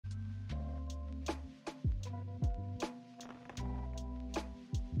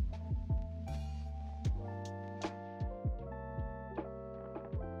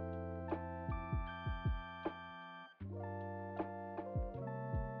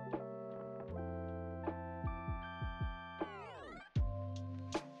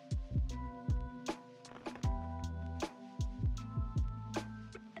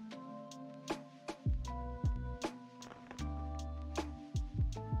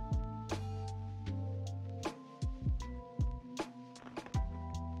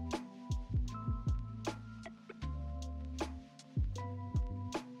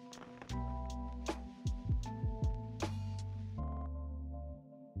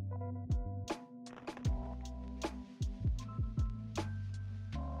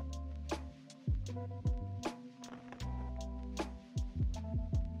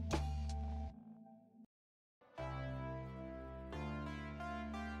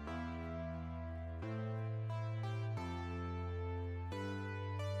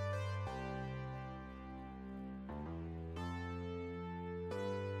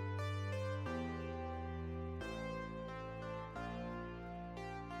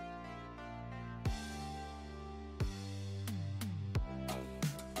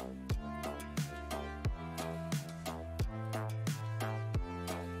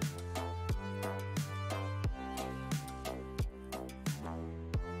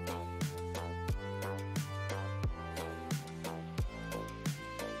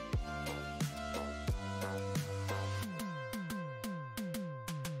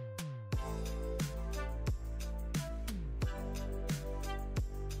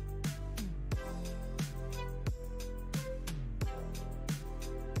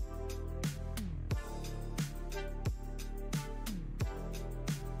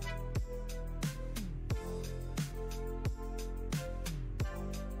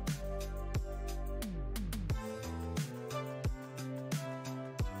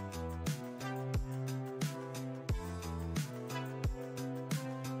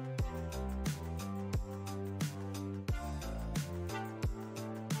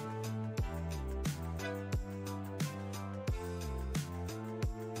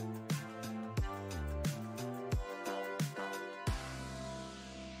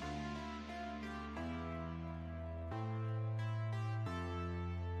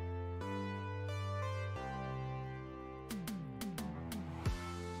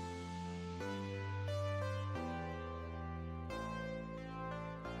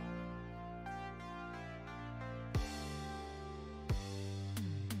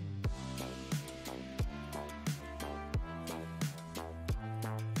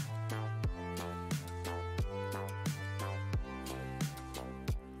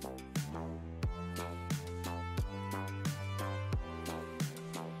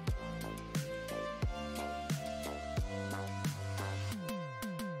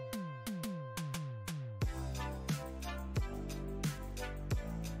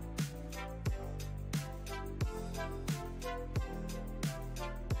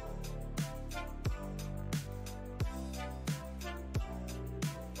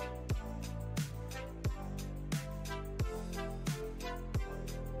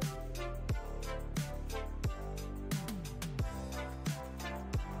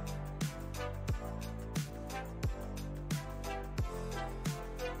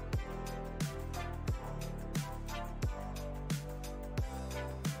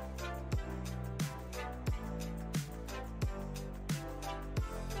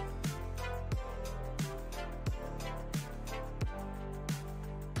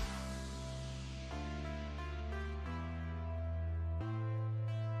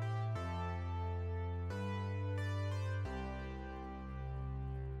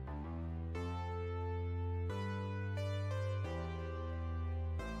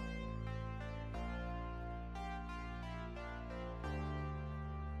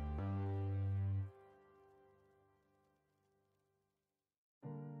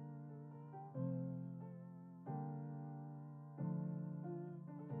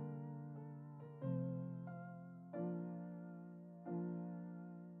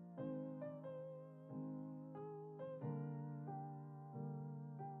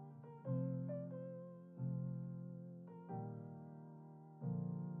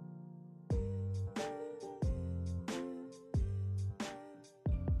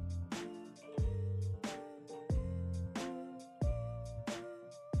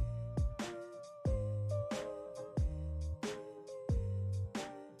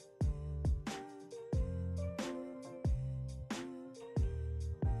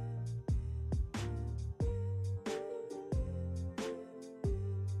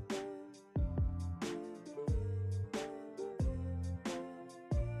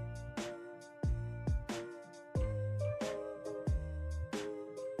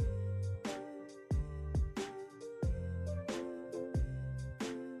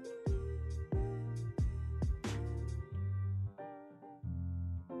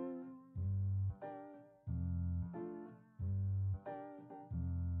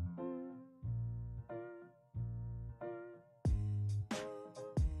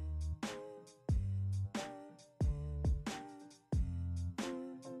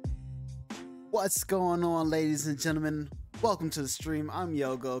What's going on, ladies and gentlemen? Welcome to the stream. I'm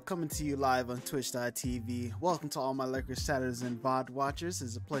Yogo, coming to you live on twitch.tv. Welcome to all my licorice chatters and VOD watchers.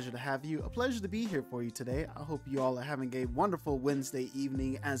 It's a pleasure to have you. A pleasure to be here for you today. I hope you all are having a wonderful Wednesday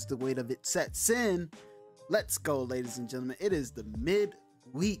evening as the weight of it sets in. Let's go, ladies and gentlemen. It is the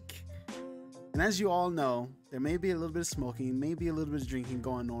midweek. And as you all know, there may be a little bit of smoking, maybe a little bit of drinking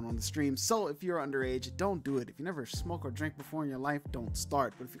going on the stream. So if you're underage, don't do it. If you never smoke or drink before in your life, don't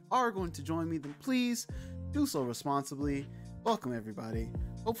start. But if you are going to join me, then please do so responsibly. Welcome, everybody.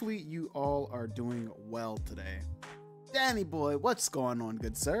 Hopefully you all are doing well today. Danny boy, what's going on,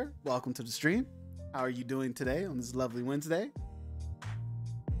 good sir? Welcome to the stream. How are you doing today on this lovely Wednesday?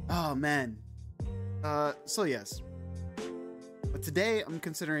 Oh, man. So yes. But today I'm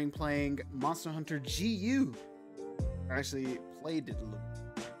considering playing Monster Hunter GU. I actually played it a little.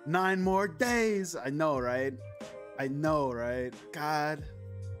 9 more days. I know, right? I know, right? God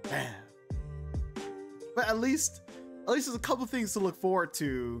damn. But at least there's a couple things to look forward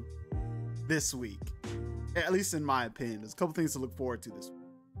to this week. At least in my opinion, there's a couple things to look forward to this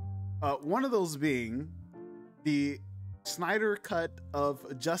week. One of those being the Snyder Cut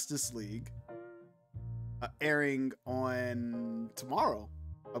of Justice League airing on tomorrow,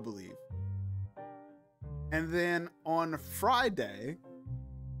 I believe. And then on Friday,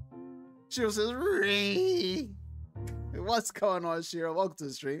 Shiro says, Ree! What's going on, Shiro? Welcome to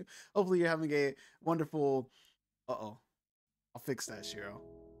the stream. Hopefully you're having a wonderful... Uh-oh. I'll fix that, Shiro.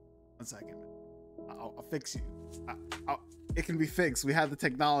 1 second. I'll fix you. It can be fixed. We have the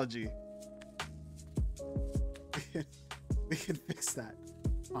technology. We can fix that. I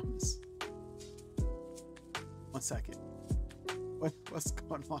promise. 1 second. What's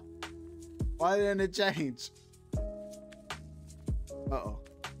going on? Why didn't it change? Uh-oh.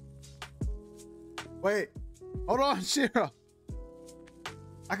 Wait. Hold on, Shiro.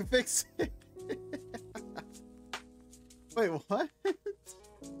 I can fix it. Wait, what?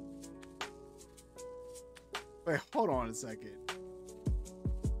 Wait, hold on a second.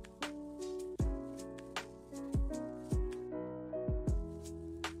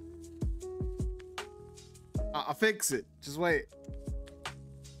 I'll fix it. Just wait.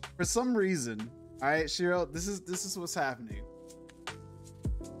 For some reason, all right, Shiro, this is what's happening.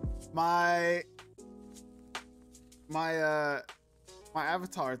 My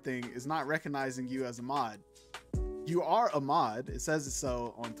avatar thing is not recognizing you as a mod. You are a mod. It says it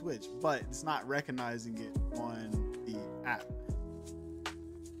so on Twitch, but it's not recognizing it on the app.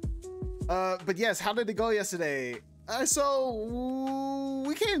 But yes, how did it go yesterday? So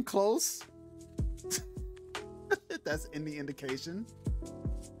we came close. If that's any indication.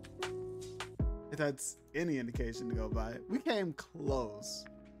 If that's any indication to go by. We came close.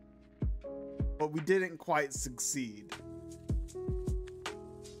 But we didn't quite succeed.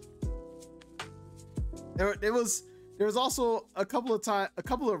 There was also a couple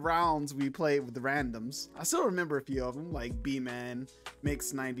of rounds we played with the randoms. I still remember a few of them, like B-Man,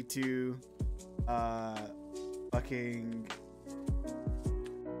 Mix 92, fucking...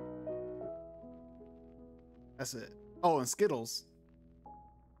 That's it. Oh, and Skittles.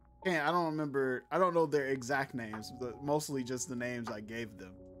 I don't remember. I don't know their exact names, but mostly just the names I gave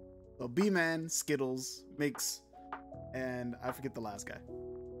them. So B-Man, Skittles, Mix, and I forget the last guy.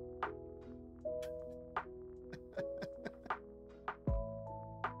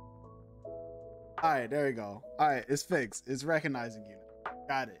 All right, there we go. All right, it's fixed. It's recognizing you.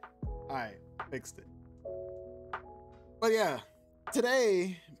 Got it. All right, fixed it. But yeah,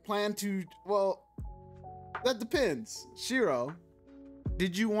 today plan to, well, that depends. Shiro,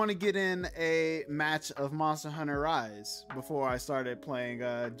 did you want to get in a match of Monster Hunter Rise before I started playing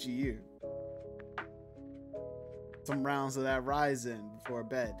GU? Some rounds of that Rise in before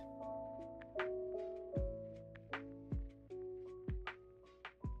bed.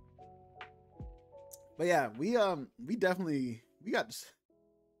 But yeah, we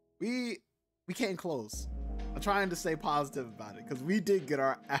came close. I'm trying to stay positive about it because we did get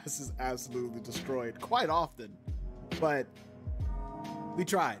our asses absolutely destroyed quite often, but we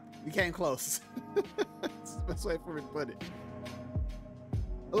tried. We came close. That's the best way for me to put it.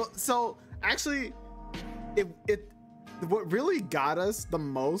 So actually, what really got us the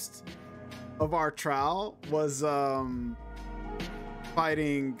most of our trial was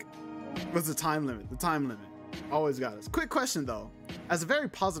fighting. Was the time limit. The time limit always got us. Quick question though, as a very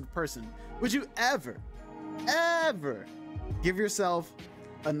positive person, would you ever give yourself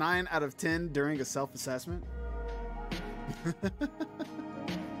a 9 out of 10 during a self-assessment?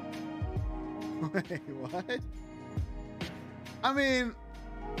 Wait, what? I mean,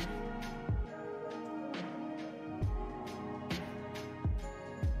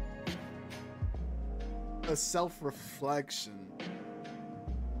 a self-reflection.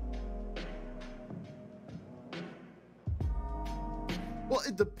 Well,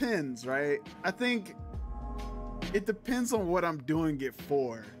 it depends, right? I think it depends on what I'm doing it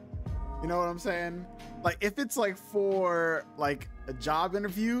for. You know what I'm saying? Like if it's like for like a job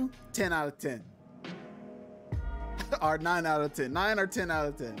interview, 10 out of 10. Or 9 out of 10. 9 or 10 out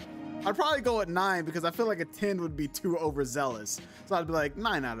of 10. I'd probably go at 9 because I feel like a 10 would be too overzealous. So I'd be like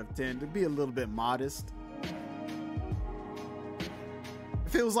 9 out of 10 to be a little bit modest.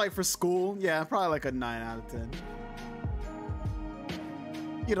 If it was like for school, yeah, probably like a 9 out of 10.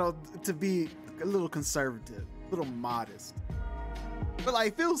 You know, to be a little conservative, a little modest. But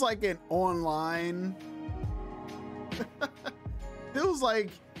like feels like an online feels like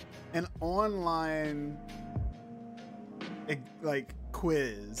an online like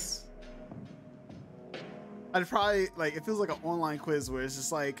quiz. I'd probably like it feels like an online quiz where it's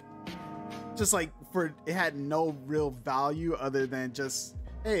just like for it had no real value other than just,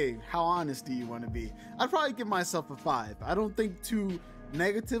 hey, how honest do you want to be? I'd probably give myself a 5. I don't think too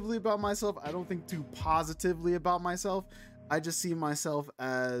negatively about myself. I don't think too positively about myself. I just see myself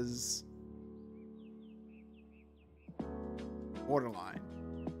as borderline.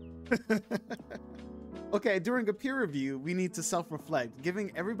 Okay, during a peer review, we need to self-reflect,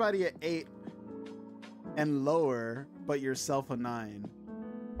 giving everybody an 8 and lower, but yourself a 9.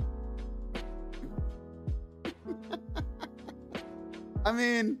 I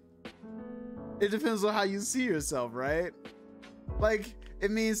mean, it depends on how you see yourself, right? Like, it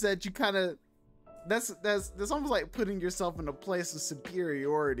means that you kind of, that's almost like putting yourself in a place of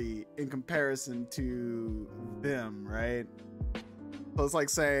superiority in comparison to them, right? So it's like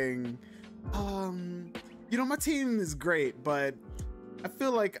saying, you know, my team is great, but I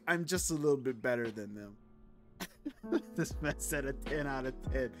feel like I'm just a little bit better than them. This man said a 10 out of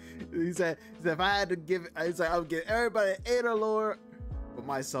 10. He said if I had to give, he's like, I would give everybody an 8 or lower, but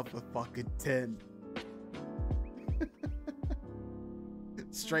myself a fucking 10.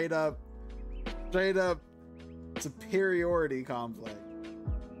 Straight up superiority complex.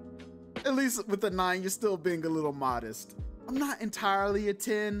 At least with the 9, you're still being a little modest. I'm not entirely a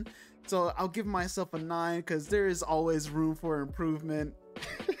 10, so I'll give myself a 9 because there is always room for improvement.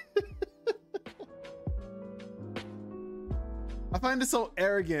 I find it so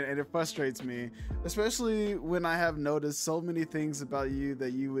arrogant and it frustrates me, especially when I have noticed so many things about you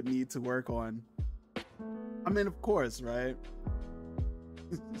that you would need to work on. I mean, of course, right?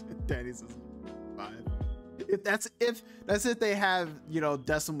 Danny says 5. If they have, you know,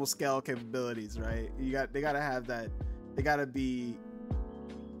 decimal scale capabilities, right? They gotta have that. They have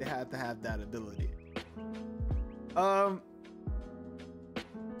to have that ability. I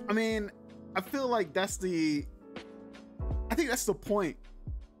mean, I feel like I think that's the point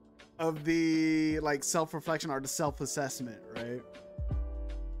of the like self-reflection or the self-assessment, right?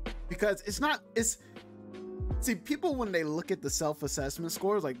 Because see, people when they look at the self-assessment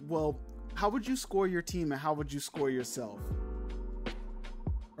scores, like, well, how would you score your team and how would you score yourself?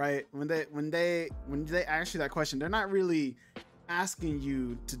 Right? When they ask you that question, they're not really asking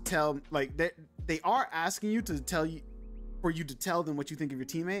you to tell, like they are asking you to tell you, for you to tell them what you think of your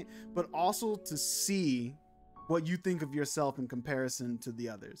teammate, but also to see what you think of yourself in comparison to the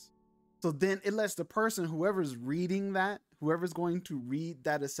others. So then it lets the person, whoever's reading that, whoever's going to read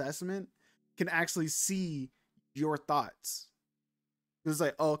that assessment, can actually see your thoughts. It's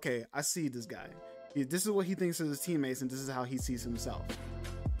like, oh, okay, I see this guy. This is what he thinks of his teammates, and this is how he sees himself.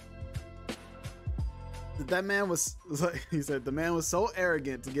 That man was like, he said, the man was so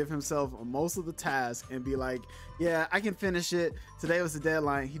arrogant to give himself most of the task and be like, yeah, I can finish it. Today was the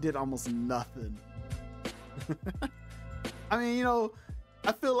deadline. He did almost nothing. I mean, you know,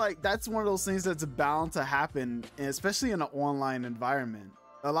 I feel like that's one of those things that's bound to happen, and especially in an online environment.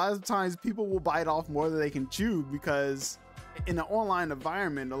 A lot of times people will bite off more than they can chew because in an online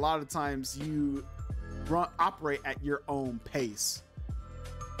environment, a lot of times you operate at your own pace.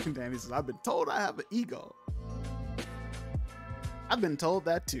 Danny says, I've been told I have an ego. I've been told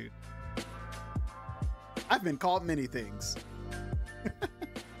that too. I've been called many things.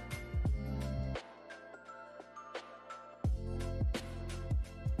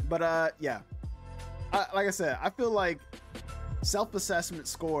 But yeah, like I said, I feel like self-assessment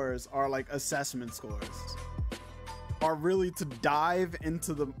scores are like assessment scores, are really to dive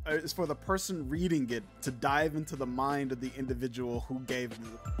into the, it's for the person reading it to dive into the mind of the individual who gave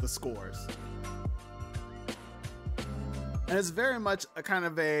the scores. And it's very much a kind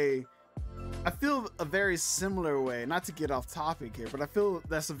of I feel a very similar way, not to get off topic here, but I feel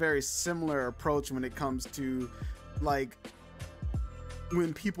that's a very similar approach when it comes to like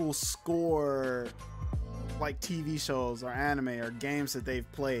when people score like TV shows or anime or games that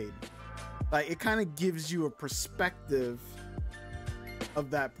they've played. Like, it kind of gives you a perspective of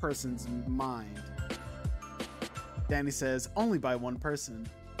that person's mind. Danny says, only by one person.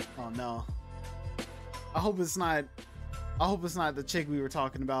 Oh no. I hope it's not the chick we were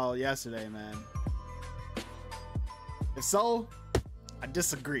talking about yesterday, man. If so, I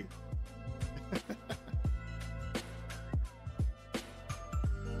disagree.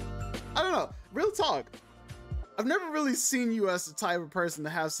 I don't know. Real talk. I've never really seen you as the type of person to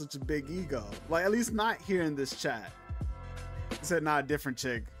have such a big ego. Like, at least not here in this chat. He said, nah, different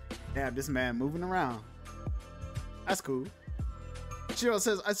chick. Damn, this man moving around. That's cool. Shiro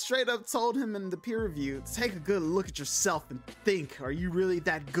says, I straight up told him in the peer review, take a good look at yourself and think, are you really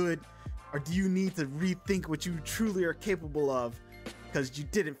that good? Or do you need to rethink what you truly are capable of? Because you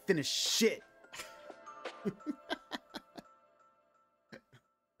didn't finish shit.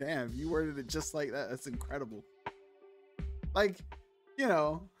 Damn, you worded it just like that. That's incredible. Like, you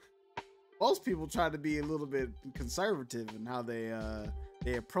know, most people try to be a little bit conservative in how they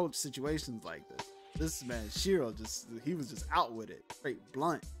approach situations like this. This man, Shiro, he was just out with it. Straight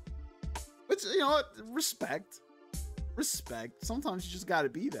blunt. Which, you know what? Respect. Respect. Sometimes you just gotta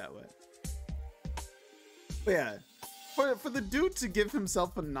be that way. But yeah, for the dude to give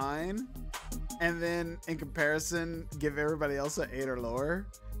himself a 9 and then in comparison give everybody else an 8 or lower,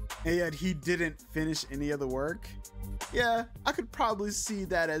 and yet he didn't finish any of the work, yeah, I could probably see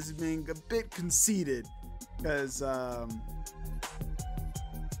that as being a bit conceited. Because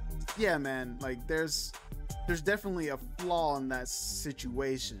yeah, man, like there's definitely a flaw in that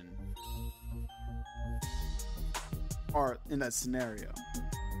situation or in that scenario.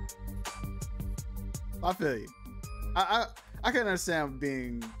 I feel you. I can understand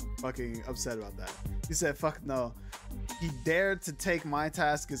being fucking upset about that. He said, fuck no. He dared to take my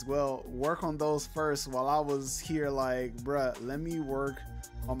task as well. Work on those first while I was here like, bruh, let me work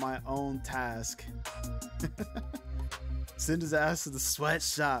on my own task. Send his ass to the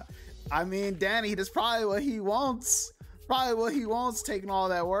sweatshop. I mean, Danny, that's probably what he wants. Probably what he wants, taking all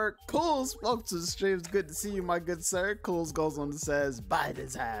that work. Cools, welcome to the stream. It's good to see you, my good sir. Cools goes on and says, bite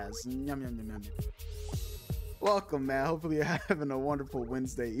his ass. Yum, yum, yum, yum. Welcome, man. Hopefully you're having a wonderful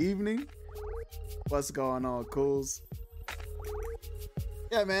Wednesday evening. What's going on, Cools?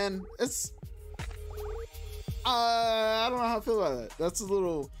 Yeah, man. It's... I don't know how I feel about that. That's a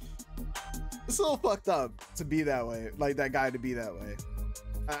little... It's a little fucked up to be that way. Like, that guy to be that way.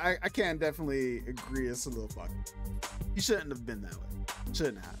 I can definitely agree it's a little fucked. He shouldn't have been that way.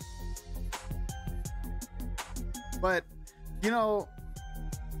 Shouldn't have. But, you know...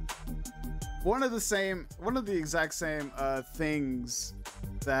 One of the exact same things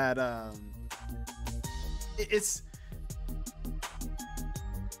that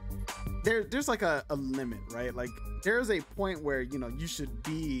there's like a limit, right? Like there's a point where, you know, you should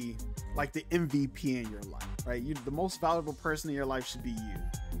be like the MVP in your life, right? The most valuable person in your life should be you.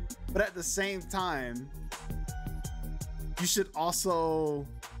 But at the same time, you should also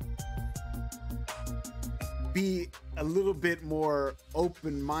be a little bit more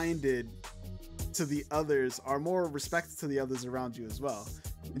open-minded to the others, or more respectful to the others around you as well.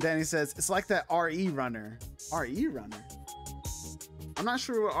 And Danny says, it's like that RE runner. RE runner? I'm not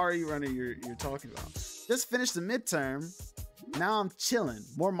sure what RE runner you're talking about. Just finished the midterm. Now I'm chilling.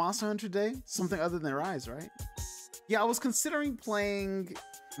 More Monster Hunter Day? Something other than Rise, right? Yeah, I was considering playing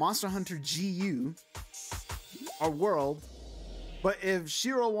Monster Hunter GU or World, but if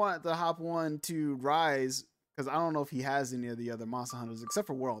Shiro wanted to hop on to Rise, because I don't know if he has any of the other Monster Hunters except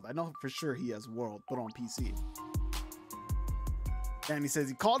for World. I know for sure he has World, but on PC. And he says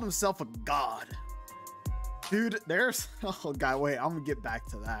he called himself a god. Dude, there's... Oh, God, wait. I'm going to get back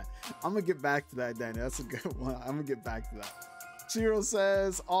to that. I'm going to get back to that, Danny. That's a good one. I'm going to get back to that. Shiro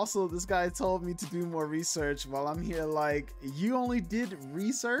says, also, this guy told me to do more research while I'm here like, you only did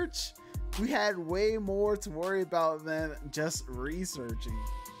research? We had way more to worry about than just researching.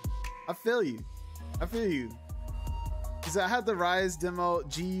 I feel you. I feel you. Because I had the Rise demo,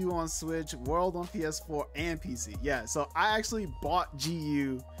 GU on Switch, World on PS4, and PC. Yeah, so I actually bought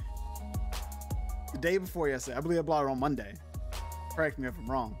GU the day before yesterday. I believe I bought it on Monday. Correct me if I'm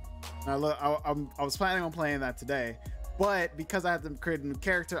wrong. Now, look, I was planning on playing that today, but because I had to create a new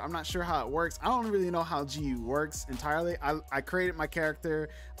character, I'm not sure how it works. I don't really know how GU works entirely. I created my character.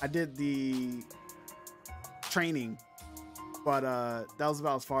 I did the training, but that was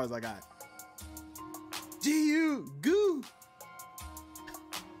about as far as I got. GU goo.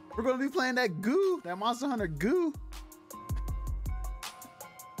 We're gonna be playing that goo, that Monster Hunter goo.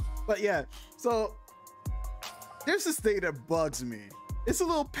 But yeah, so there's this thing that bugs me. It's a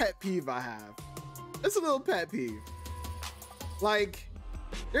little pet peeve I have. it's a little pet peeve. Like,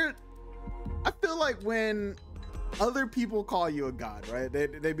 I feel like when other people call you a god, right?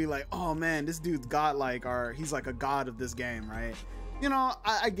 They'd be like, oh man, this dude's godlike, or he's like a god of this game, right? You know,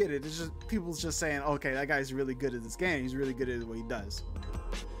 I get it. It's just people's just saying, okay, that guy's really good at this game. He's really good at what he does.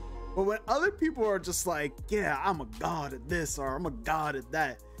 But when other people are just like, yeah, I'm a god at this, or I'm a god at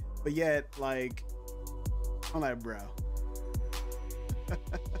that, but yet, like, I'm like, bro.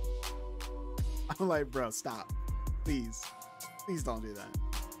 I'm like, bro, stop. Please. Please don't do that.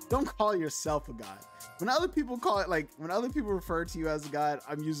 Don't call yourself a god. When other people call it, like, when other people refer to you as a god,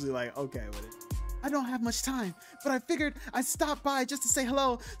 I'm usually like, okay with it. I don't have much time, but I figured I'd stop by just to say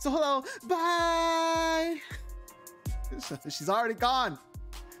hello. So hello, bye. She's already gone.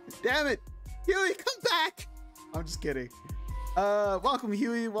 Damn it. Huey, come back. I'm just kidding. Welcome,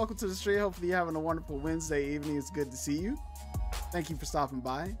 Huey. Welcome to the stream. Hopefully you're having a wonderful Wednesday evening. It's good to see you. Thank you for stopping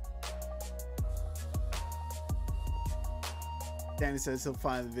by. Danny says he'll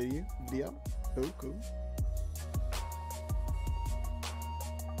find the video. Cool, cool.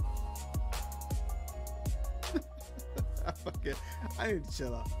 I need to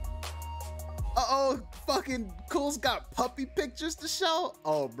chill out. Uh-oh, fucking Cool's got puppy pictures to show.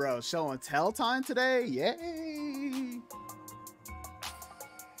 Oh, bro, show and tell time today. Yay.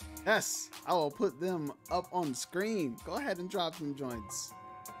 Yes, I will put them up on the screen. Go ahead and drop them joints.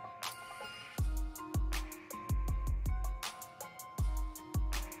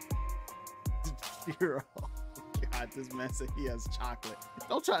 God, this man said he has chocolate.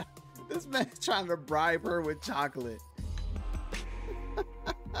 Don't try. This man's trying to bribe her with chocolate.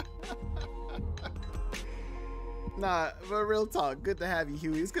 Nah, but real talk. Good to have you,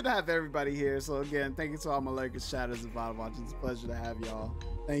 Huey. It's good to have everybody here. So again, thank you to all my Lakers chatters and VOD watchers. It's a pleasure to have y'all.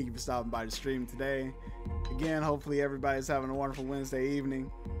 Thank you for stopping by the stream today. Again, hopefully everybody's having a wonderful Wednesday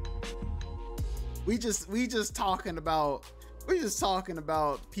evening. We just talking about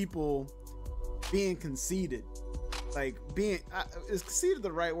people being conceited. Like being is conceited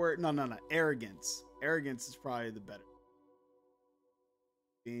the right word? No, arrogance. Arrogance is probably the better.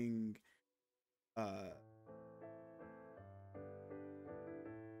 Being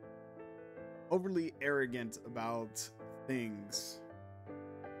overly arrogant about things.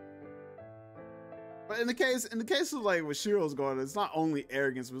 But in the case of like what Shiro's going, it's not only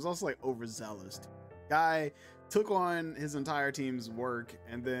arrogance, but it's also like overzealous. Guy took on his entire team's work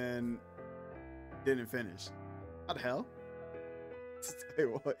and then didn't finish. How the hell? Wait,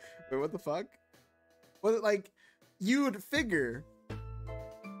 what the fuck? Was it like you would figure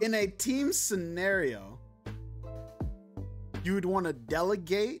in a team scenario you would want to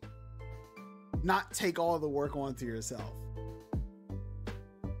delegate, not take all the work onto yourself.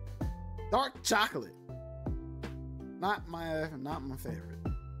 Dark chocolate. Not my favorite.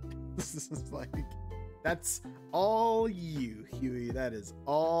 This is like, that's all you, Huey. That is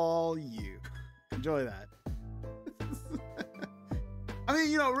all you. Enjoy that. I mean,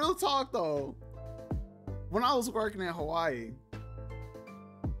 you know, real talk though, when I was working in Hawaii,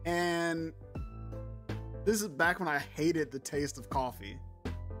 and this is back when I hated the taste of coffee,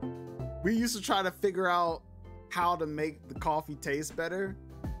 we used to try to figure out how to make the coffee taste better.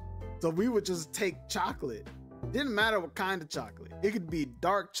 So we would just take chocolate. Didn't matter what kind of chocolate. It could be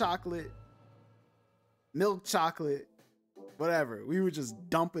dark chocolate, milk chocolate, whatever. We would just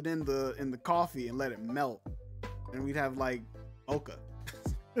dump it in the coffee and let it melt. And we'd have like mocha.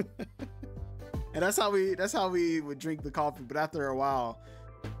 And that's how we would drink the coffee. But after a while,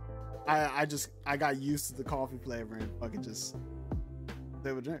 I got used to the coffee flavor and fucking just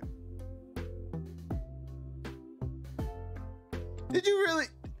they would drink. Did you really,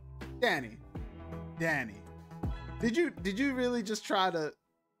 Danny? Did you really just try to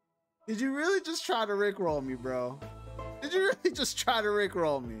rickroll me, bro? Did you really just try to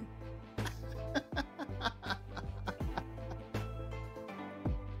rickroll me?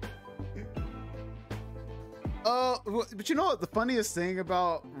 But you know what the funniest thing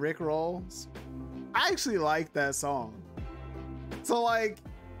about rickrolls? I actually like that song. So like,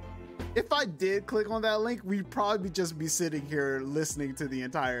 if I did click on that link, we'd probably just be sitting here listening to the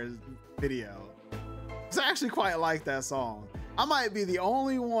entire video. I actually quite like that song. I might be the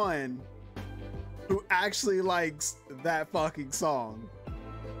only one who actually likes that fucking song.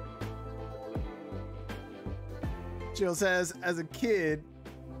 Jill says, as a kid,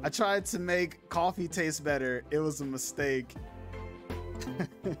 I tried to make coffee taste better. It was a mistake.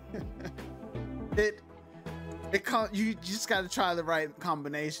 You just got to try the right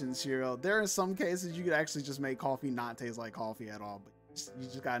combinations, Shiro. There are some cases you could actually just make coffee not taste like coffee at all, but you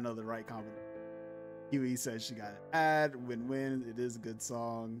just got to know the right combination. Huey says she got an ad. Win-win. It is a good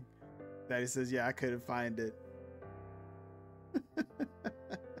song. Daddy says, yeah, I couldn't find it. All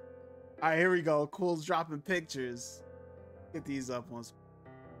right, here we go. Cool's dropping pictures. Get these up one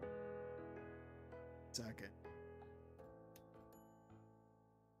second.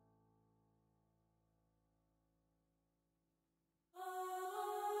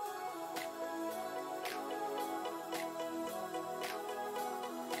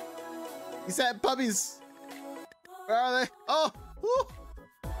 He said puppies. Where are they? Oh, woo.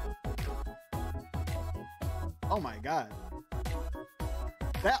 Oh my God.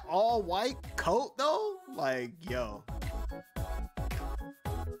 That all white coat though? Like, yo.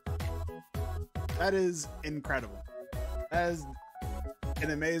 That is incredible. That is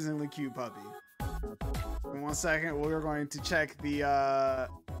an amazingly cute puppy. In 1 second, we're going to check the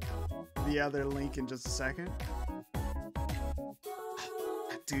other link in just a second.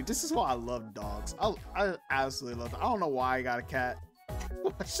 Dude, this is why I love dogs. I absolutely love them. I don't know why I got a cat.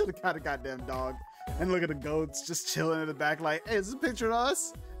 I should have got a goddamn dog. And look at the goats just chilling in the back like, hey, is this a picture of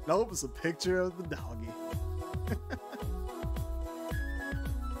us? Nope, it's a picture of the doggy.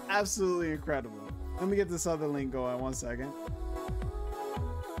 Absolutely incredible. Let me get this other link going 1 second.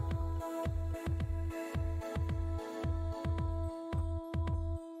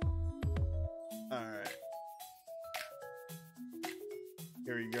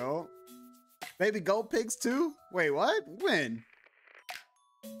 Here we go. Baby goat pigs too? Wait, what? When?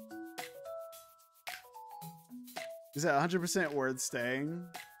 Is that 100% worth staying?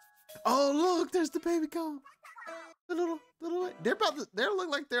 Oh, look, there's the baby goat. The little, they look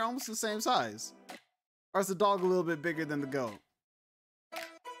like they're almost the same size. Or is the dog a little bit bigger than the goat? I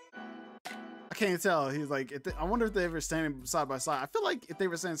can't tell. He's like, I wonder if they were standing side by side. I feel like if they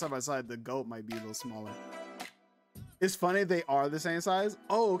were standing side by side, the goat might be a little smaller. It's funny, they are the same size.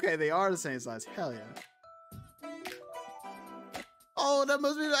 Oh, okay, they are the same size. Hell yeah. Oh, that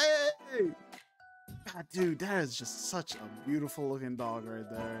must be like, hey. God, dude, that is just such a beautiful looking dog right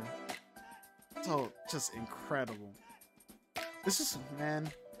there. So, just incredible. This is,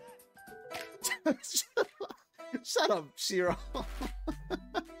 man. Shut up, Shiro.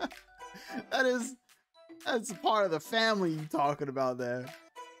 That's a part of the family you talking about there.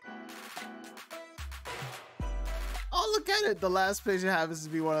 Oh, look at it. The last picture happens to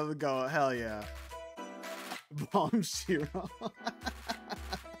be one of the goat. Hell yeah. Bomb Shiro.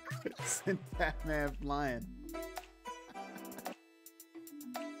 Sent that man flying.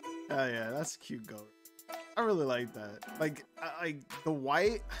 Hell yeah, that's a cute goat. I really like that. Like the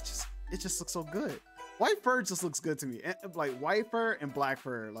white, it just looks so good. White fur just looks good to me. Like white fur and black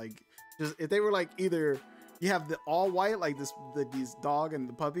fur. Like just if they were like either you have the all white like these dog and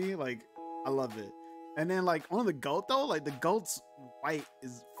the puppy, like I love it. And then like on the goat though, like the goat's white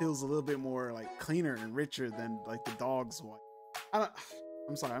feels a little bit more like cleaner and richer than like the dog's white.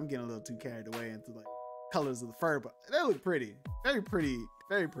 I'm sorry, I'm getting a little too carried away into like colors of the fur, but they look pretty. Very pretty,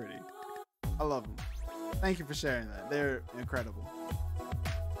 very pretty. I love them. Thank you for sharing that. They're incredible.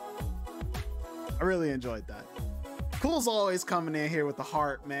 I really enjoyed that. Cool's always coming in here with the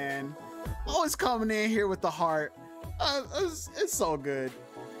heart, man. Always coming in here with the heart. It's so good.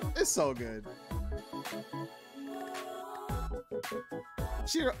 It's so good.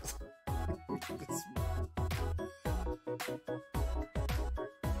 Shiro.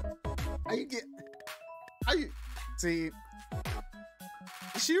 How you see?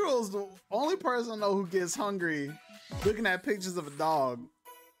 Shiro's the only person I know who gets hungry looking at pictures of a dog.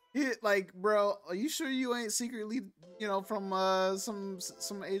 Like, bro, are you sure you ain't secretly, you know, from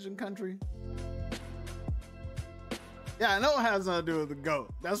some Asian country? Yeah, I know it has nothing to do with the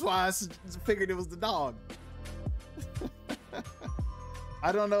goat. That's why I figured it was the dog.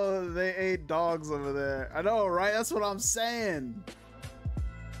 I don't know that they ate dogs over there. I know, right? That's what I'm saying.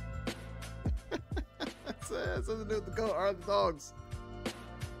 That's something to do with the goat or the dogs.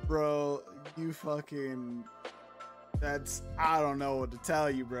 Bro, you fucking... I don't know what to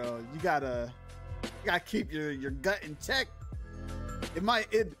tell you, bro. You gotta keep your gut in check. You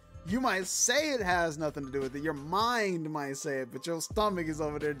might say it has nothing to do with it. Your mind might say it, but your stomach is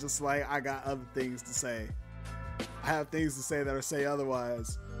over there just like, I got other things to say. I have things to say that are say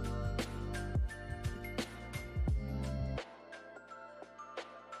otherwise.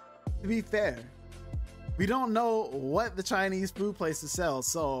 To be fair, we don't know what the Chinese food places sell,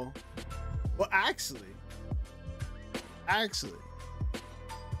 so... Well, actually, I can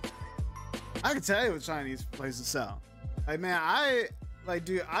tell you what Chinese places sell. Like, man, I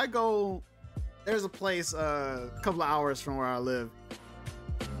go... There's a place a couple of hours from where I live.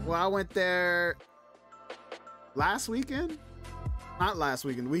 Well, I went there last weekend? Not last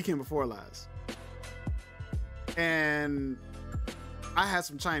weekend, the weekend before last. And I had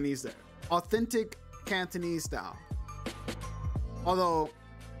some Chinese there. authentic Cantonese style. Although,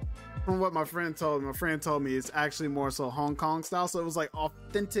 from what my friend told me it's actually more so Hong Kong style. So it was like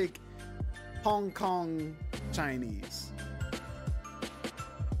authentic Hong Kong Chinese.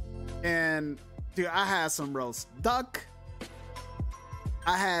 And dude, I had some roast duck.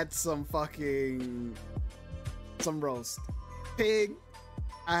 I had some roast pig.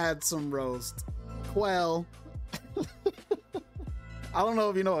 I had some roast quail. I don't know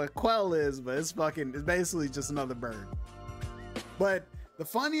if you know what quail is, but it's basically just another bird. But the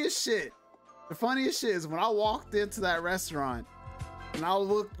funniest shit is when I walked into that restaurant and I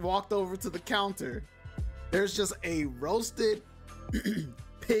walked over to the counter, there's just a roasted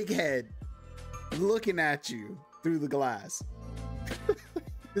pig head looking at you through the glass.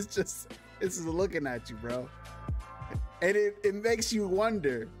 It's just looking at you, bro. And it makes you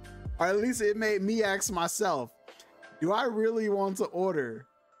wonder, or at least it made me ask myself, do I really want to order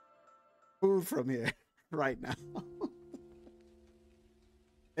food from here right now?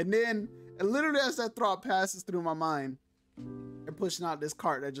 And then, literally as that thought passes through my mind, they're pushing out this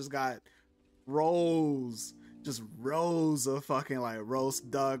cart that just got rows of fucking like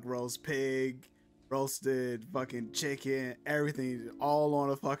roast duck, roast pig, roasted fucking chicken, everything all on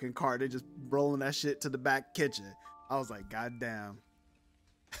a fucking cart. They just rolling that shit to the back kitchen. I was like, God damn.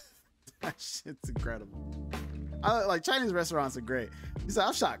 That shit's incredible. Like Chinese restaurants are great. He said,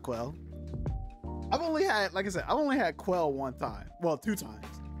 I've shot quail. I've only had quail one time. Well, 2 times.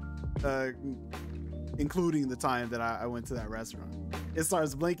 Including the time that I went to that restaurant. It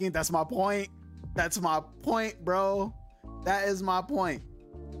starts blinking. That's my point. That's my point, bro. That is my point.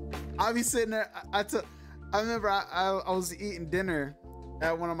 I'll be sitting there. I remember I was eating dinner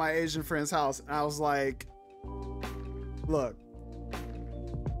at one of my Asian friends' house, and I was like, look,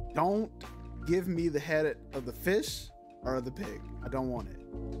 don't give me the head of the fish or the pig. I don't want it.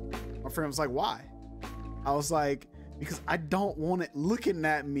 My friend was like, why? I was like, because I don't want it looking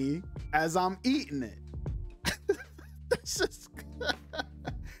at me as I'm eating it. That's just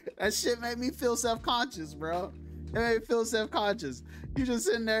that shit made me feel self-conscious, bro. It made me feel self-conscious. You just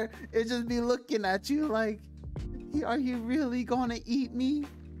sitting there, it just be looking at you like, are you really gonna eat me?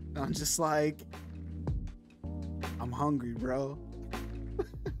 And I'm just like, I'm hungry, bro.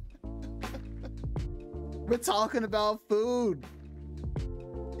 We're talking about food.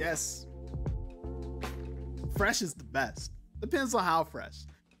 Yes. Fresh is the best. Depends on how fresh.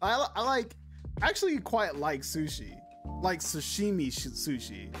 I actually quite like sushi. Like sashimi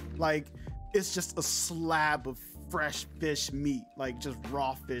sushi. Like it's just a slab of fresh fish meat. Like just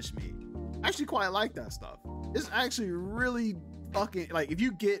raw fish meat. I actually quite like that stuff. It's actually really fucking, like if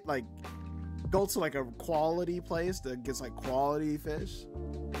you get like, go to like a quality place that gets like quality fish,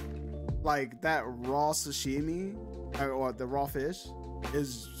 like that raw sashimi or the raw fish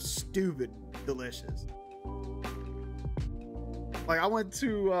is stupid delicious. Like I went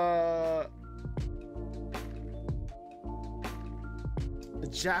to a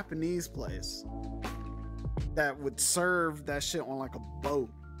Japanese place that would serve that shit on like a boat,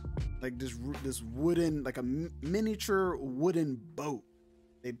 like this wooden, like a miniature wooden boat.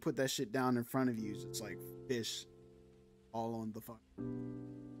 They'd put that shit down in front of you, just like fish all on the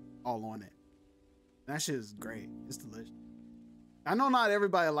all on it. That shit is great. It's delicious. I know not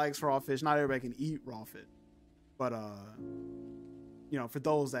everybody likes raw fish. Not everybody can eat raw fish, but you know, for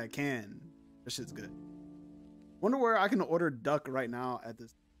those that can, that shit's good. Wonder where I can order duck right now at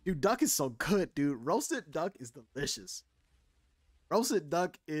this. Dude, duck is so good, dude. Roasted duck is delicious. Roasted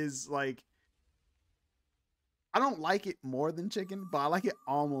duck is like, I don't like it more than chicken, but I like it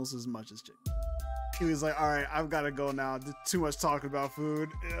almost as much as chicken. He was like, all right, I've got to go now. Too much talking about food.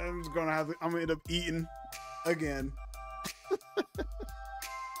 I'm gonna end up eating again.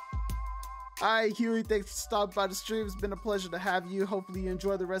 All right, Huey, thanks for stopping by the stream. It's been a pleasure to have you. Hopefully you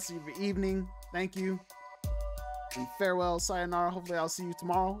enjoy the rest of your evening. Thank you. And farewell, sayonara. Hopefully I'll see you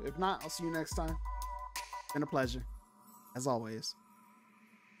tomorrow. If not, I'll see you next time. Been a pleasure, as always.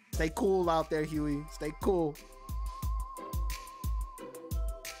 Stay cool out there, Huey. Stay cool.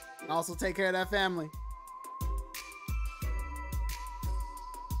 And also take care of that family.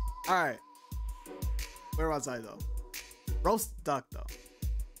 All right. Where was I, though? Roast duck, though.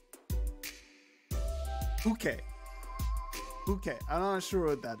 Puke. I'm not sure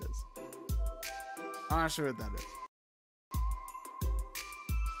what that is. I'm not sure what that is.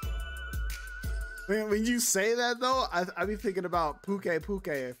 When you say that, though, I be thinking about Puke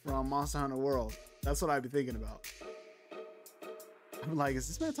from Monster Hunter World. That's what I be thinking about. I'm like, is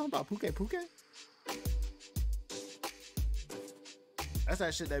this man talking about Puke? That's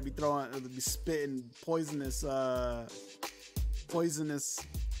that shit that be throwing, be spitting poisonous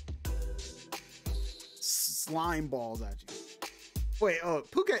slime balls at you. Wait,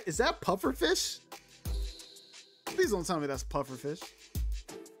 Phuket, is that puffer fish? Please don't tell me that's puffer fish.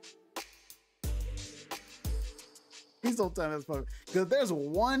 Please don't tell me that's puffer. Because there's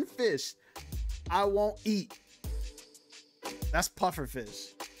one fish I won't eat. That's puffer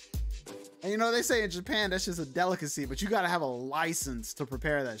fish. And you know, they say in Japan, that's just a delicacy, but you gotta have a license to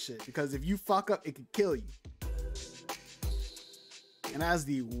prepare that shit. Because if you fuck up, it could kill you. And as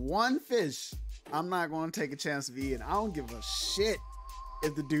the one fish, I'm not gonna take a chance of eating. I don't give a shit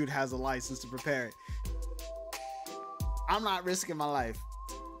if the dude has a license to prepare it. I'm not risking my life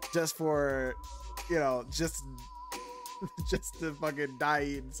just for, you know, just to fucking die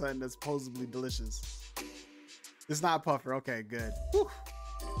eating something that's supposedly delicious. It's not puffer. Okay, good.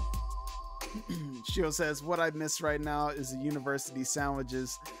 Shio says, what I miss right now is the university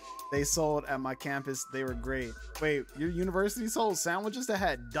sandwiches they sold at my campus. They were great. Wait, your university sold sandwiches that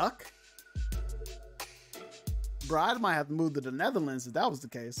had duck? Bro, I might have to move to the Netherlands if that was the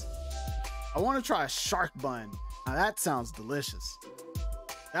case. I want to try a shark bun. Now that sounds delicious.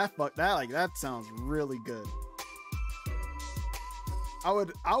 That sounds really good. I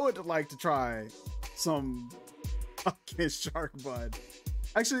would like to try some fucking shark bun.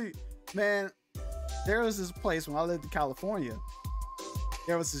 Actually, man, there was this place when I lived in California.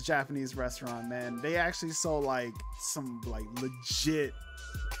 There was this Japanese restaurant, man. They actually sold like some like legit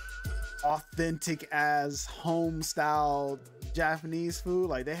authentic as home style Japanese food.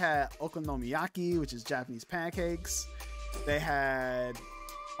 Like they had okonomiyaki, which is Japanese pancakes. They had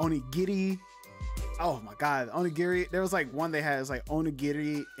onigiri. Oh my god, onigiri. There was like one they had is like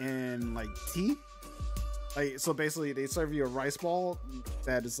onigiri and like tea. Like, so basically they serve you a rice ball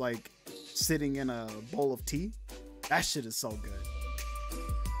that is like sitting in a bowl of tea. That shit is so good.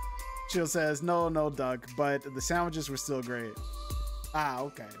 Chill says, no, Doug, but the sandwiches were still great. Ah,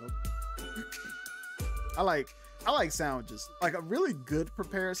 okay. I like sandwiches. Like a really good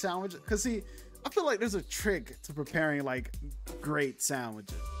prepared sandwich. Cause see, I feel like there's a trick to preparing like great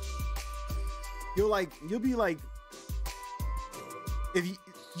sandwiches. You'll be like, if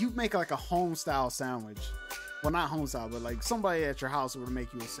you make like a home style sandwich, well, not home style, but like somebody at your house would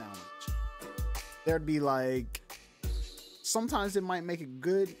make you a sandwich. There'd be like, sometimes it might make it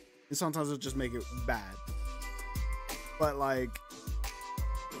good and sometimes it'll just make it bad. But like,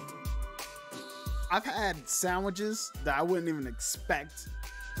 I've had sandwiches that I wouldn't even expect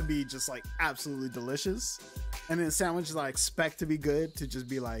to be just like absolutely delicious. And then sandwiches I expect to be good to just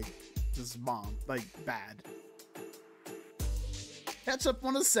be like, just bomb, like bad. Ketchup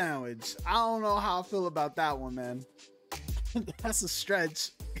on a sandwich. I don't know how I feel about that one, man. That's a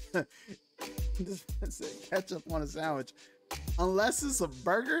stretch. Ketchup on a sandwich. Unless it's a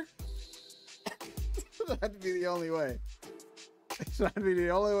burger, that'd be the only way. That'd be the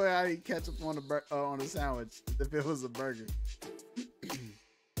only way I eat ketchup on a sandwich if it was a burger.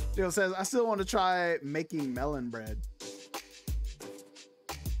 Jill says, I still want to try making melon bread.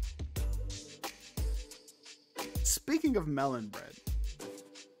 Speaking of melon bread,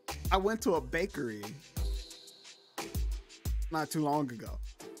 I went to a bakery not too long ago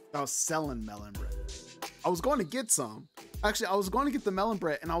that was selling melon bread. I was going to get some. Actually, I was going to get the melon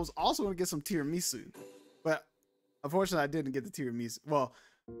bread and I was also going to get some tiramisu. But unfortunately, I didn't get the tiramisu. Well,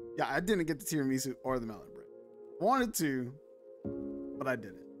 yeah, I didn't get the tiramisu or the melon bread. I wanted to, but I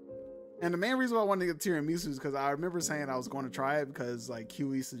didn't. And the main reason why I wanted to get the tiramisu is because I remember saying I was going to try it because like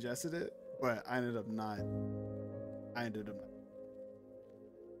Huey suggested it, but I ended up not.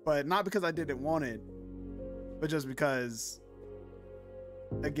 But not because I didn't want it, but just because,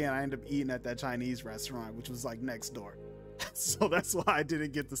 again, I ended up eating at that Chinese restaurant, which was like next door. So that's why I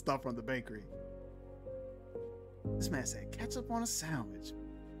didn't get the stuff from the bakery. This man said ketchup on a sandwich.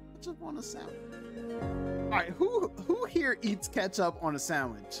 Ketchup on a sandwich. All right, who here eats ketchup on a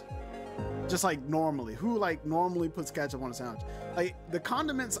sandwich? Just like normally. Who like normally puts ketchup on a sandwich? Like the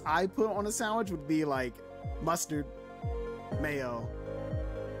condiments I put on a sandwich would be like mustard, mayo.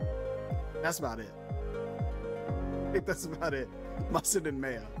 That's about it. I think that's about it. Mustard and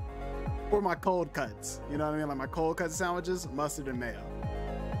mayo. Or my cold cuts. You know what I mean? Like my cold cut sandwiches, mustard and mayo.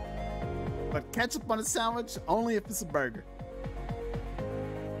 But ketchup on a sandwich, only if it's a burger.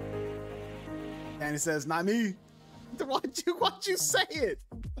 And he says, not me. Why'd you say it?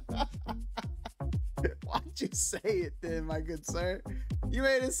 Why'd you say it then, my good sir? You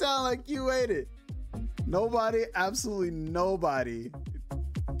made it sound like you ate it. Nobody, absolutely nobody.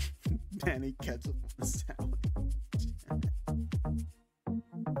 Danny ketchup on a sandwich.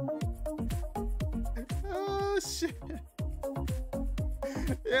 Oh shit.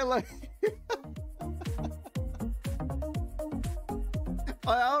 Yeah, like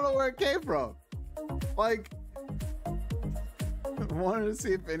I don't know where it came from. Like, I wanted to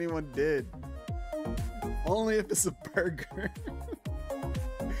see if anyone did. Only if it's a burger.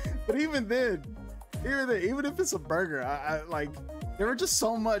 But even then, even if it's a burger, I like, there are just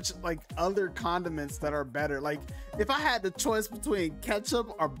so much like other condiments that are better. Like, if I had the choice between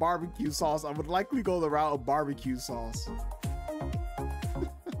ketchup or barbecue sauce, I would likely go the route of barbecue sauce.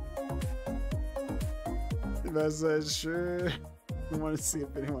 I said, sure. I want to see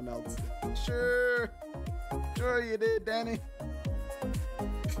if anyone else did. Sure you did, Danny.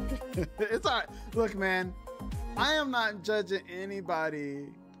 It's all right. Look, man, I am not judging anybody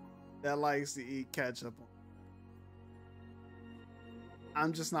that likes to eat ketchup.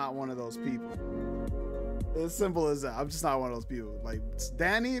 I'm just not one of those people. As simple as that. I'm just not one of those people. Like,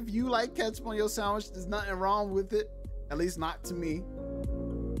 Danny, if you like ketchup on your sandwich, there's nothing wrong with it. At least not to me.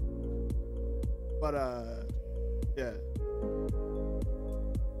 But yeah.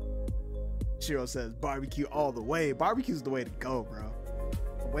 Shiro says barbecue all the way. Barbecue's the way to go, bro.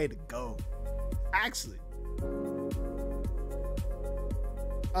 The way to go. Actually.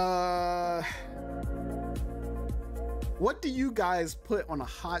 What do you guys put on a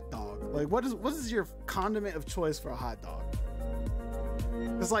hot dog? Like, what is your condiment of choice for a hot dog?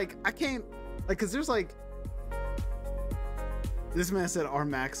 Cause like, I can't, like, cause there's like, this man said our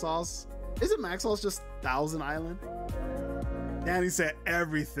mac sauce. Isn't mac sauce just Thousand Island? Danny said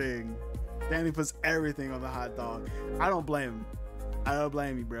everything. Danny puts everything on the hot dog. I don't blame him. I don't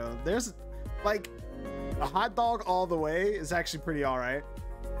blame you, bro. There's like a hot dog all the way is actually pretty all right.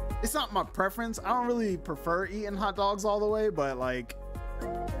 It's not my preference. I don't really prefer eating hot dogs all the way, but like,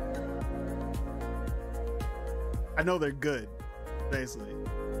 I know they're good, basically.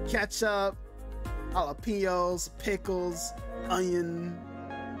 Ketchup, jalapenos, pickles, onion.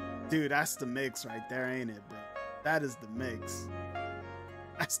 Dude, that's the mix right there, ain't it, bro? That is the mix.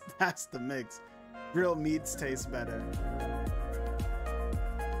 That's the mix. Grilled meats taste better.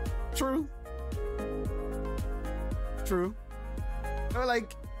 True. Or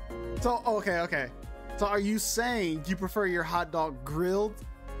like, so okay. So are you saying you prefer your hot dog grilled,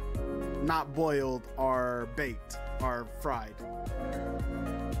 not boiled or baked or fried?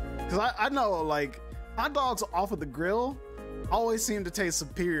 Because I know like hot dogs off of the grill always seem to taste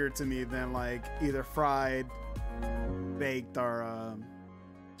superior to me than like either fried, baked, or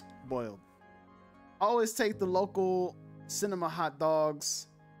boiled. I always take the local cinema hot dogs.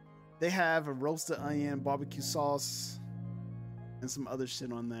 They have a roasted onion, barbecue sauce, and some other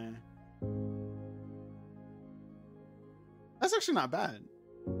shit on there. That's actually not bad.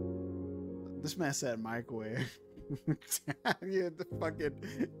 This man said microwave. Yeah, the fucking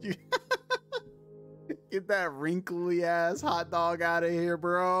get that wrinkly ass hot dog out of here,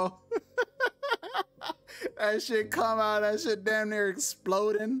 bro. That shit come out, that shit damn near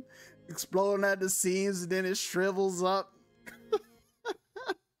exploding at the seams, and then it shrivels up.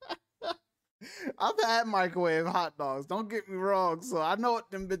 I've had microwave hot dogs, don't get me wrong, so I know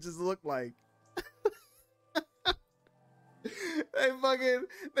what them bitches look like. They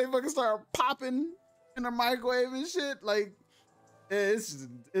fucking start popping in the microwave and shit. Like, it's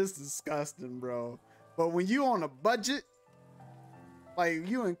disgusting, bro. But when you on a budget, like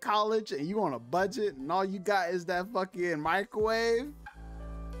you in college and you on a budget and all you got is that fucking microwave,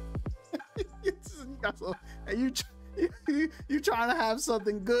 and you trying to have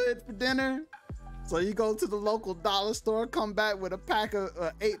something good for dinner, so you go to the local dollar store, come back with a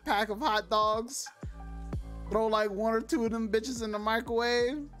 8-pack of hot dogs, throw like 1 or 2 of them bitches in the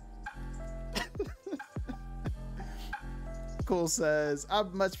microwave. Cool says, I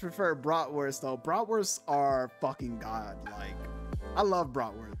much prefer bratwurst though. Bratwursts are fucking god. Like, I love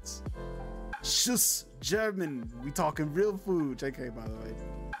bratwursts. Schuss German. We talking real food. JK, by the way.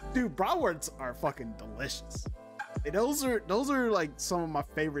 Dude, bratwursts are fucking delicious. Those are like some of my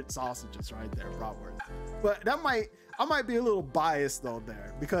favorite sausages right there, bratwurst. But I might be a little biased though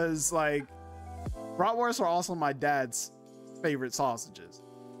there, because like bratwursts are also my dad's favorite sausages.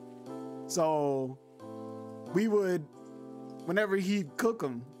 So we would, whenever he'd cook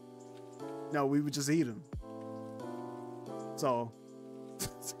them, no, we would just eat them. So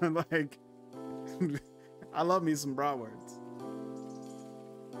like, I love me some bratwursts.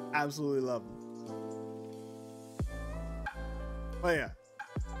 Absolutely love them. Oh yeah.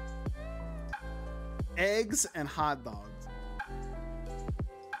 Eggs and hot dogs.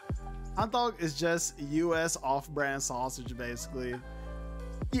 Hot dog is just US off-brand sausage, basically.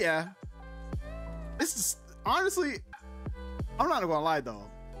 Yeah. This is honestly, I'm not gonna lie though.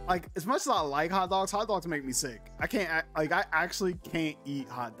 Like, as much as I like hot dogs make me sick. I actually can't eat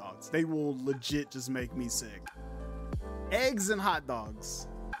hot dogs. They will legit just make me sick. Eggs and hot dogs.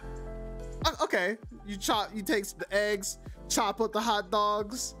 Okay, you take the eggs, chop up the hot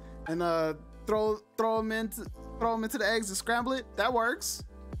dogs, and throw them into the eggs and scramble it. That works.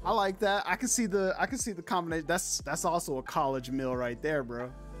 I like that. I can see the combination. That's also a college meal right there,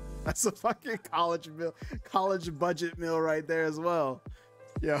 bro. That's a fucking college meal, college budget meal right there as well.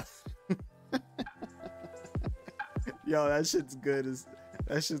 Yeah. Yo, that shit's good as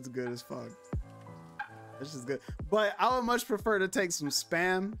fuck. That's just good. But I would much prefer to take some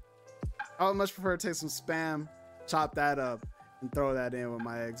Spam. Chop that up, and throw that in with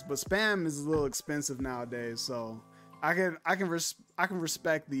my eggs. But Spam is a little expensive nowadays, so I can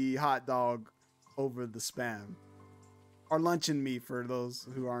respect the hot dog over the Spam, or luncheon meat for those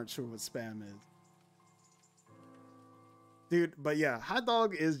who aren't sure what Spam is. Dude, but yeah, hot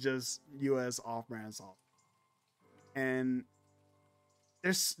dog is just US off-brand sauce. And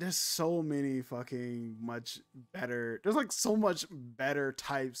there's so many fucking much better. There's like so much better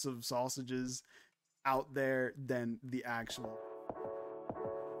types of sausages out there than the actual.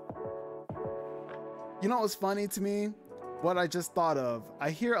 You know what's funny to me? What I just thought of.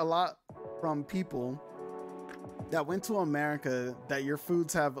 I hear a lot from people that went to America that your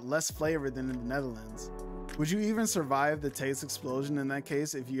foods have less flavor than in the Netherlands. Would you even survive the taste explosion in that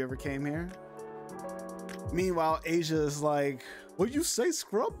case if you ever came here? Meanwhile, Asia is like, what'd you say,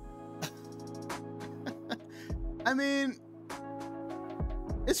 scrub? I mean,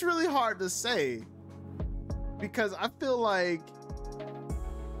 it's really hard to say because I feel like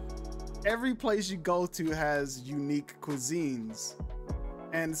every place you go to has unique cuisines.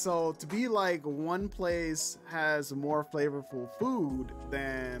 And so to be like one place has more flavorful food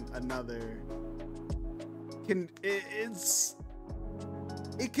than another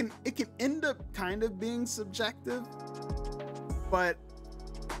it can end up kind of being subjective, but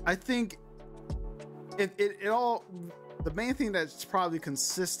I think the main thing that's probably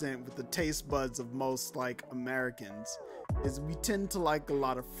consistent with the taste buds of most like Americans is we tend to like a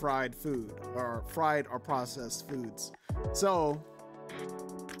lot of fried food or fried or processed foods. So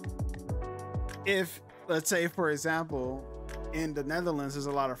if, let's say for example, in the Netherlands there's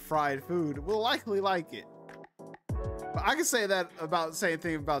a lot of fried food, we'll likely like it. But I can say that about the same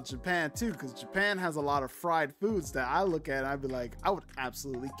thing about Japan too, because Japan has a lot of fried foods that I look at and I'd be like, I would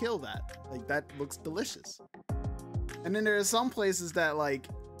absolutely kill that. Like, that looks delicious. And then there are some places that like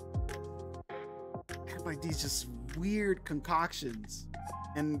have like these just weird concoctions,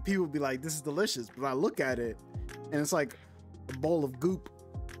 and people be like, this is delicious, but I look at it and it's like a bowl of goop,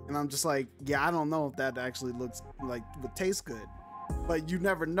 and I'm just like, yeah, I don't know if that actually looks like would taste good. But you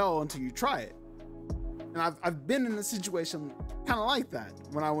never know until you try it. And I've been in a situation kind of like that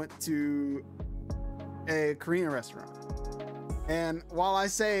when I went to a Korean restaurant. And while I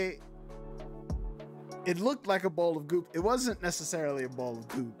say it looked like a bowl of goop, it wasn't necessarily a bowl of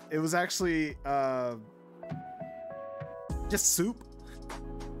goop. It was actually just soup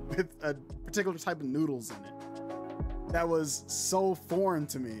with a particular type of noodles in it that was so foreign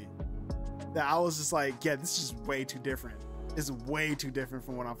to me that I was just like, yeah, this is just way too different. It's way too different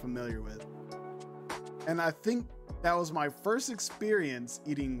from what I'm familiar with. And I think that was my first experience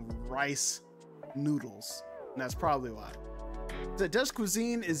eating rice noodles. And that's probably why. The Dutch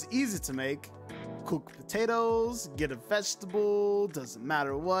cuisine is easy to make. Cook potatoes, get a vegetable, doesn't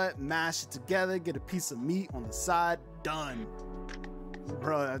matter what, mash it together, get a piece of meat on the side, done.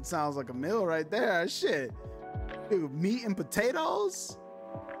 Bro, that sounds like a meal right there. Shit. Dude, meat and potatoes?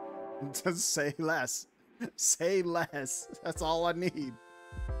 Just say less. Say less. That's all I need.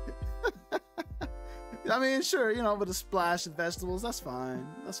 I mean, sure, you know, with a splash of vegetables, that's fine.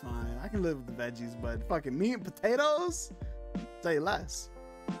 That's fine. I can live with the veggies, but fucking meat and potatoes? Say less.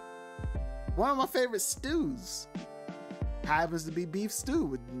 One of my favorite stews happens to be beef stew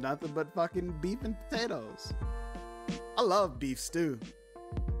with nothing but fucking beef and potatoes. I love beef stew.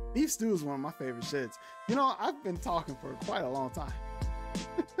 Beef stew is one of my favorite shits. You know, I've been talking for quite a long time.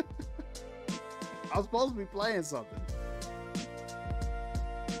 I was supposed to be playing something.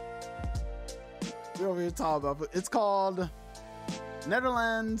 We're over here talking about, it's called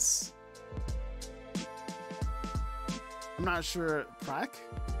Netherlands. I'm not sure, Prak?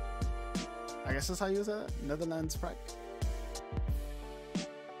 I guess that's how you say that? Netherlands Prak?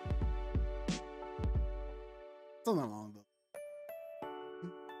 Something along those.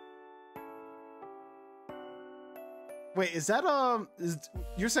 Wait, is that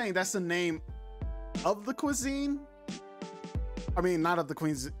you're saying that's the name of the cuisine? I mean, not of the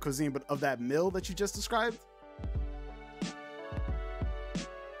cuisine, but of that meal that you just described?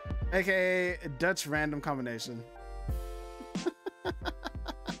 AKA Dutch random combination.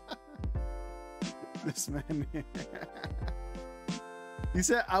 This man here. You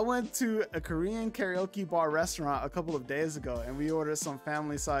said, I went to a Korean karaoke bar restaurant a couple of days ago and we ordered some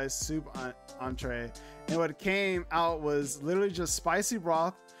family-sized soup entree. And what came out was literally just spicy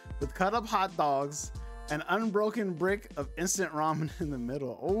broth with cut up hot dogs, an unbroken brick of instant ramen in the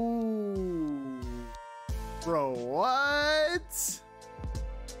middle. Oh, bro, what?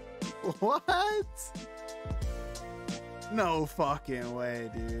 What? No fucking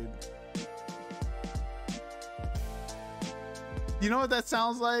way, dude. You know what that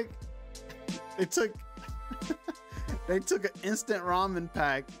sounds like? They took an instant ramen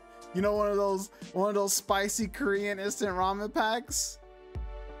pack. You know, one of those spicy Korean instant ramen packs?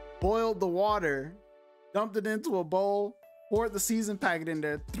 Boiled the water, dumped it into a bowl, poured the season packet in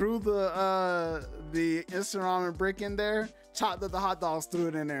there, threw the instant ramen brick in there, chopped up the hot dogs, threw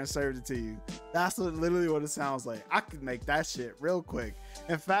it in there and served it to you. That's literally what it sounds like. I could make that shit real quick.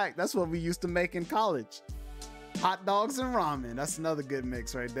 In fact, that's what we used to make in college. Hot dogs and ramen. That's another good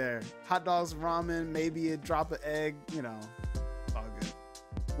mix right there. Hot dogs, ramen, maybe a drop of egg, you know, all good.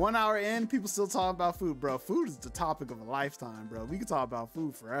 1 hour in, people still talking about food, bro. Food is the topic of a lifetime, bro. We can talk about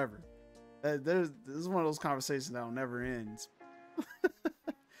food forever. This is one of those conversations that'll never end.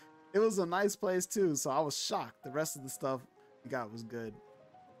 It was a nice place too, so I was shocked. The rest of the stuff we got was good.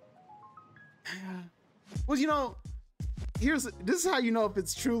 Well, you know, this is how you know if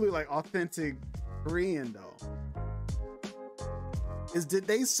it's truly like authentic Korean though. Is did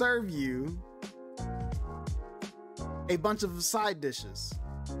they serve you a bunch of side dishes?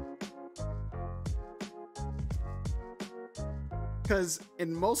 Because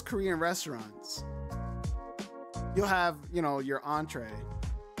in most Korean restaurants, you'll have, you know, your entree,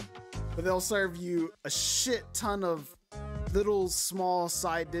 but they'll serve you a shit ton of little small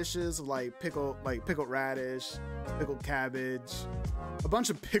side dishes like pickled radish, pickled cabbage, a bunch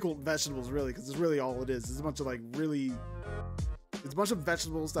of pickled vegetables, really, because it's really all it is. It's a bunch of it's a bunch of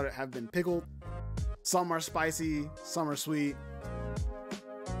vegetables that have been pickled. Some are spicy, some are sweet.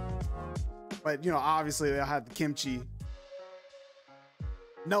 But, you know, obviously they'll have the kimchi.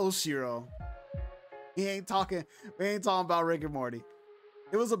 No shiro. We ain't talking about Rick and Morty.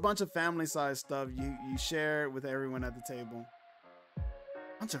 It was a bunch of family-sized stuff you share with everyone at the table.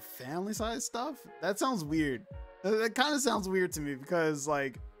 Bunch of family-sized stuff? That sounds weird. That kind of sounds weird to me because,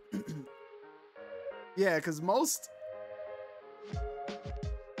 like, yeah, because most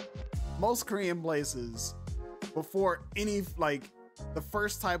Korean places, before any, like, the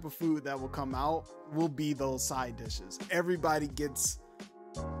first type of food that will come out will be those side dishes. Everybody gets,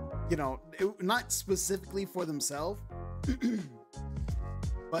 you know, not specifically for themselves,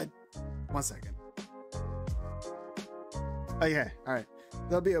 but 1 second. Okay, all right.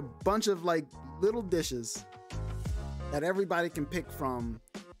 There'll be a bunch of like little dishes that everybody can pick from,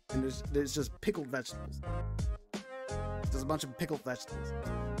 and there's just pickled vegetables. There's a bunch of pickled vegetables.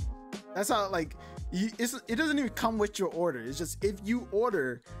 That's how, like, it doesn't even come with your order. It's just if you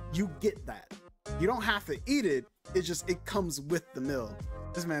order, you get that. You don't have to eat it. It's just it comes with the meal.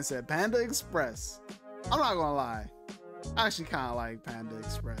 This man said Panda Express. I'm not gonna lie, I actually kind of like Panda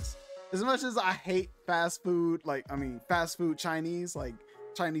Express. As much as I hate fast food, fast food Chinese, like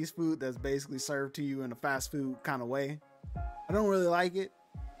Chinese food that's basically served to you in a fast food kind of way. I don't really like it,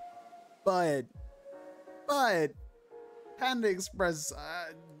 but Panda Express,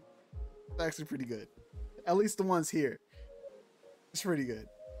 it's actually pretty good. At least the ones here. It's pretty good.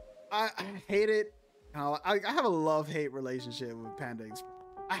 I hate it. I have a love-hate relationship with Panda Express.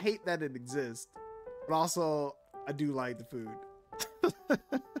 I hate that it exists, but also I do like the food.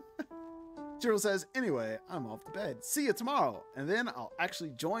 Chiro says, anyway, I'm off to bed. See you tomorrow. And then I'll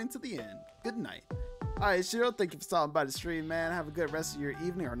actually join to the end. Good night. All right, Shiro, thank you for stopping by the stream, man. Have a good rest of your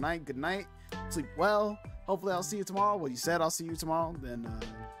evening or night. Good night. Sleep well. Hopefully I'll see you tomorrow. Well, you said I'll see you tomorrow. Then,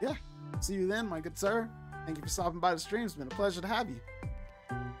 yeah, see you then, my good sir. Thank you for stopping by the stream. It's been a pleasure to have you.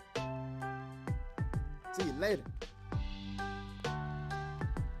 See you later.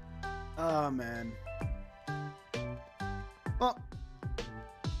 Oh, man. Well,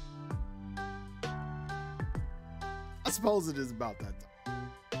 I suppose it is about that, though.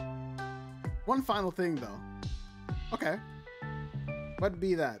 One final thing, though. Okay. What'd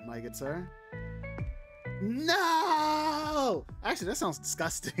be that, my good sir? No! Actually, that sounds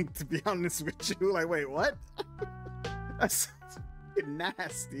disgusting, to be honest with you. Like, wait, what? That sounds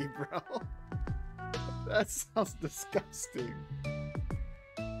nasty, bro. That sounds disgusting.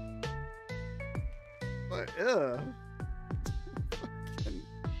 But, who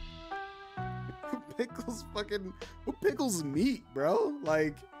pickles meat, bro?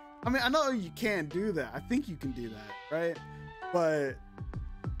 Like, I mean, I know you can't do that. I think you can do that, right? But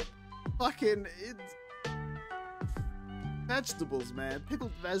fucking, vegetables, man.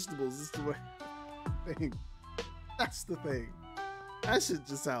 Pickled vegetables is the way thing. That's the thing. That shit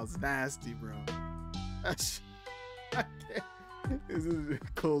just sounds nasty, bro. That shit, I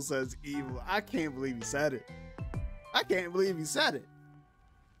can't. Cole says evil. I can't believe he said it. I can't believe he said it.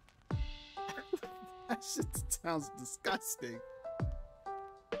 That shit sounds disgusting.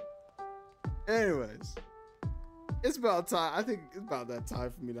 Anyways, it's about time. I think it's about that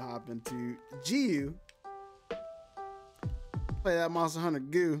time for me to hop into GU. Play that Monster Hunter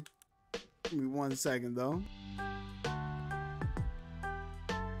Goo. Give me 1 second though.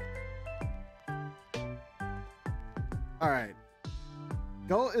 All right.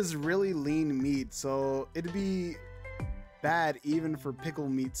 Goat is really lean meat, so it'd be bad even for pickle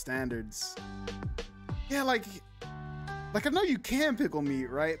meat standards. Yeah, like I know you can pickle meat,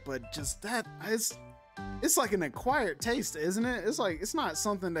 right? But just that, it's like an acquired taste, isn't it? It's like, it's not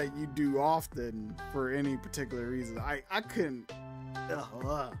something that you do often for any particular reason. I couldn't,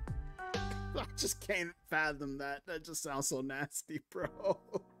 I just can't fathom that. That just sounds so nasty, bro.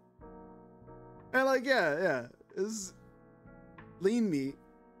 And like, yeah, it's lean meat.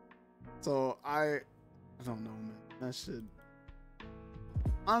 So I don't know, man. That should,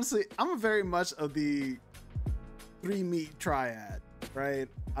 honestly, I'm very much of the 3 meat triad, right?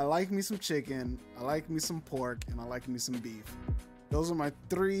 I like me some chicken, I like me some pork, and I like me some beef. Those are my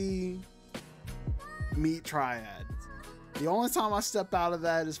 3 meat triads. The only time I step out of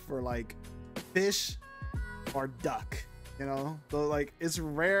that is for like fish or duck, you know? So like, it's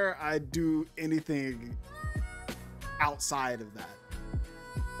rare I do anything outside of that.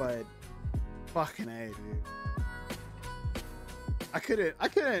 But fucking A, dude. I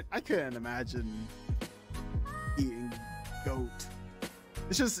couldn't imagine eating goat.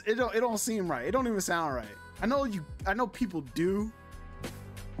 It's just, it don't seem right. It don't even sound right. I know people do,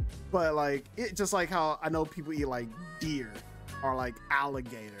 but like, it just like how I know people eat like deer or like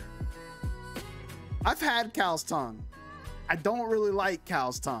alligator. I've had cow's tongue. I don't really like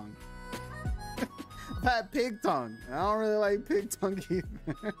cow's tongue. I've had pig tongue. I don't really like pig tongue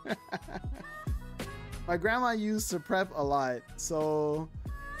either. My grandma used to prep a lot, so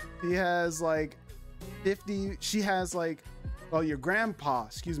he has like 50, she has like, oh, your grandpa,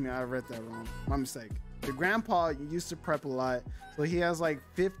 excuse me, I read that wrong, my mistake. Your grandpa used to prep a lot, so he has like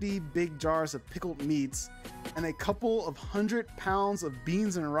 50 big jars of pickled meats and a couple of 100 pounds of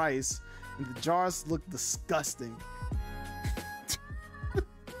beans and rice, and the jars look disgusting.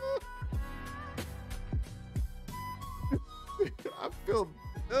 I feel,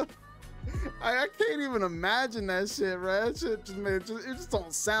 I can't even imagine that shit, right? That shit just, man, it just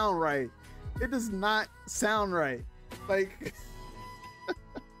don't sound right. It does not sound right. Like,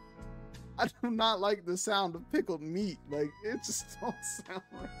 I do not like the sound of pickled meat. Like, it just don't sound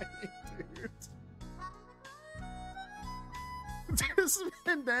right, dude. This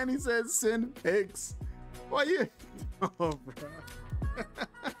man Danny said send pics. Why you? Oh, bro.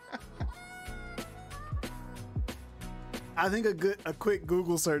 I think a quick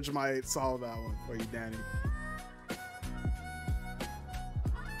Google search might solve that one for you, Danny.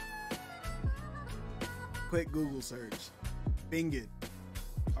 Quick Google search. Bing it.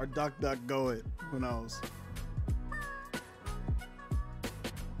 Or DuckDuckGo it. Who knows?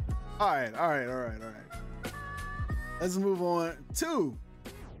 Alright. Let's move on to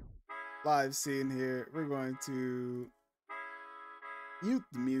live scene here. We're going to mute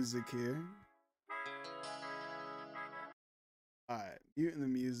the music here. Alright, muting the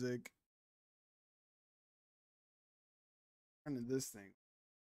music. Turning this thing.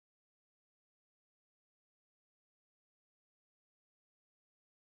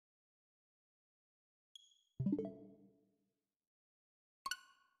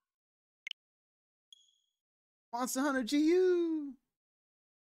 Monster Hunter GU.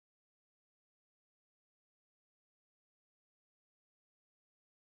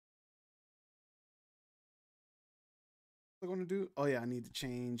 What am I going to do? Oh yeah, I need to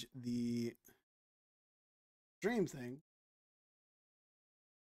change the stream thing.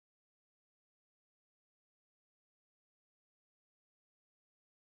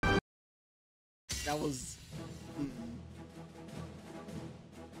 That was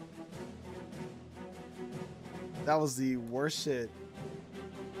that was the worst shit.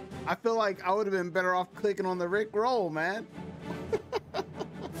 I feel like I would have been better off clicking on the Rick roll, man.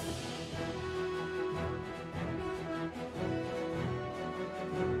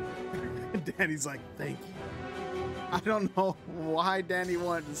 Danny's like, thank you. I don't know why Danny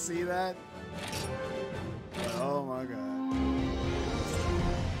wanted to see that. Oh my god.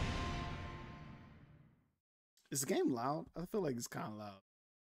 Is the game loud? I feel like it's kind of loud.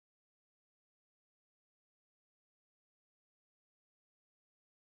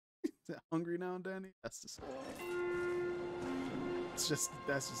 Hungry now, Danny? That's just.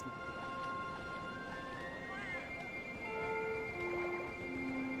 That's just.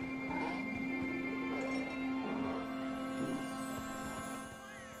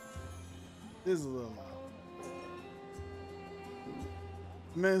 This is a little loud.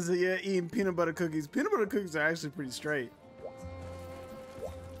 Man, so yeah, eating peanut butter cookies. Peanut butter cookies are actually pretty straight.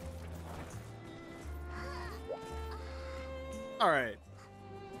 All right.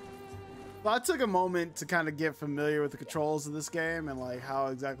 So I took a moment to kind of get familiar with the controls of this game and like how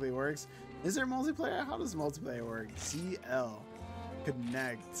exactly it works. Is there multiplayer? How does multiplayer work? CL.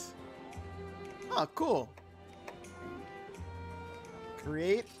 Connect. Oh, cool.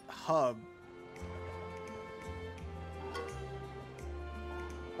 Create hub.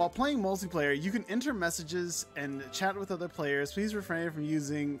 While playing multiplayer, you can enter messages and chat with other players. Please refrain from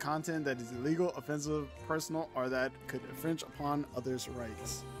using content that is illegal, offensive, personal, or that could infringe upon others'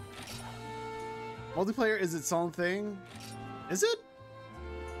 rights. Multiplayer is its own thing. Is it?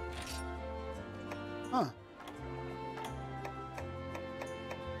 Huh.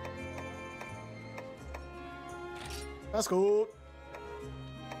 That's cool.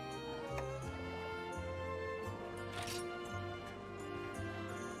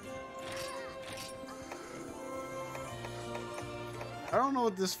 I don't know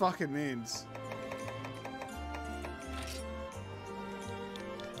what this fucking means.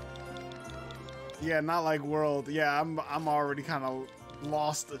 Yeah, not like world. Yeah, I'm already kind of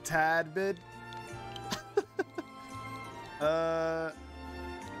lost a tad bit. I'm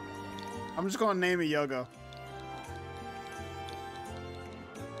just gonna name it Yogo.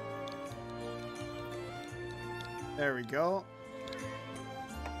 There we go.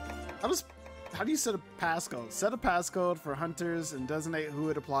 How do you set a passcode? Set a passcode for hunters and designate who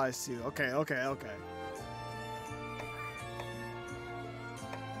it applies to. Okay.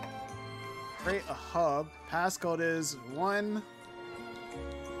 Create a hub. Passcode is 1.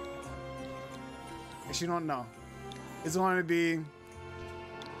 If you don't know, it's going to be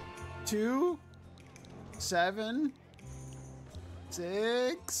 2, 7,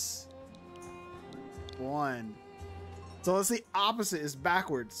 6, 1. So it's the opposite, it's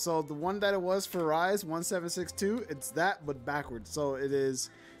backwards. So the one that it was for Rise 1762, it's that but backwards. So it is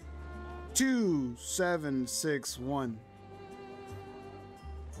 2761.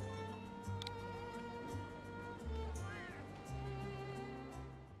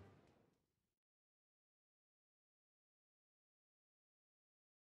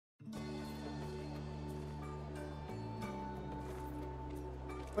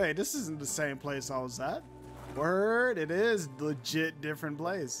 Wait, this isn't the same place I was at. Word, it is legit different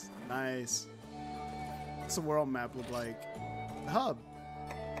place. Nice. What's the world map look like? The hub.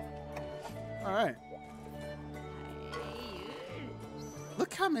 All right.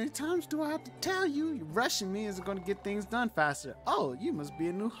 Look how many times do I have to tell you? You rushing me isn't going to get things done faster. Oh, you must be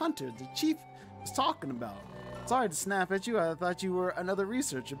a new hunter the chief was talking about. Sorry to snap at you. I thought you were another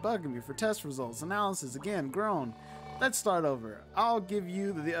researcher bugging me for test results. Analysis again, grown. Let's start over. I'll give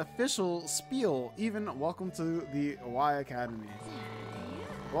you the official spiel. Even welcome to the Y Academy.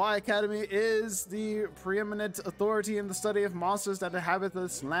 Y Academy is the preeminent authority in the study of monsters that inhabit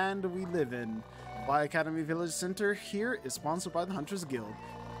this land we live in. Y Academy Village Center here is sponsored by the Hunters Guild.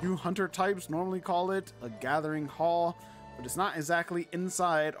 You hunter types normally call it a gathering hall, but it's not exactly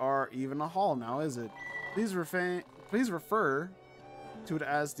inside or even a hall now, is it? Please refer to it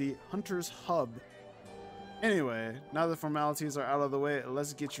as the Hunters Hub. Anyway, now the formalities are out of the way,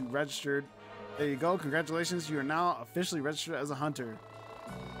 let's get you registered. There you go, congratulations, you are now officially registered as a hunter.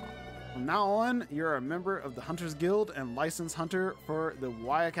 From now on, you're a member of the Hunters Guild and licensed hunter for the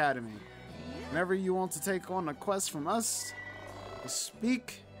Y Academy. Whenever you want to take on a quest from us,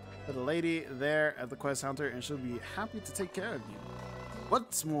 speak to the lady there at the quest counter and she'll be happy to take care of you.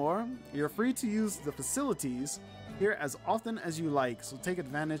 What's more, you're free to use the facilities here as often as you like, so take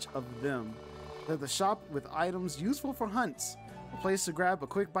advantage of them. They're the shop with items useful for hunts, a place to grab a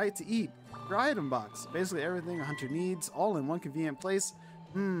quick bite to eat, your item box, basically everything a hunter needs, all in one convenient place.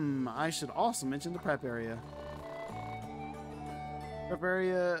 I should also mention the prep area. Prep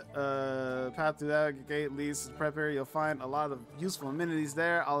area, path through that gate leads to the prep area. You'll find a lot of useful amenities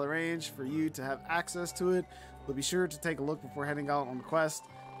there. I'll arrange for you to have access to it, but be sure to take a look before heading out on the quest.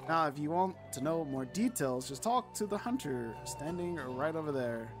 Now, if you want to know more details, just talk to the hunter standing right over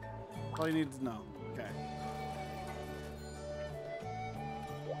there. All you need to know. Okay.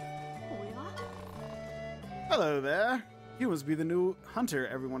 Hello there. You must be the new hunter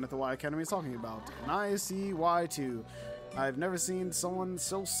everyone at the Y Academy is talking about. And I see why too. I've never seen someone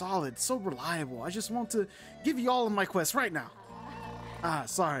so solid, so reliable. I just want to give you all of my quests right now. Ah,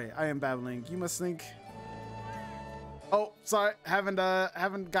 sorry, I am babbling. You must think. Oh, sorry, haven't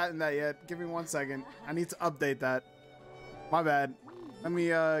gotten that yet. Give me 1 second. I need to update that. My bad. Let me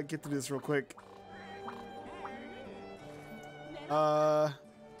get through this real quick. How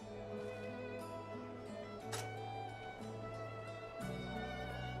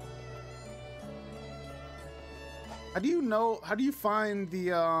do you know? How do you find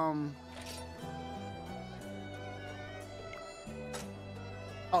the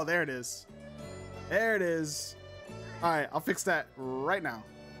Oh, there it is. There it is. All right, I'll fix that right now.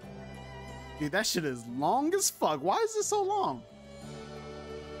 Dude, that shit is long as fuck. Why is it so long?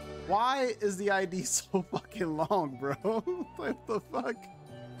 Why is the ID so fucking long, bro? What the fuck?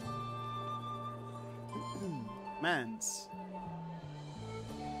 Mans.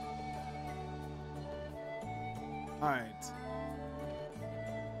 All right.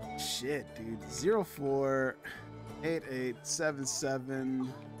 Shit, dude.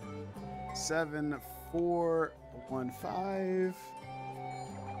 048877 7415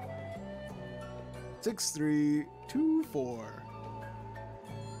 6324.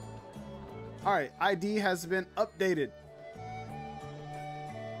 All right, ID has been updated.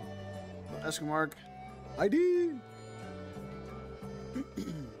 Question mark ID.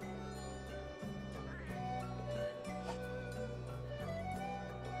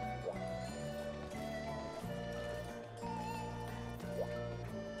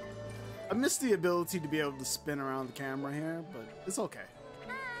 I miss the ability to be able to spin around the camera here, but it's okay.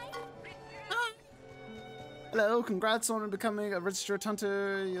 Hi. Hello, congrats on becoming a registered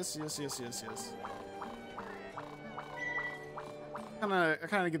hunter. Yes. I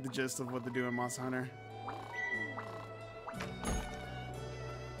kind of get the gist of what they do in Monster Hunter.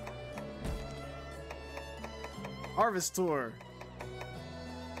 Harvest Tour.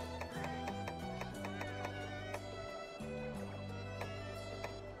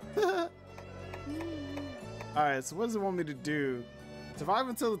 Alright, so what does it want me to do? Survive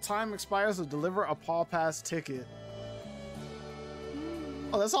until the time expires or deliver a Paw Pass ticket.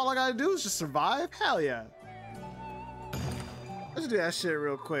 Oh, that's all I gotta do is just survive? Hell yeah. Let's do that shit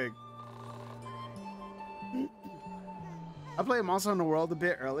real quick. I played Monster Hunter World a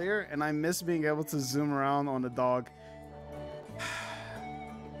bit earlier, and I miss being able to zoom around on the dog.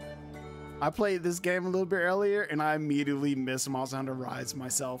 I played this game a little bit earlier, and I immediately missed Monster Hunter Rise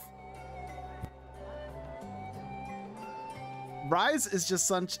myself. Rise is just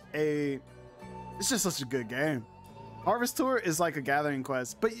such a good game. Harvest Tour is like a gathering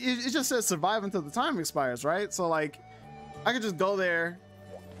quest, but it just says survive until the time expires, right? So like, I could just go there,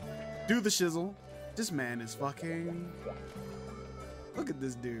 do the shizzle. This man is fucking, look at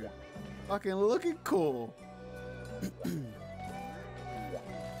this dude, fucking looking cool. I'm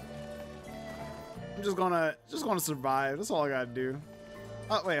just gonna survive. That's all I gotta do.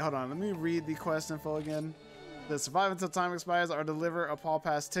 Oh wait, hold on. Let me read the quest info again. The survive until time expires or deliver a Paw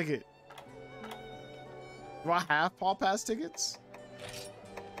Pass ticket. Do I have Paw Pass tickets?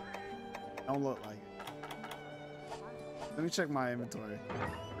 Don't look like it. Let me check my inventory.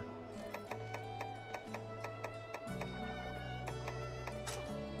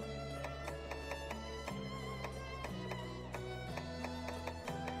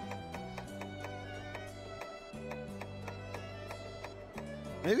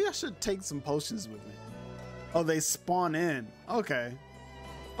 Maybe I should take some potions with me. Oh, they spawn in. Okay.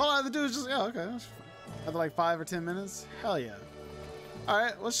 All I have to do is just, yeah, okay. After like 5 or 10 minutes? Hell yeah. All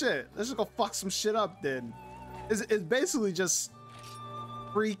right, well shit. Let's just go fuck some shit up then. It's basically just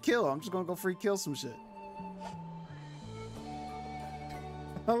free kill. I'm just gonna go free kill some shit.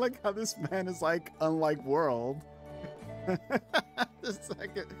 I like how this man is like, unlike World.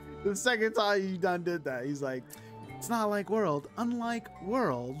 The second time you done did that, he's like, it's not like World, unlike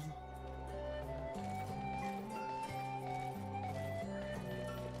World.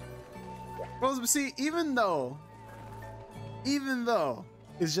 Well, see, even though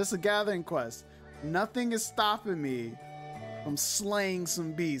it's just a gathering quest, nothing is stopping me from slaying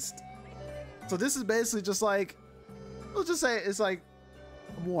some beast. So this is basically just like, let's just say it's like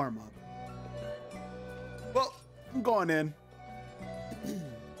a warm up. Well, I'm going in.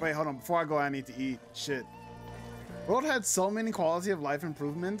 Wait, hold on. Before I go, I need to eat. Shit. World had so many quality of life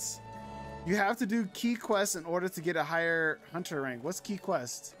improvements. You have to do key quests in order to get a higher hunter rank. What's key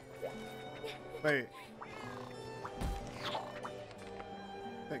quest? Wait.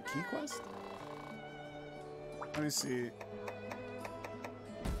 That key quest? Let me see.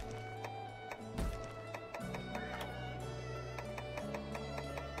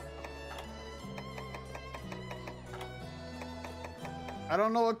 I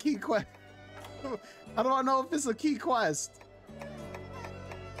don't know what key quest. I don't know if it's a key quest.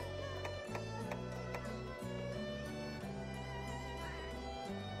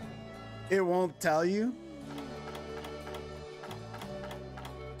 It won't tell you?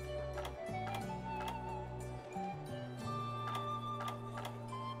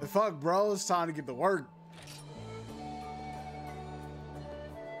 The fuck, bro? It's time to get to work.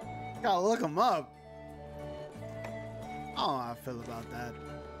 Gotta look them up. I don't know how I feel about that.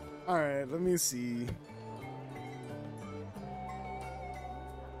 Alright, let me see.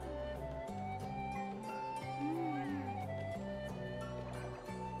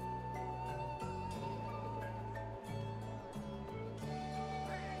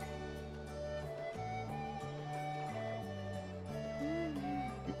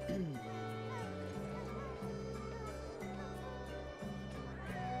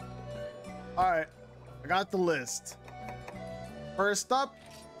 Alright, I got the list. First up,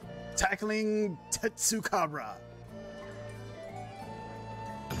 tackling Tetsukabra.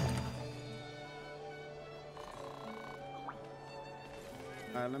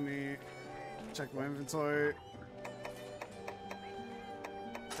 Alright, let me check my inventory.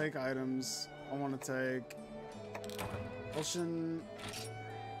 Take items. I want to take potion.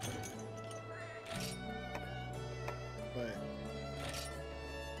 Wait.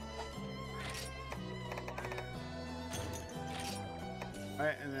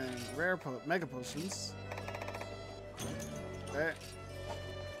 Alright, and then rare mega potions. Okay.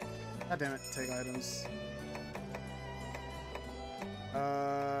 God damn it, take items.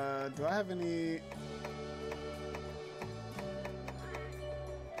 Do I have any?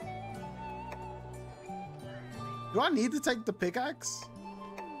 Do I need to take the pickaxe?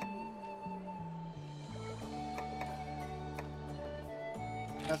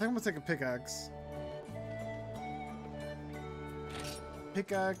 I think I'm gonna take a pickaxe.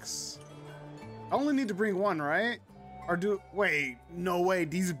 Pickaxe. I only need to bring one, right? Or wait, no way,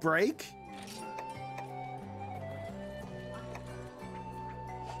 these break?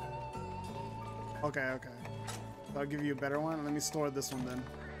 Okay, okay. So I'll give you a better one. Let me store this one then.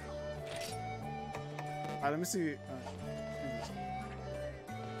 Alright, let me see.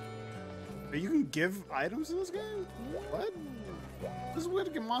 You can give items in this game? What? This is weird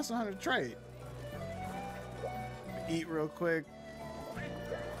to get Monster Hunter trait. Eat real quick.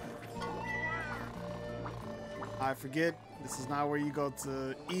 I forget, this is not where you go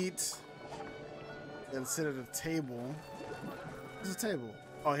to eat. You gotta sit at a table. Where's the table?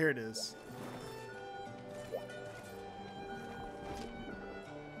 Oh, here it is.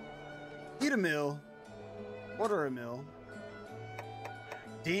 Eat a meal. Order a meal.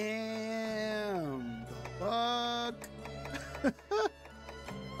 Damn. The fuck?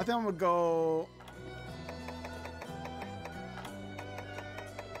 I think I'm gonna go.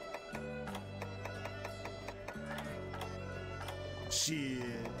 Shit.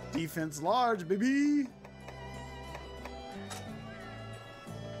 Defense large, baby.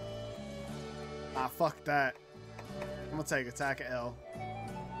 Ah, fuck that. I'm gonna take attack L.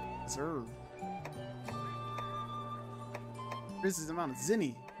 Sir. Increases the amount of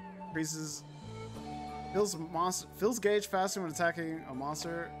Zinni. Increases. Fills gauge faster when attacking a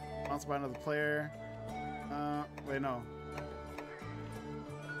monster. Monster by another player. Wait, no.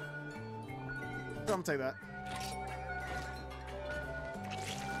 I'm gonna take that.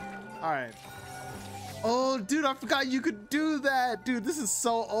 Alright. Oh, dude, I forgot you could do that. Dude, this is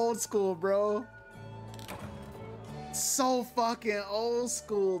so old school, bro. So fucking old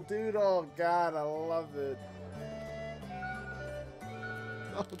school, dude. Oh, God, I love it.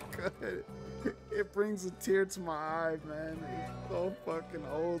 Oh, good. It brings a tear to my eye, man. It's so fucking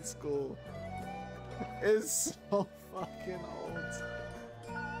old school. It's so fucking old.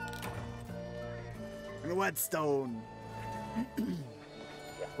 And whetstone.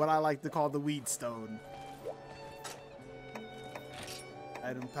 What I like to call the weed stone.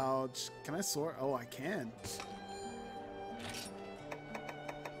 Item pouch. Can I sort? Oh, I can.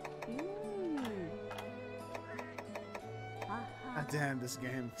 God damn, this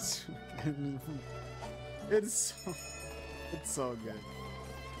game. It's so good.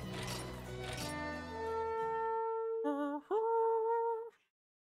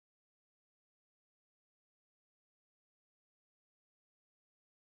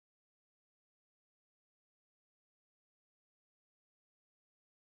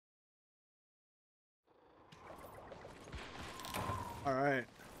 All right,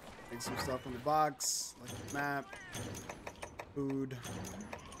 take some stuff in the box, like the map, food,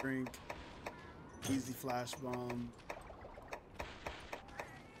 drink, easy flash bomb.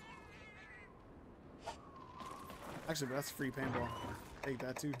 Actually, but that's free paintball. Take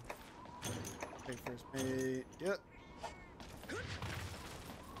that too. Take first aid. Yep.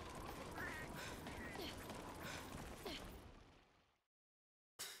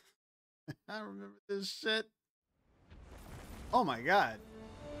 I remember this shit. Oh my god.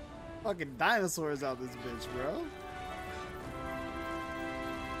 Fucking dinosaurs out this bitch, bro.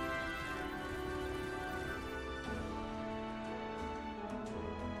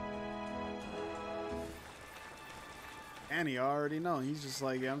 And he already know. He's just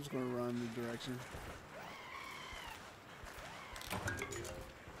like, yeah, I'm just gonna run in the direction.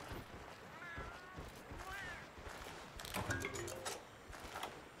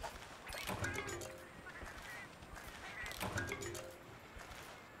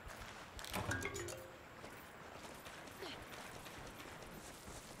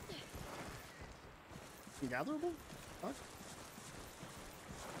 Gatherable? What?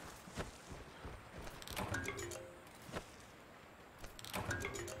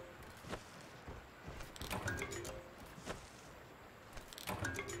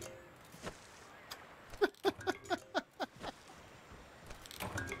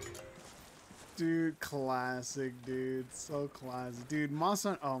 Dude, classic, dude. So classic. Dude,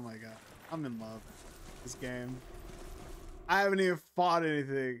 Monster. Oh my god. I'm in love with this game. I haven't even fought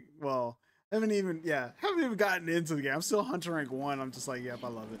anything. Well, haven't even gotten into the game. I'm still Hunter rank 1. I'm just like, yep, I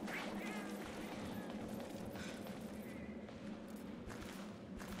love it.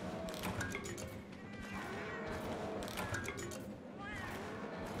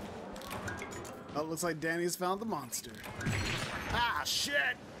 Oh, it looks like Danny's found the monster. Ah,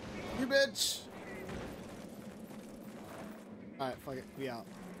 shit! You bitch! Alright, fuck it. We out.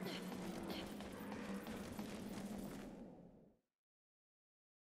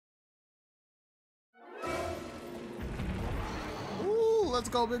 Ooh, let's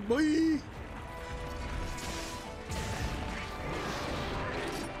go, big boy!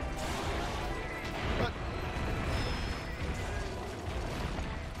 What?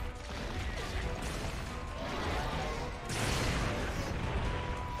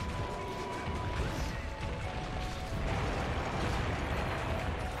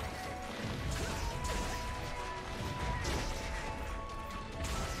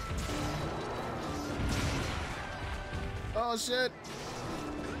 Oh shit!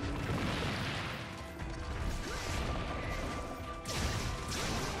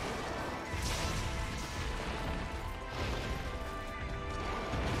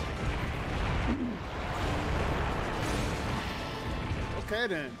 Okay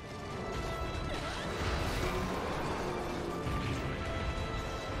then.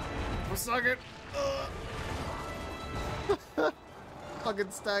 I'm sucking.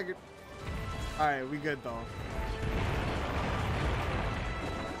 Fucking staggered. Alright, we good though.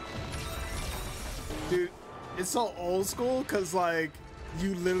 Dude, it's so old school because like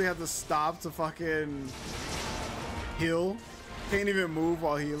you literally have to stop to fucking heal. Can't even move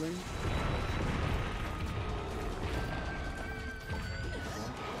while healing.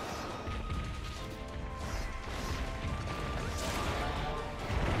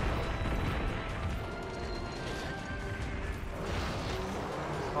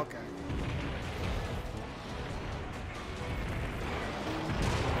 Okay.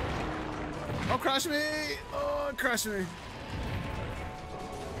 Oh, crush me! Oh, crush me!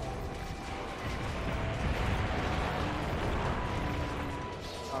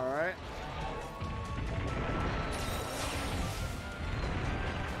 All right.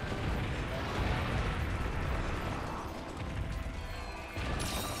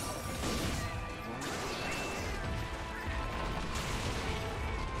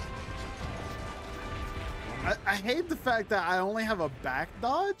 I hate the fact that I only have a back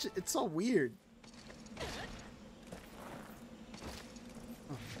dodge. It's so weird.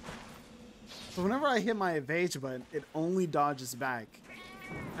 So whenever I hit my evasion button, it only dodges back.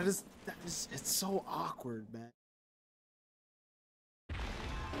 It's so awkward, man.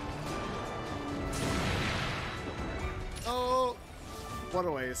 Oh, what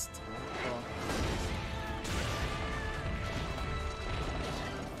a waste. Oh.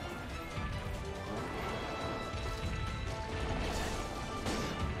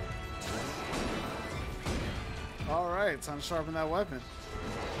 All right, time to sharpen that weapon.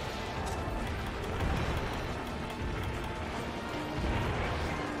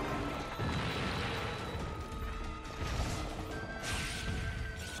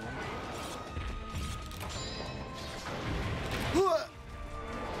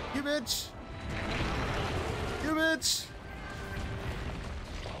 You bitch! You bitch!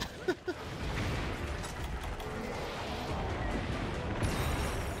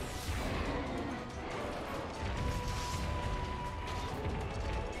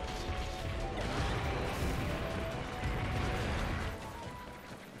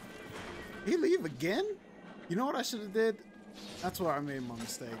 He leave again? You know what I should have did? That's where I made my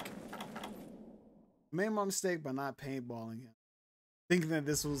mistake. Made my mistake by not paintballing him, thinking that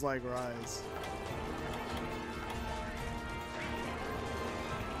this was like Rise.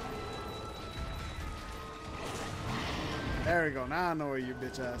 There we go. Now I know where your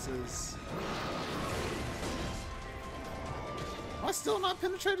bitch ass is. Am I still not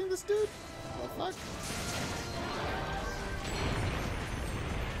penetrating this dude? What the fuck?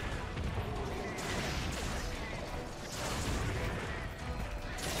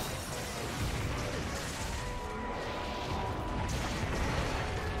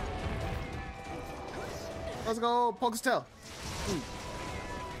 Let's go poke his tail.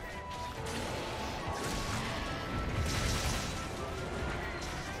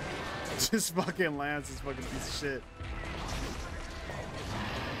 Just fucking lands this fucking piece of shit.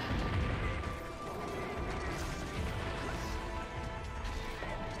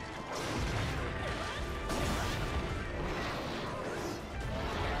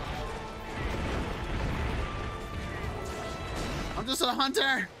 I'm just a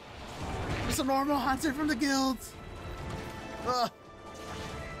hunter. Just a normal hunter from the guild. Ugh.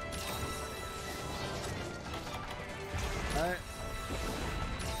 Alright.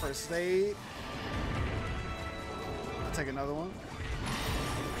 First aid. I'll take another one.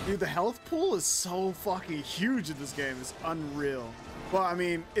 Dude, the health pool is so fucking huge in this game. It's unreal. Well, I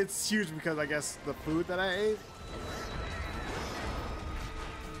mean, it's huge because I guess the food that I ate.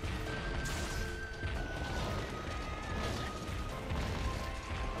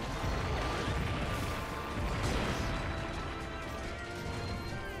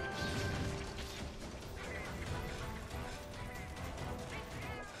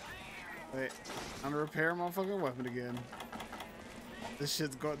 Wait, I'm gonna repair my fucking weapon again. This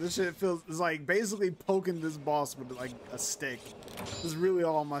shit's going. This shit feels. It's like basically poking this boss with like a stick. This is really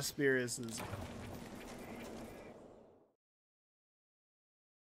all my experience is.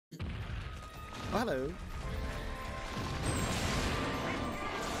 Oh, hello.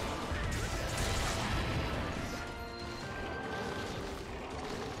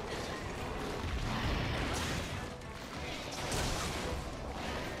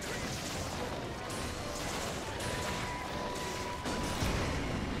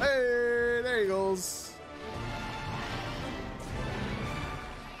 Hey, there he goes.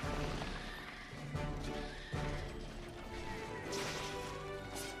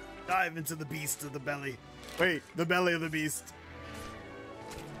 Dive into the beast of the belly. Wait, the belly of the beast.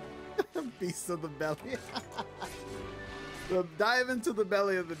 Beast of the belly. So dive into the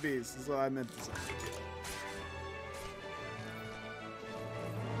belly of the beast is what I meant to say.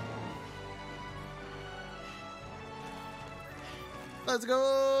 Let's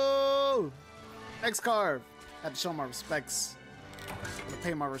go! Next carve. Had to show my respects. I'm gonna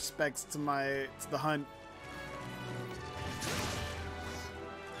pay my respects to the hunt.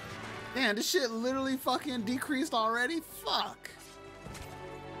 Man, this shit literally fucking decreased already? Fuck.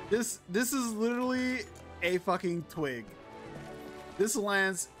 This is literally a fucking twig. This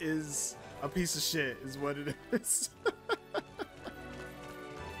lance is a piece of shit, is what it is.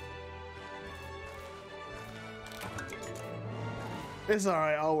 It's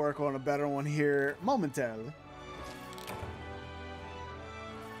alright, I'll work on a better one here momentarily.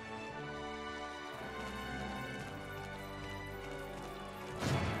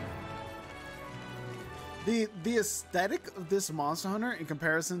 The aesthetic of this Monster Hunter in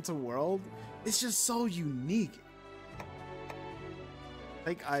comparison to World is just so unique.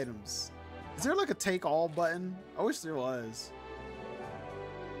 Take items. Is there like a take all button? I wish there was.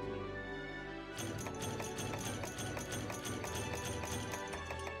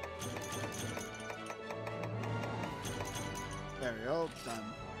 There we go, done.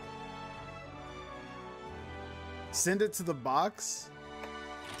 Send it to the box.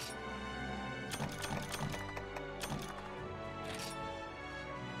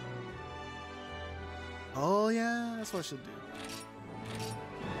 Oh yeah, that's what I should do.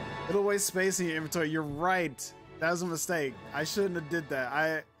 It'll waste space in your inventory. You're right. That was a mistake. I shouldn't have did that.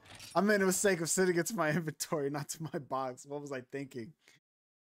 I made a mistake of sending it to my inventory, not to my box. What was I thinking?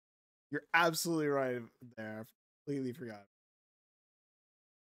 You're absolutely right there. I completely forgot.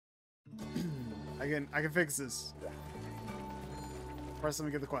 I can fix this. First, let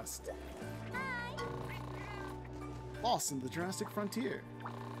me get the quest. Lost in the Jurassic Frontier.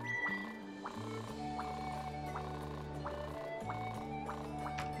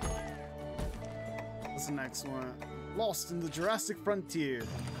 What's the next one? Lost in the Jurassic Frontier.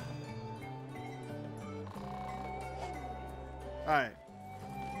 Alright.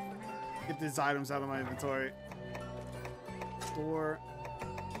 Get these items out of my inventory. Store.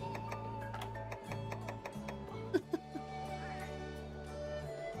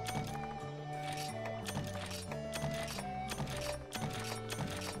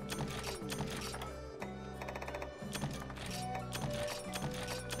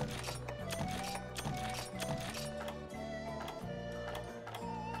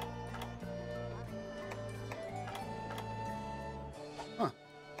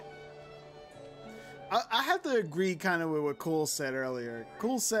 have to agree kind of with what Cole said earlier.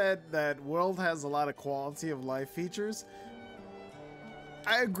 Cole said that World has a lot of quality of life features.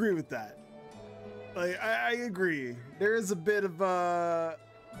 I agree with that. Like, I agree. There is a bit of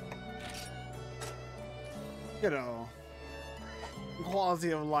you know,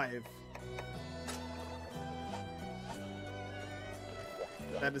 quality of life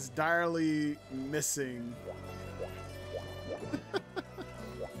that is direly missing.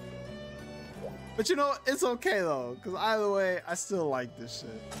 But you know, it's okay though, because either way, I still like this shit.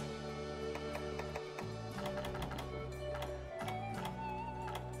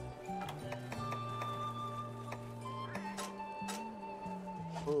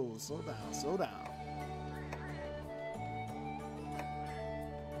 Oh, slow down, slow down.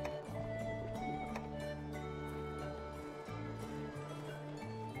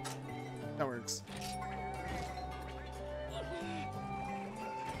 That works.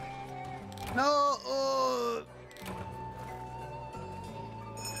 No! Oh,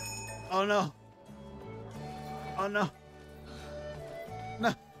 oh no. Oh no.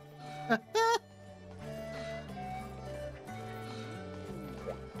 No.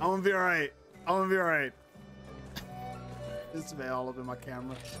 I'm gonna be alright. I'm gonna be alright. This man all up in my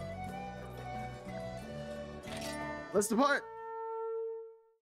camera. Let's depart.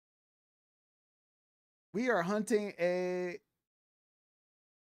 We are hunting a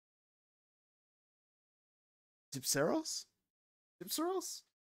Gypseros? Gypseros?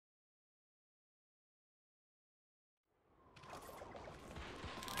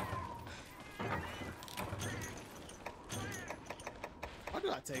 Why did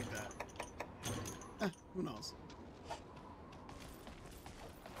I take that? Who knows?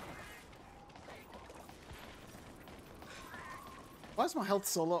 Why is my health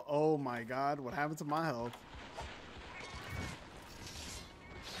so low? Oh my god, what happened to my health?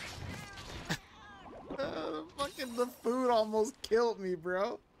 Fucking the food almost killed me,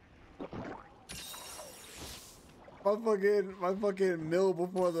 bro. My fucking meal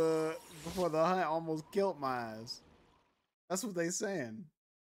before the hunt almost killed my ass. That's what they saying.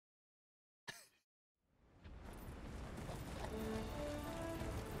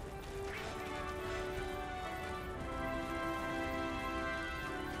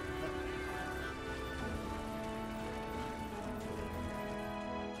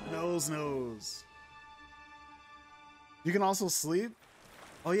 Nose. You can also sleep?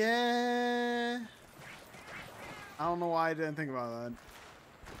 Oh yeah. I don't know why I didn't think about that.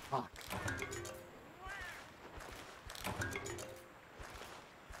 Fuck.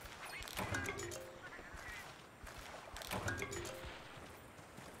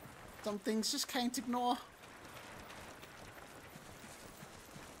 Some things just can't ignore.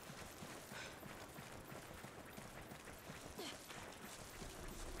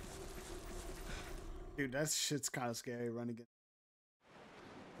 Dude, that shit's kind of scary running it.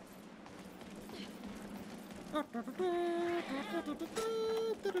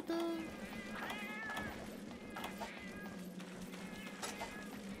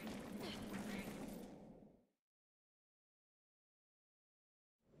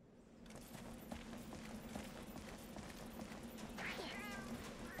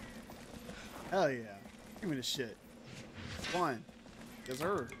 Hell yeah. Give me the shit. 1. Yes,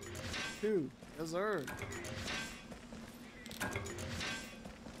 sir. 2. Yes, sir.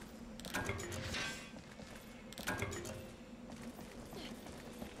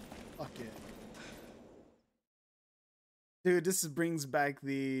 Fuck yeah. Dude, this brings back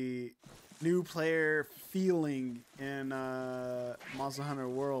the new player feeling in Monster Hunter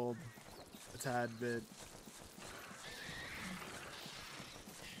World a tad bit.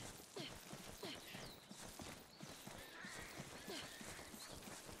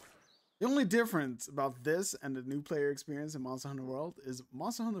 The only difference about this and the new player experience in Monster Hunter World is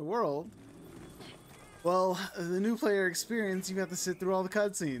Monster Hunter World, well, the new player experience, you have to sit through all the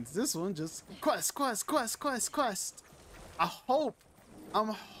cutscenes. This one just quest. I'm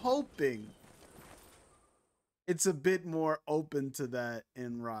hoping it's a bit more open to that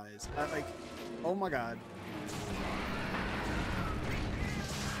in Rise. Like, oh my god.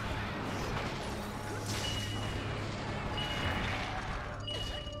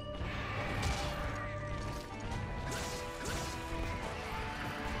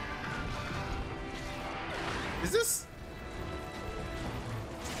 Is this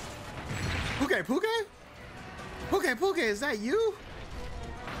Puke, is that you?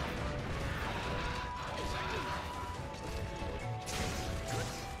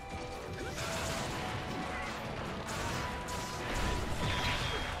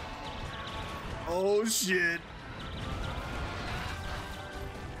 Oh shit.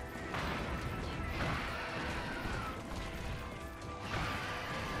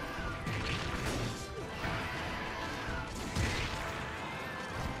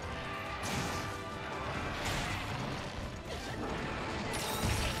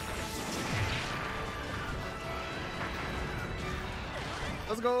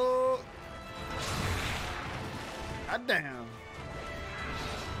 Let's go. God damn.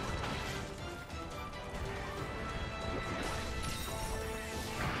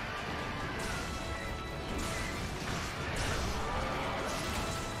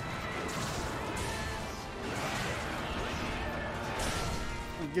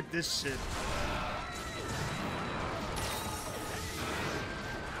 Get this shit.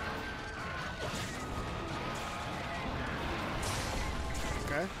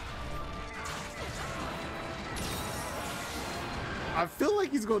 Okay. I feel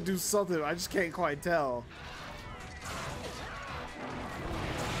like he's gonna do something. I just can't quite tell.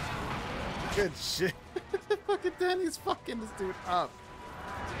 Good shit. Fucking Danny's fucking this dude up.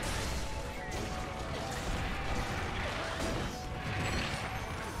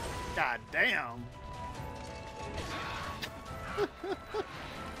 God damn.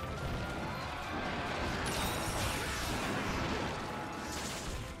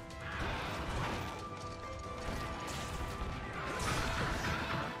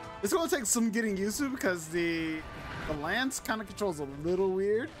 It's gonna take some getting used to because the lance kind of controls a little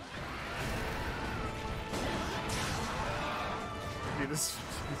weird. Dude, this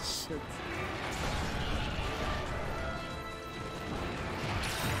shit.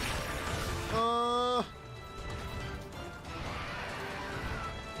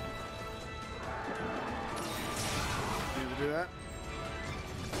 Need to do that.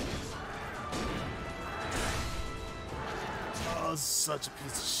 Oh, such a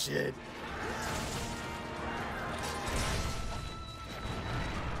piece of shit.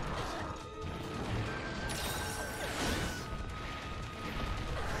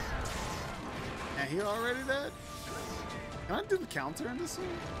 And he already dead? Can I do the counter in this one?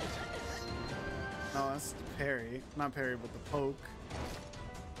 No, that's the parry. Not parry, but the poke.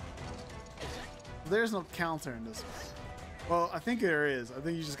 There's no counter in this one. Well, I think there is. I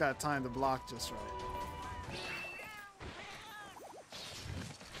think you just gotta time the block just right.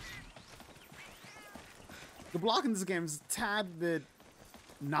 The block in this game is a tad bit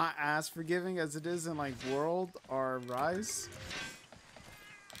not as forgiving as it is in like World or Rise.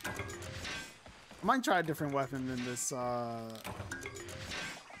 I might try a different weapon than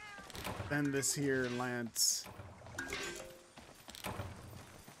this here lance.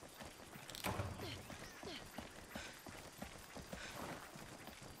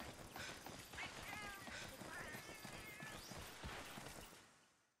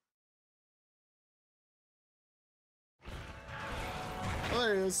 Oh,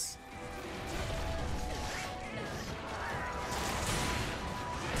 there he is.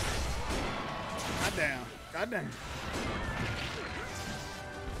 God damn. God damn.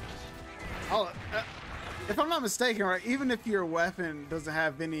 Oh, if I'm not mistaken, right, even if your weapon doesn't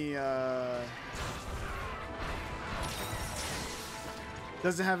have any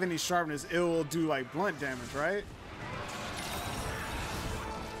sharpness, it will do like blunt damage, right?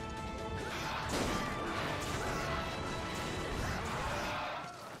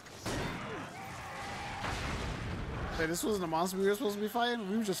 Hey, this wasn't a monster we were supposed to be fighting?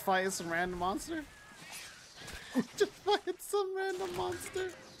 We were just fighting some random monster? We just fighting some random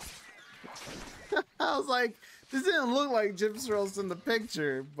monster? I was like, this didn't look like Gypsy Rose in the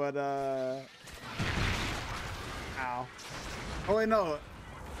picture, but ow. Oh wait, no.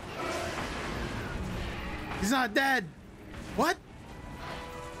 He's not dead. What?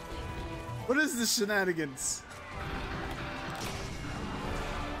 What is this shenanigans?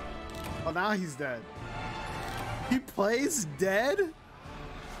 Oh, now he's dead. He plays dead?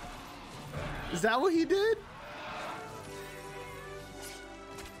 Is that what he did?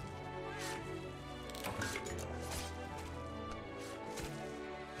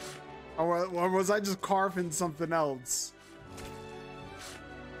 Or was I just carving something else?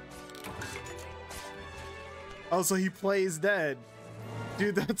 Oh, so he plays dead.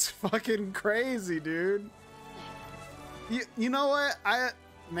 Dude, that's fucking crazy, dude. You know what?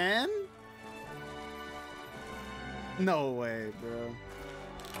 Man? No way, bro.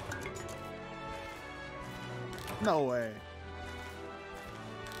 No way.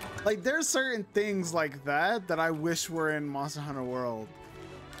 Like, there's certain things like that that I wish were in Monster Hunter World.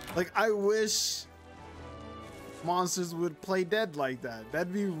 Like, I wish monsters would play dead like that.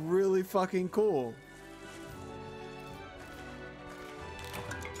 That'd be really fucking cool.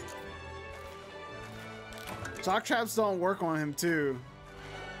 Shock traps don't work on him too.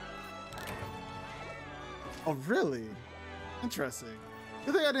 Oh, really? Interesting.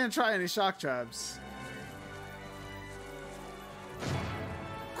 Good thing I didn't try any shock traps.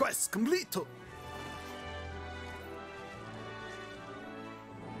 Quest complete.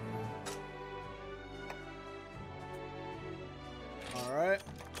 All right.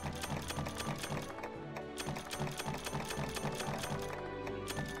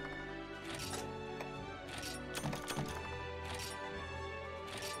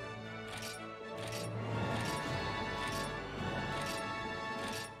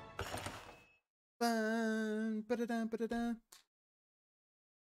 You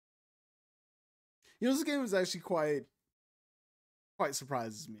know, this game is actually quite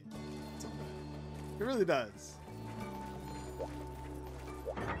surprises me. It really does.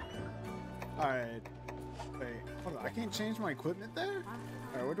 All right. Wait, hold on. I can't change my equipment there?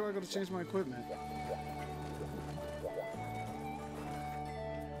 All right, where do I go to change my equipment?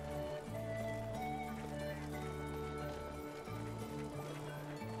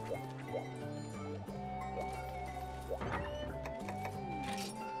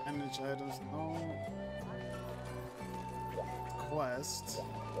 Manage items, no. Quest.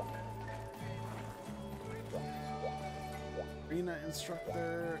 Arena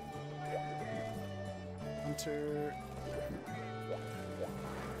instructor. Hunter.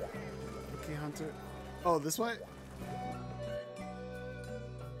 Okay, Hunter. Oh, this way?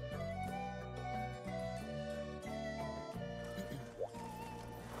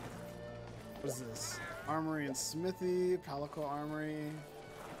 What is this? Armory and Smithy, Palico Armory.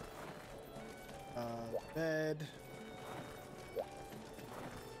 Bed.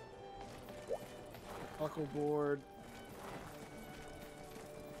 Palico board.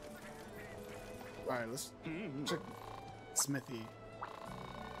 Alright, let's check Smithy.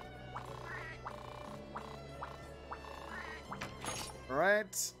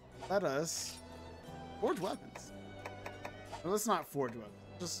 Alright, let us forge weapons. Well, let's not forge weapons.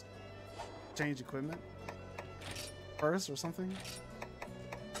 Just change equipment first or something.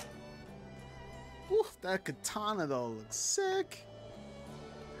 Oof, that katana though looks sick.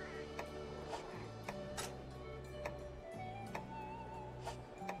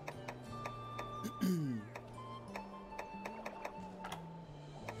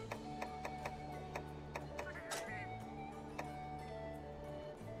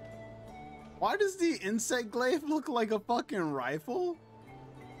 Why does the insect glaive look like a fucking rifle?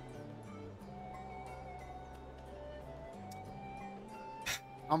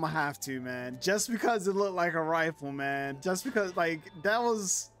 I'ma have to, man. Just because it looked like a rifle, man. Just because, like, that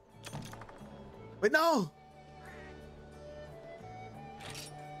was... Wait, no!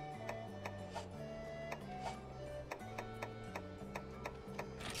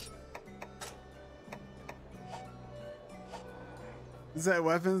 Is that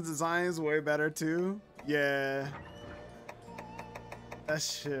weapons design is way better, too? Yeah. That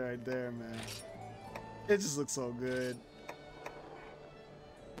shit right there, man. It just looks so good.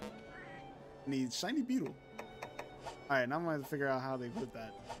 Needs shiny beetle. Alright, now I'm gonna figure out how they put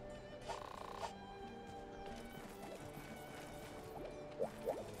that.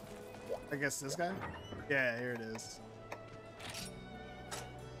 I guess this guy? Yeah, here it is.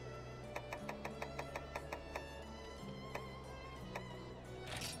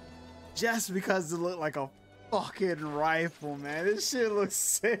 Just because it looked like a fucking rifle, man. This shit looks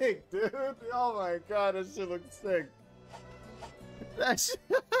sick, dude. Oh my god, that shit looks sick. That shit,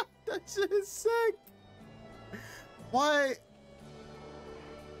 that shit is sick. Why?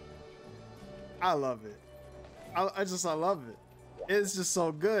 I love it. I love it. It's just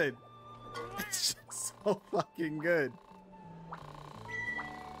so good. It's just so fucking good.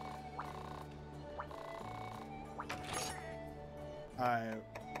 Alright.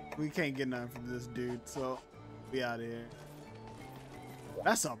 We can't get nothing from this dude, so we out of here.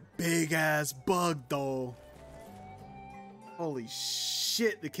 That's a big ass bug though. Holy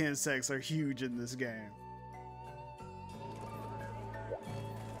shit, the insects are huge in this game.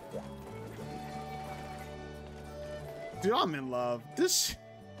 Dude, I'm in love. This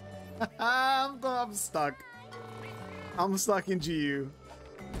I'm stuck. I'm stuck in GU.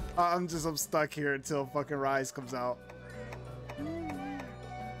 I'm stuck here until fucking Rise comes out.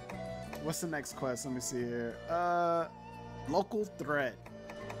 What's the next quest? Let me see here. Local threat.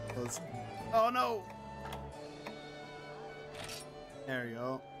 Oh no! There we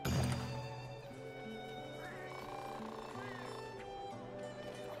go.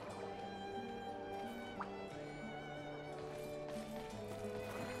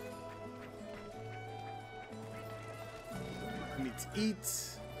 I need to eat.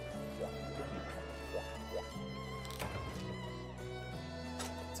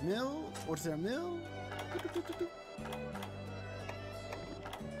 Mill? What's their mill?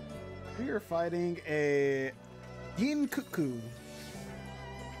 We are fighting a Ginkaku.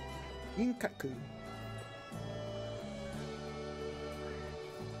 Ginkaku.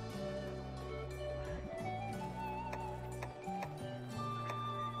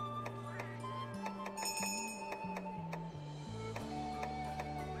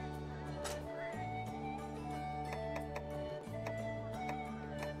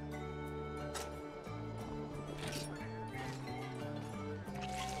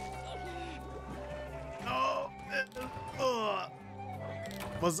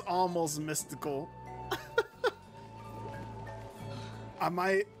 was almost mystical. I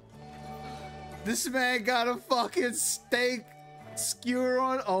might. This man got a fucking steak skewer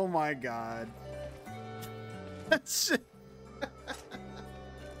on. Oh my god. That shit.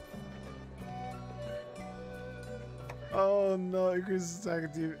 Oh no, increases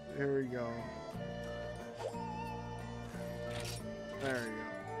attack. Here we go. There we go.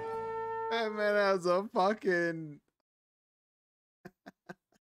 That man has a fucking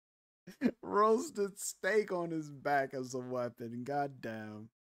roasted steak on his back as a weapon. God damn.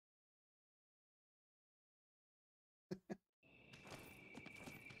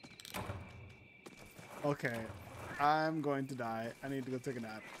 Okay, I'm going to die. I need to go take a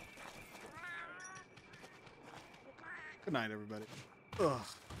nap. Good night, everybody. Ugh.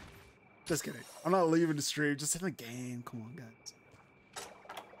 Just kidding. I'm not leaving the stream. Just in the game. Come on, guys.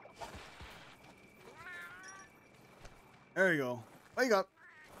 There you go. Wake up.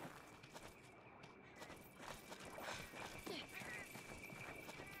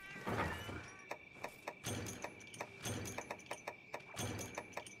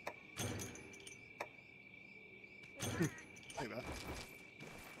 Like that.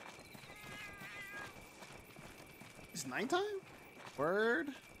 It's nighttime? Word.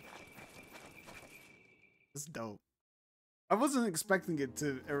 It's dope. I wasn't expecting it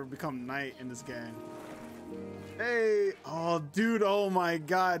to ever become night in this game. Hey, oh dude, oh my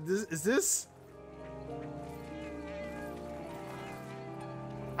god. Is this?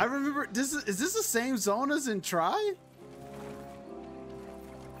 I remember is this the same zone as in Try?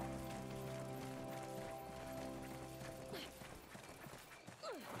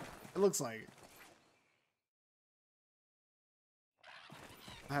 It looks like it.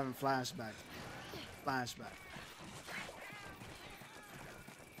 I'm having flashback. Flashback.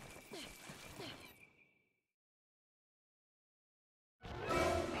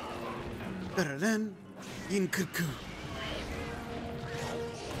 Then in Kuku.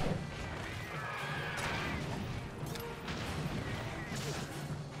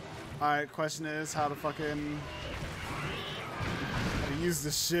 Alright, question is how to fucking how to use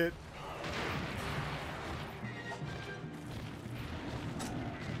this shit.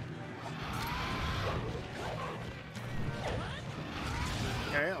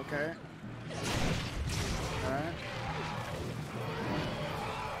 Okay, okay. Alright.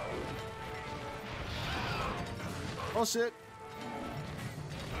 Oh shit.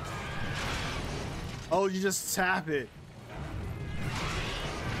 Oh, you just tap it.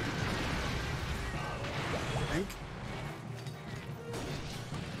 I think.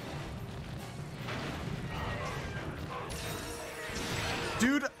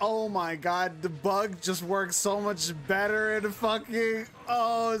 Dude, oh my god, the bug just works so much better in fucking.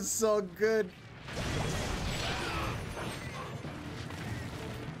 Oh, it's so good.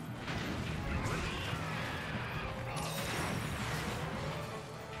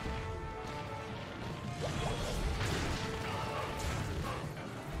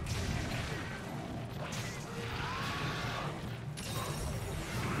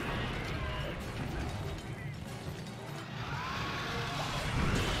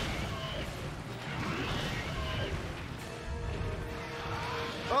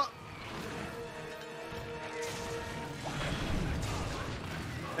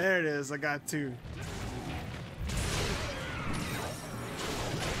 There it is. I got two.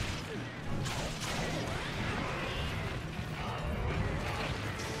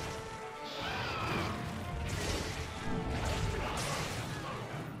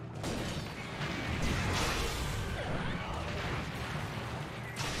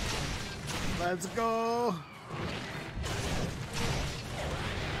 Let's go.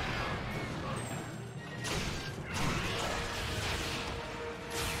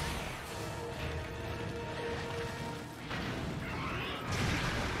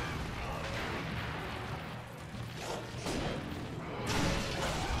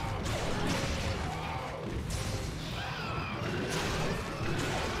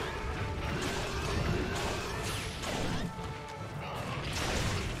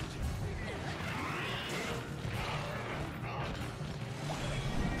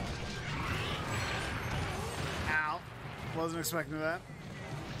 Wasn't expecting that.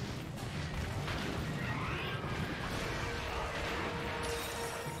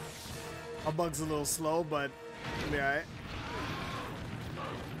 Our bug's a little slow, but it'll be alright.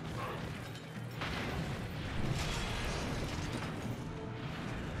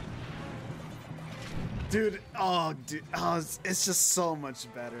 Dude, oh, it's just so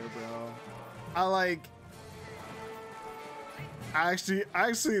much better, bro. I like. I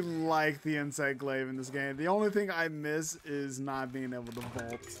actually like the insect glaive in this game. The only thing I miss is not being able to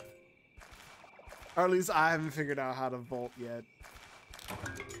vault. Or at least I haven't figured out how to vault yet.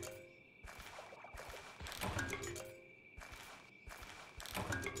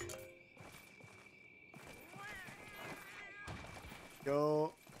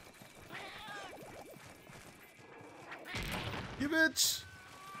 Go. You bitch!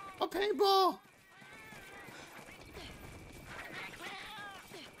 A paintball!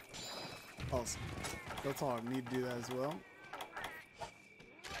 Awesome. That's all I need to do that as well.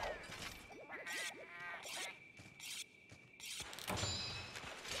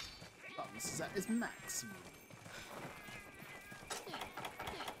 Oh, this is at its maximum.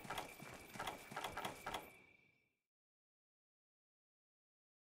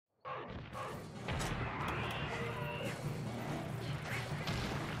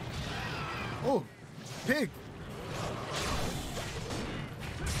 Oh, pig!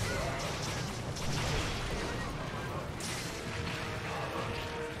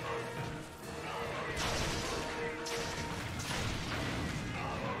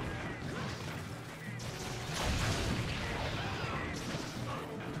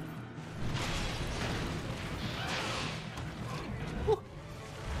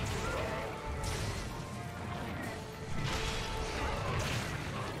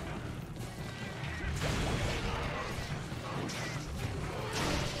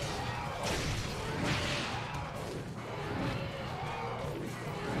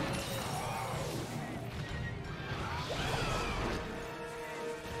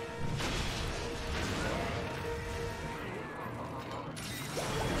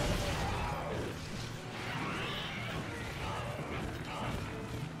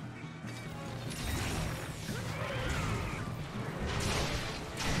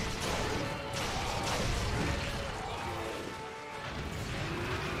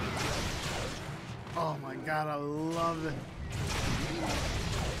 Oh my god, I love it.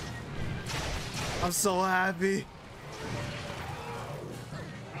 I'm so happy.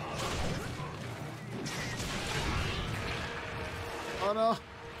 Oh no.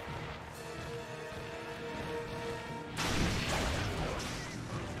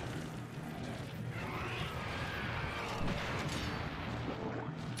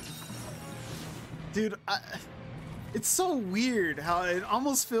 Dude, it's so weird how it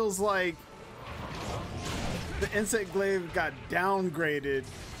almost feels like the insect glaive got downgraded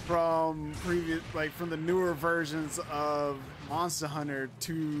from previous, like from the newer versions of Monster Hunter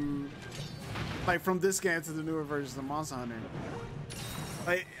to, like from this game to the newer versions of Monster Hunter.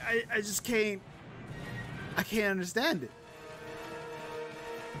 Like I just can't understand it.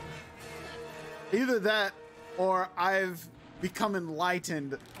 Either that or I've become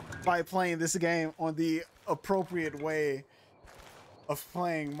enlightened by playing this game on the appropriate way of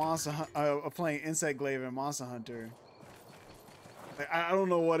playing playing Insect Glaive and Monster Hunter. Like, I don't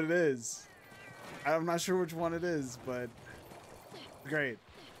know what it is. I'm not sure which one it is, but great.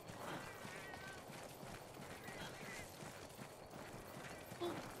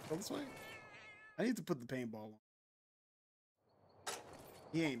 Go this way. I need to put the paintball on.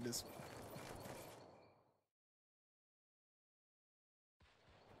 He ain't this way.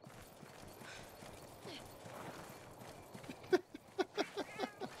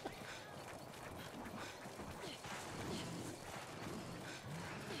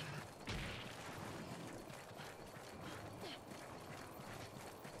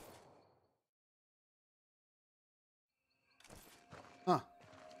 Huh.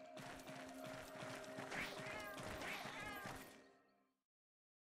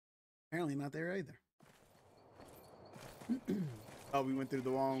 Apparently not there either. Oh, we went through the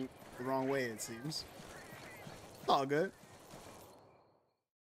wrong way, it seems. It's all good.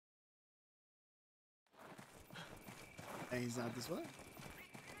 And he's not this way.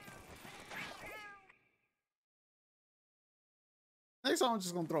 Next time I'm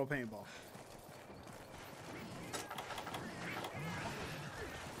just gonna throw a paintball.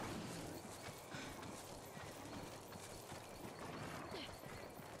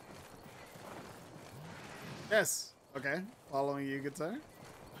 Yes. Okay. Following you, good sir.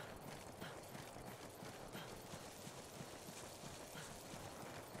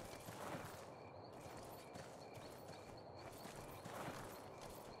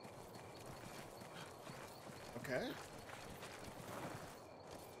 Okay.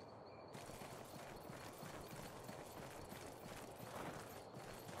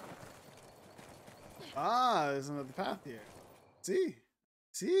 Ah, there's another path here. See?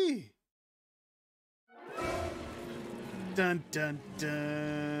 See? Dun dun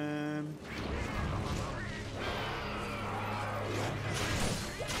dun.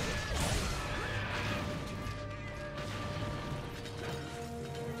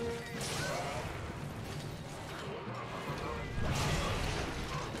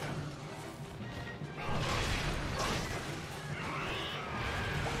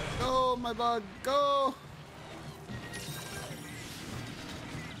 Go, my bug, go!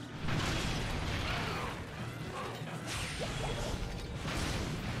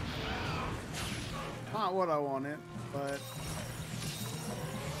 Not what I wanted, but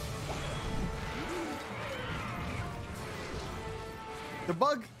the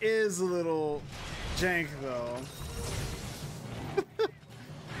bug is a little jank though.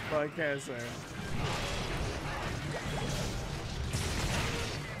 But I can't say.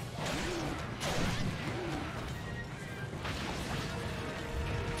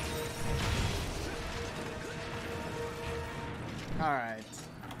 All right,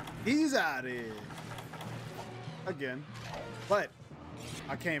 he's out of here again, but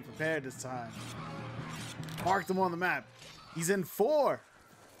I came prepared this time. Marked him on the map. He's in 4.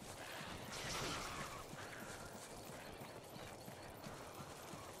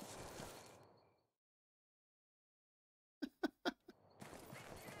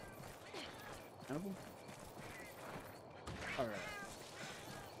 All right.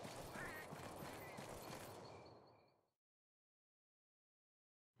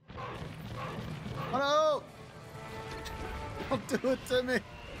 Oh no! Don't do it to me!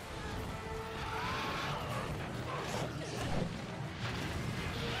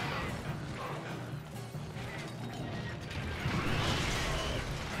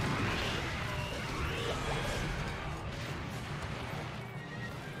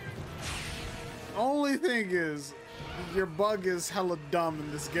 Only thing is, your bug is hella dumb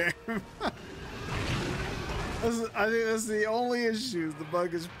in this game. I think that's the only issue. The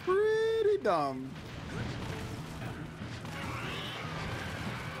bug is pretty dumb.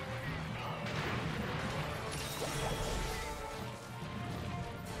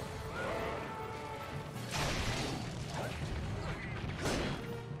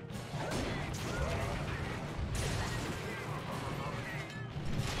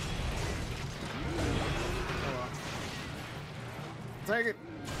 Take it.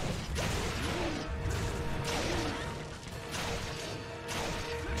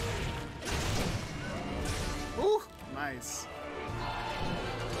 Ooh, nice.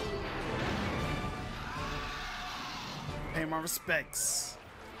 Pay my respects.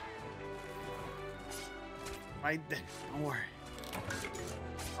 Right there. Don't worry.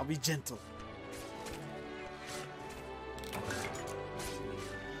 I'll be gentle.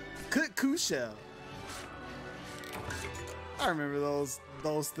 Cuckoo shell. I remember those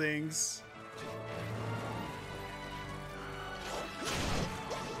things.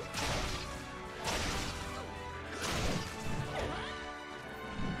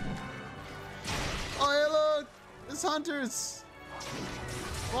 Oh hey look! It's Hunters!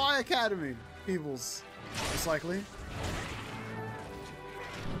 Fly Academy peoples, most likely.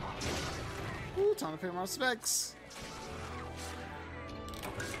 Ooh, time to pay my respects.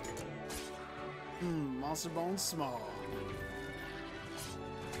 Monster Bone Small.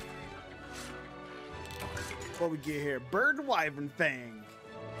 What we get here? Bird Wyvern Fang.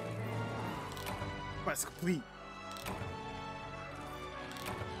 Quest complete.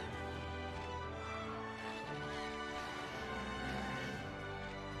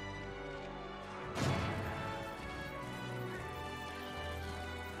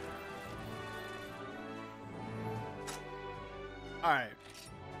 All right.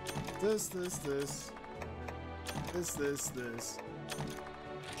 This.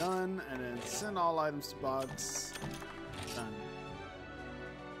 Done, and then send all items to box. Done.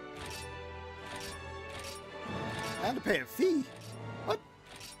 I had to pay a fee. What?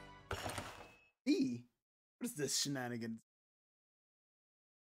 Fee? What is this shenanigans?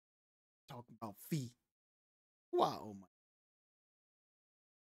 Talking about fee. Wow. Oh my.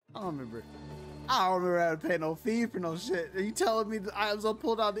 I don't remember. I don't remember how to pay no fee for no shit. Are you telling me the items I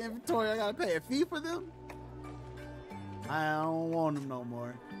pulled out of the inventory, I gotta pay a fee for them? I don't want them no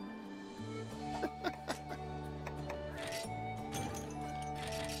more.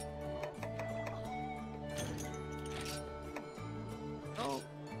 Oh,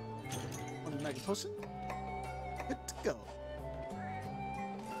 want to make a potion? Good to go.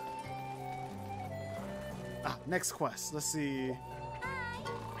 Ah, next quest. Let's see.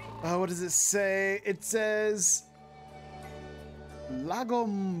 What does it say? It says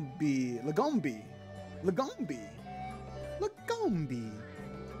Lagombi.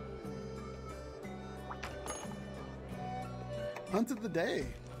 Hunt of the day.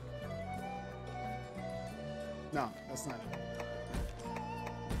 No, that's not it.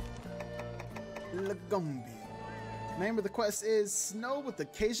 Lagombi. Name of the quest is Snow with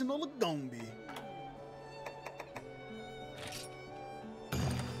Occasional Lagombi.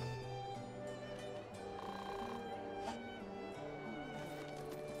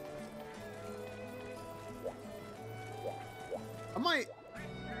 I might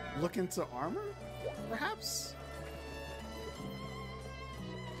look into armor, perhaps?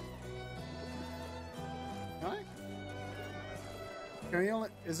 Can I? Can we only,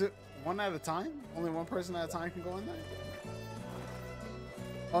 is it one at a time? Only one person at a time can go in there?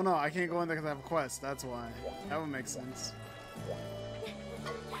 Oh no, I can't go in there because I have a quest, that's why. That would make sense.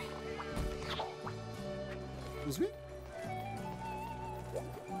 Excuse me?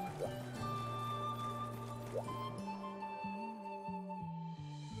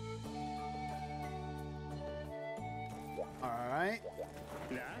 Alright.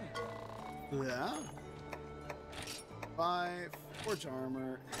 Yeah. 5, forge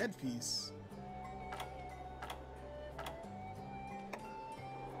armor, headpiece.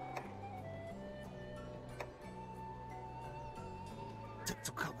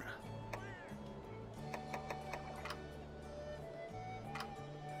 Cobra.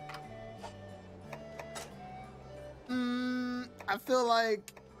 I feel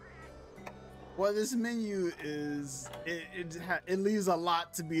like what this menu is, it leaves a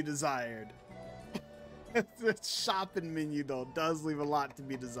lot to be desired. The shopping menu though does leave a lot to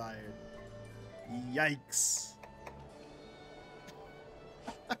be desired. Yikes.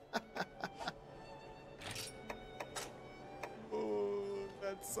 Oh,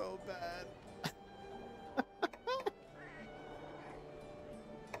 that's so bad.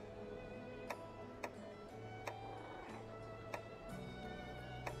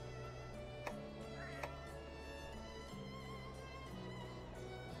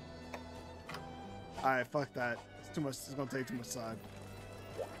 Alright, fuck that. It's too much. It's gonna take too much time.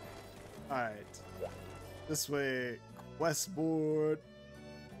 Alright. This way. Quest board.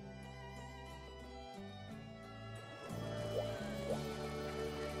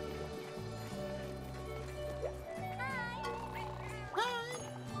 Hi.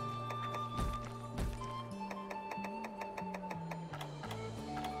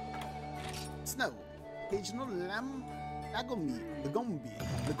 Snow. Occasional lamb. Lagombi.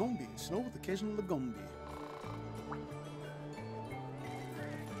 Snow with occasional Lagombi.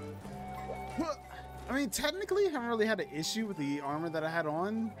 Well, I mean, technically, I haven't really had an issue with the armor that I had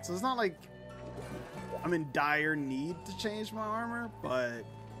on, so it's not like I'm in dire need to change my armor, but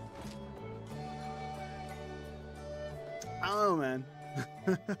I don't know, man.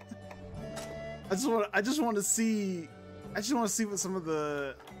 I just want to see what some of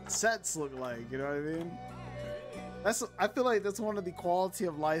the sets look like, you know what I mean? I feel like that's one of the quality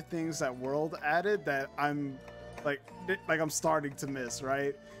of life things that World added that I'm like I'm starting to miss,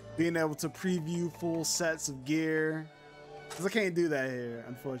 right? Being able to preview full sets of gear, because I can't do that here,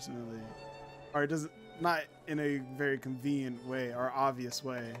 unfortunately, or it doesn't, not in a very convenient way or obvious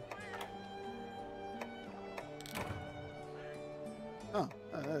way. Oh,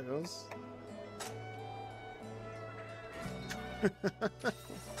 there it goes.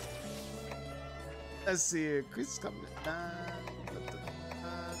 Let's see here. Chris is coming down.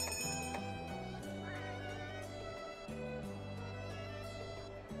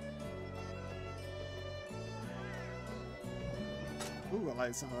 Ooh, I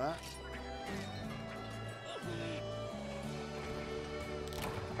like some of that.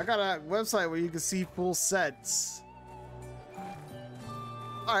 I got a website where you can see full sets.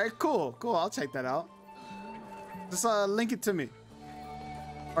 All right, cool. I'll check that out. Just link it to me.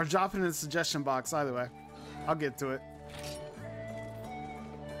 Or drop it in the suggestion box, either way. I'll get to it.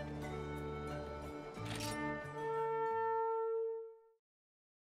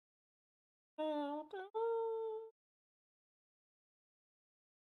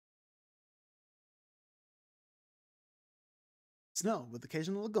 Snow with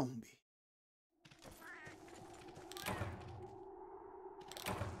occasional Lagombi.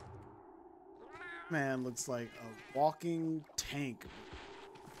 Man, looks like a walking tank.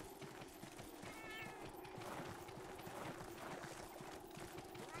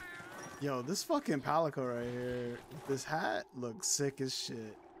 Yo, this fucking Palico right here, this hat looks sick as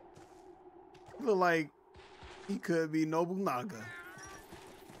shit. He look like he could be Nobunaga.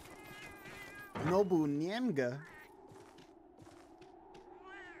 Nobunaga.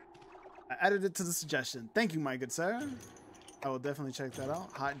 I added it to the suggestion. Thank you, my good sir. I will definitely check that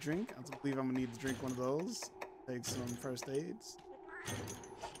out. Hot drink. I believe I'm gonna need to drink one of those. Take some first aids.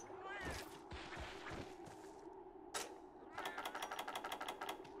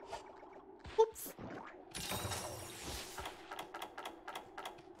 Whoops.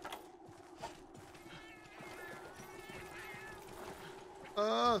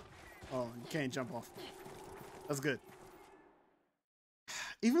 can't jump off. That's good.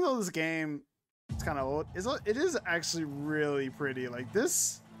 Even though this game is kind of old, it is actually really pretty. Like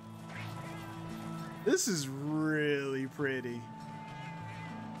this is really pretty.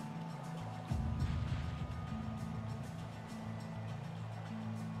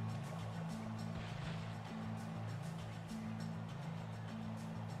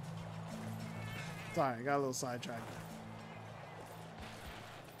 Sorry, I got a little sidetracked.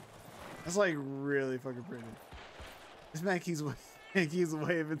 That's like really fucking pretty. This man keeps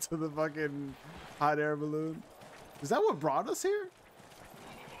waving to the fucking hot air balloon. Is that what brought us here?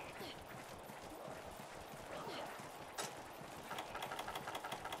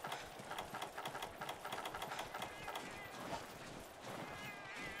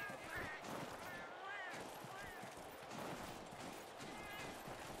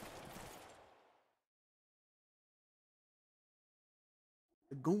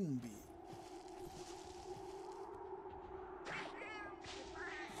 The Goombi.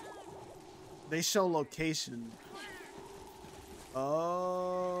 They show location.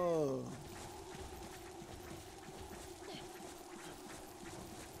 Oh.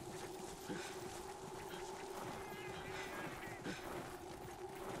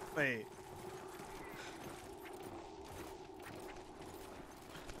 Wait.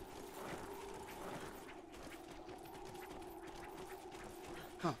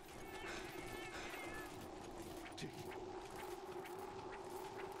 Huh.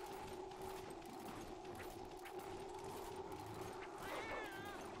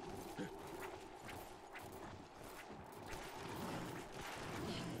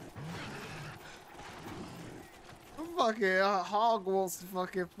 Fucking hog wants to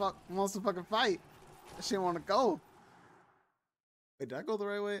fucking fight. That shit want to go. Wait, did I go the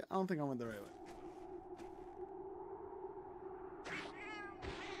right way? I don't think I went the right way.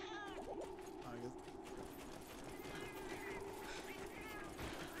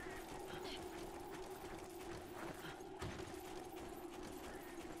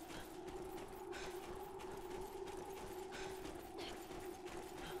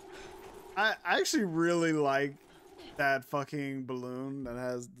 I actually really like that fucking balloon that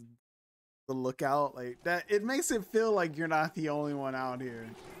has the lookout, like that. It makes it feel like you're not the only one out here.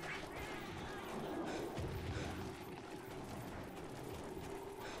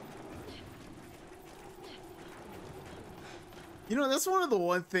 You know, that's one of the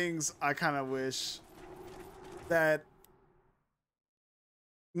one things I kind of wish that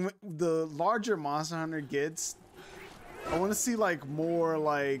the larger Monster Hunter gets, I want to see like more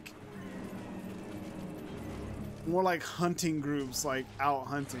like hunting groups, like out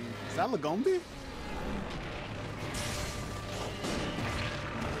hunting. Is that Lagombi?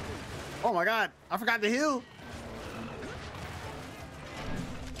 Oh my god, I forgot to heal.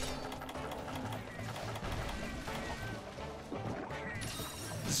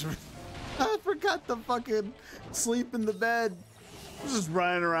 I forgot to fucking sleep in the bed. Just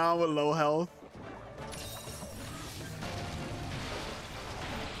running around with low health.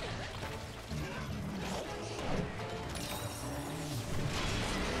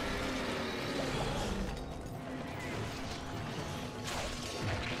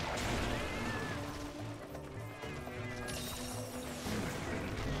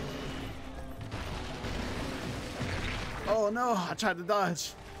 Oh no, I tried to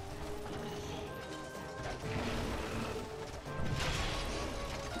dodge.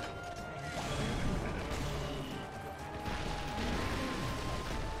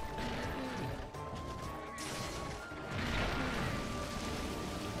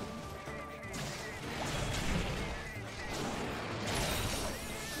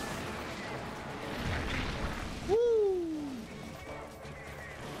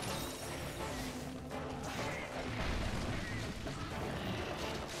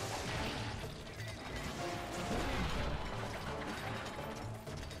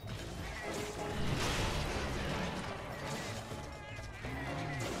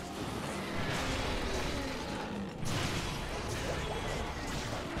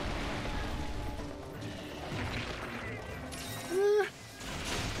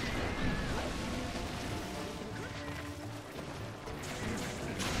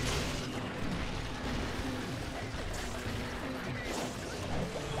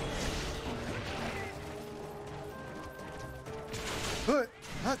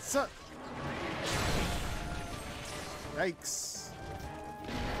 That's up. Yikes.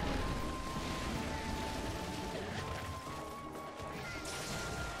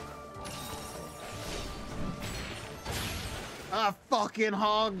 Ah, fucking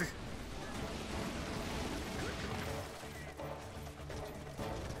hog.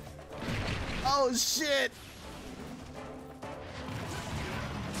 Oh shit!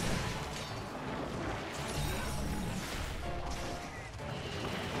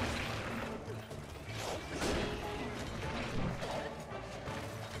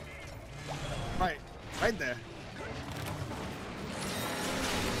 Right there.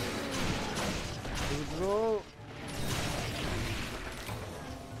 Go.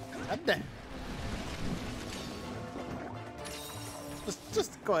 God damn.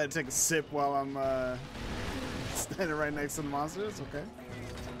 Just go ahead and take a sip while I'm standing right next to the monster. It's okay.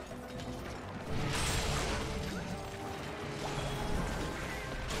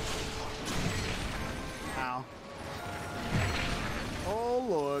 Ow. Oh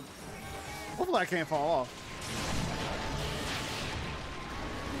Lord. Hopefully I can't fall off.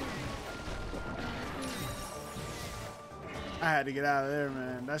 I had to get out of there,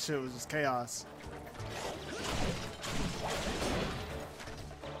 man. That shit was just chaos.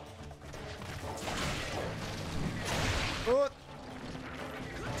 Oh.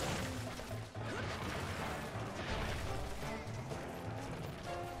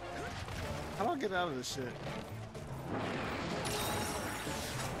 How do I get out of this shit?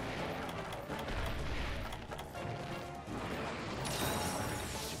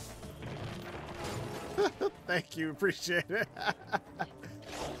 Thank you, appreciate it.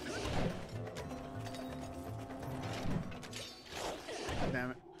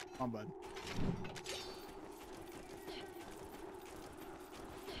 Damn it. Come on, bud.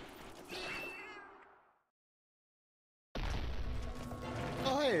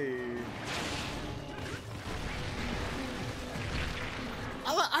 Oh, hey.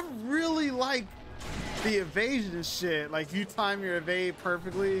 I really like the evasion shit. Like, if you time your evade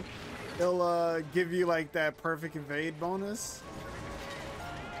perfectly, it'll give you like that perfect evade bonus.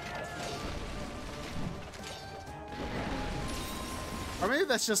 Or maybe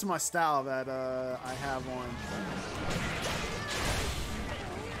that's just my style that I have on.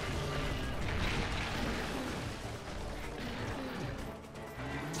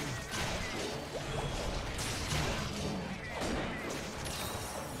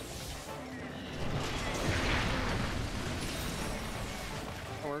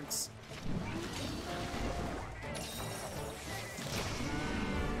 Works.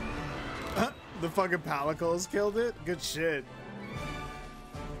 The fucking palicles killed it? Good shit.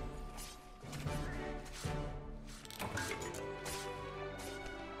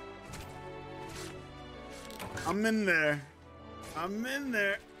 I'm in there. I'm in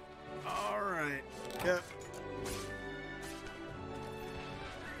there. All right. Yep.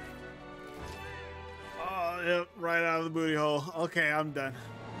 Oh, yep. Right out of the booty hole. Okay, I'm done.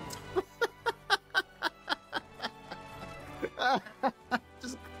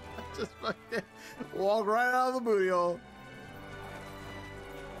 just fucking walk right out of the booty hole.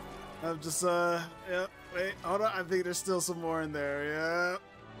 I'm just yep. Wait, hold on. I think there's still some more in there. Yep.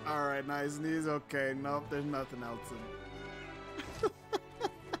 All right, nice and easy. Okay, nope, there's nothing else in it.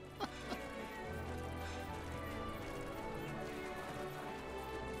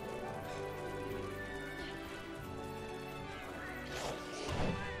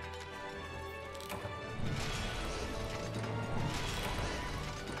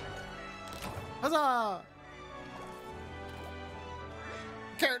 Huzzah!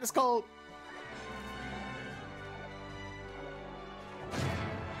 Carrot is cold.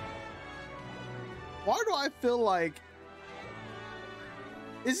 Why do I feel like,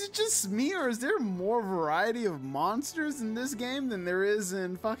 is it just me, or is there more variety of monsters in this game than there is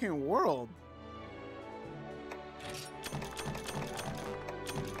in fucking World?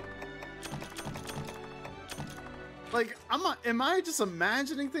 Like, am I just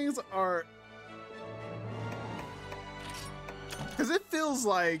imagining things, or, because it feels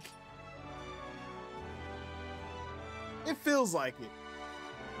like it.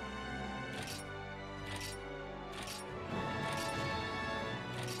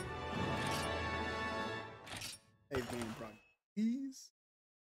 Hey, game product, please.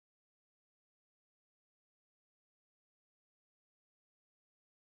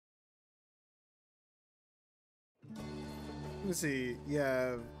 Let me see. You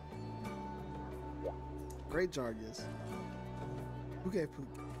have Great Jargus, Ugepu,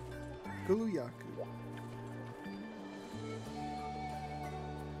 Guluyaku,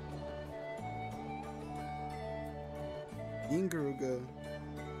 Ingaruga,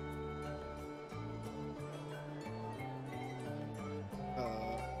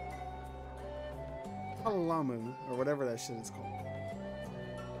 Alalamu, or whatever that shit is called.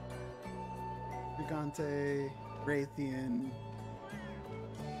 Gigante, Raytheon,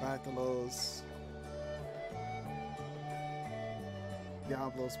 Rathalos,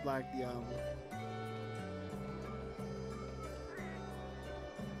 Diablos, Black Diablo.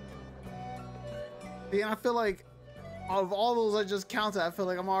 See, and I feel like of all those I just counted, I feel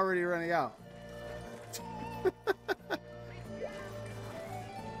like I'm already running out.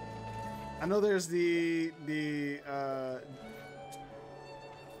 I know there's the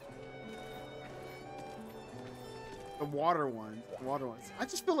water ones. I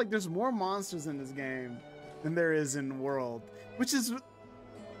just feel like there's more monsters in this game than there is in World, which is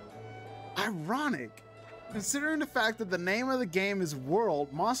ironic, considering the fact that the name of the game is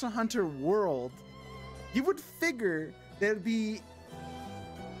World, Monster Hunter World. You would figure there'd be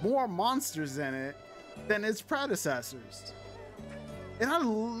more monsters in it than its predecessors. And I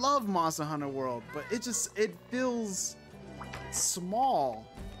love Monster Hunter World, but it feels small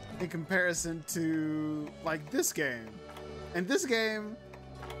in comparison to like this game. And this game,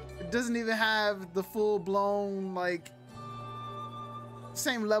 it doesn't even have the full-blown like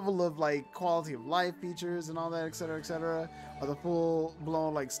same level of like quality of life features and all that, etc., or the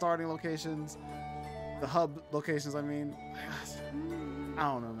full-blown like starting locations, the hub locations. I mean, I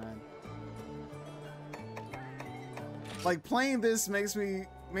don't know, man. Like playing this makes me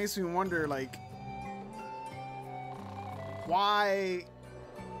wonder like why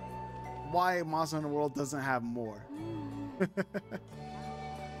Monster Hunter World doesn't have more.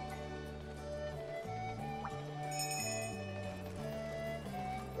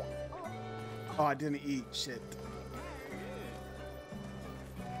 Oh, I didn't eat shit.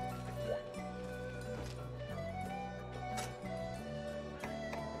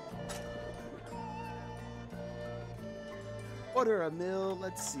 Order a meal.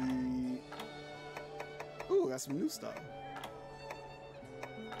 Let's see. Ooh, got some new stuff.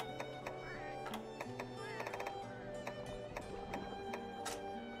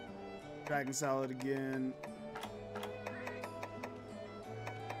 Dragon salad again.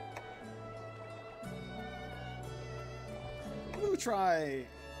 We'll try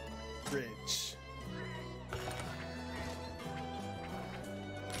rich.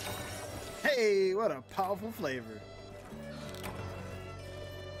 Hey, what a powerful flavor.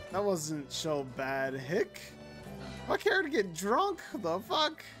 That wasn't so bad, Hick. My character get drunk? The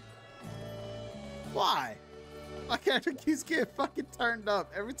fuck? Why? My character keeps getting fucking turned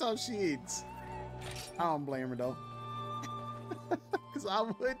up every time she eats. I don't blame her though. Cause I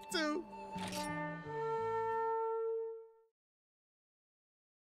would too.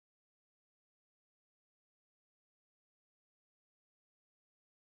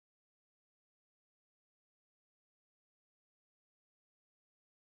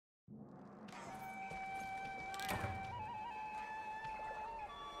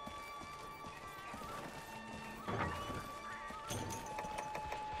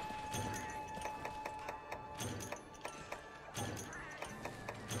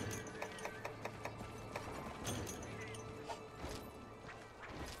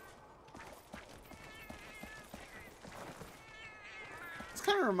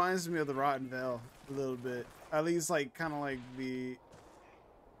 Kind of reminds me of the Rotten Vale a little bit, at least like kind of like the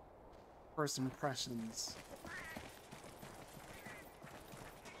first impressions.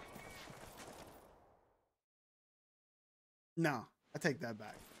 No, I take that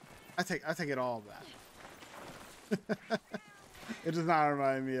back. I take it all back. It does not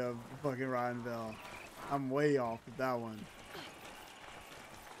remind me of fucking Rotten Vale. I'm way off with that one.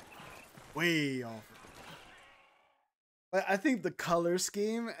 Way off. I think the color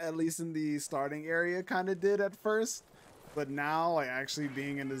scheme, at least in the starting area, kind of did at first, but now, like actually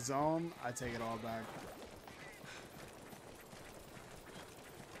being in the zone, I take it all back.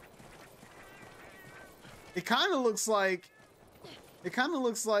 It kind of looks like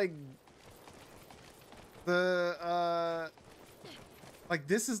the like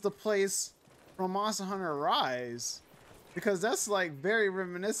this is the place from Monster Hunter Rise, because that's like very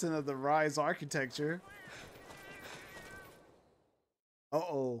reminiscent of the Rise architecture.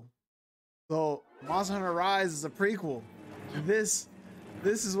 Uh-oh. So Monster Hunter Rise is a prequel. This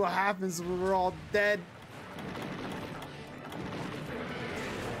is what happens when we're all dead.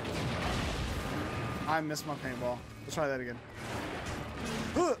 I missed my paintball. Let's try that again.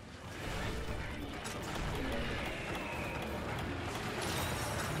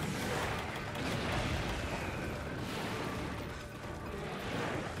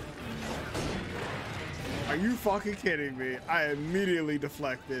 Are you fucking kidding me? I immediately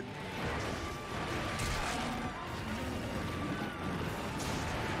deflected.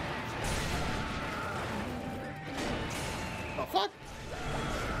 The fuck?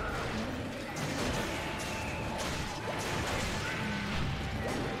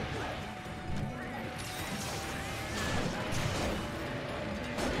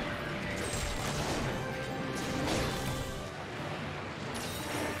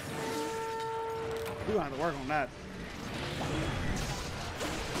 We're gonna have to work on that.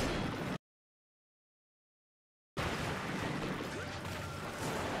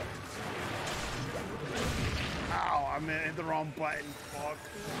 Ow, I hit the wrong button. Fuck.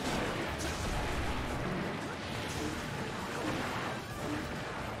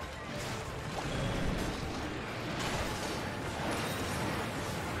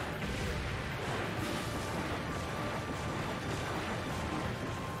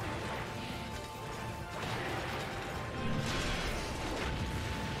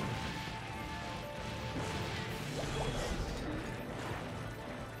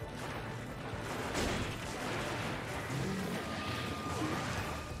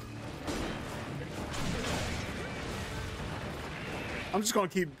 I'm just gonna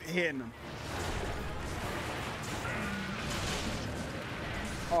keep hitting him.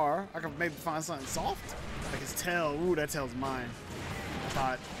 Or I could maybe find something soft. Like his tail. Ooh, that tail's mine. I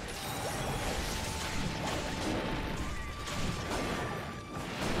thought.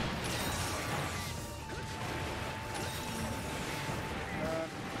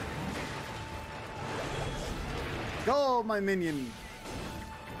 Go, my minion.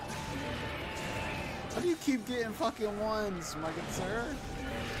 How do you keep getting fucking ones, my good sir?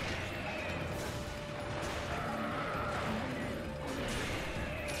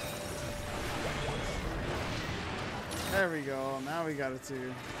 There we go. Now we got it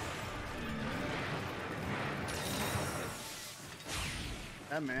too.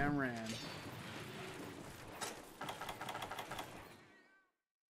 That man ran.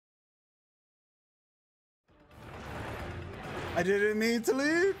 I didn't mean to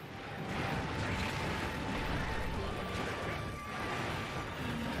leave.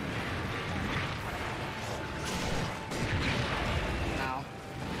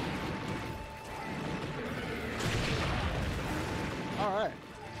 Alright.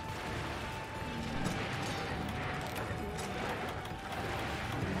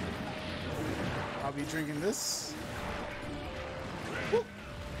 I'll be drinking this.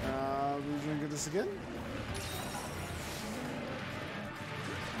 I'll be drinking this again.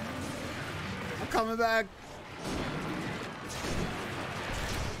 I'm coming back.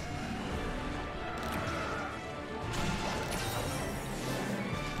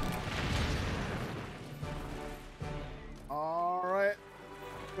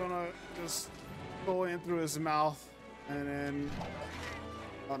 Gonna just go in through his mouth and then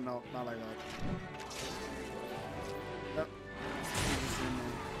oh no, not like that. Yep.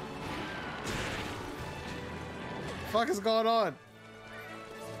 Fuck is going on?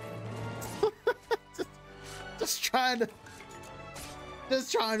 just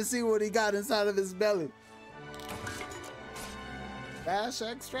trying to see what he got inside of his belly. Dash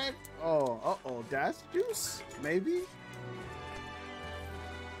extract? Oh, uh-oh, dash juice? Maybe?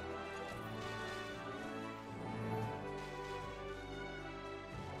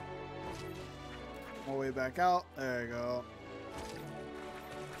 My way back out. There you go.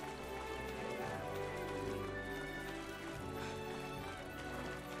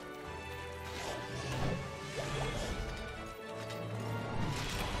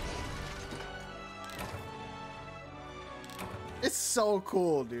 It's so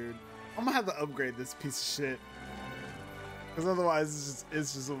cool, dude. I'm gonna have to upgrade this piece of shit. Because otherwise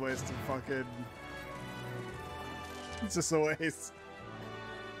it's just a waste of fucking... It's just a waste.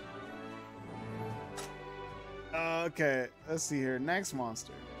 Okay, let's see here. Next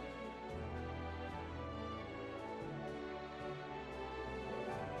monster.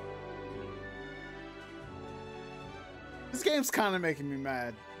 This game's kind of making me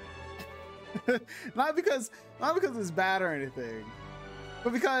mad. not because it's bad or anything,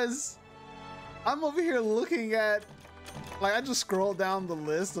 but because I'm over here looking at, like, I just scrolled down the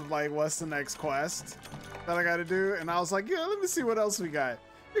list of like what's the next quest that I gotta do, and I was like, yeah, let me see what else we got.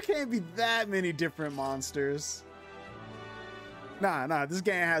 There can't be that many different monsters. Nah, this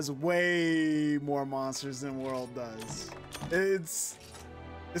game has way more monsters than World does. It's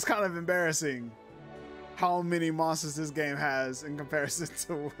kind of embarrassing how many monsters this game has in comparison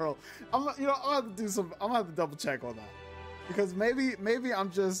to World. I'm gonna have to do some. I'm gonna have to double check on that, because maybe I'm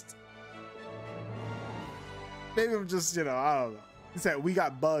just, I don't know. He said we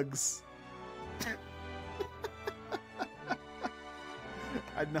got bugs.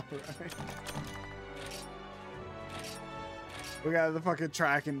 I know, right? We got the fucking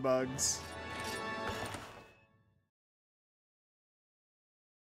tracking bugs.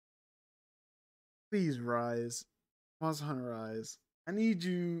 Please rise. Monster Hunter Rise. I need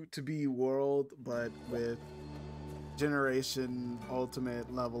you to be World, but with generation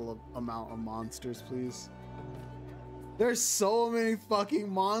ultimate level of amount of monsters, please. There's so many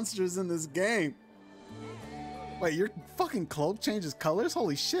fucking monsters in this game. Wait, your fucking cloak changes colors?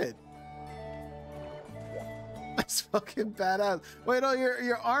 Holy shit. That's fucking badass. Wait, no,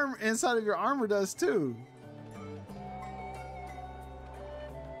 your arm inside of your armor does too.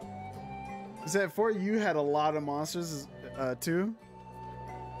 Is that for you had a lot of monsters too?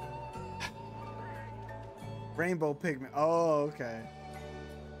 Rainbow pigment. Oh, okay.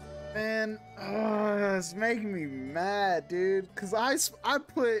 Man, it's making me mad, dude. Cause I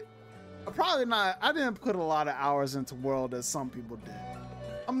didn't put a lot of hours into World as some people did.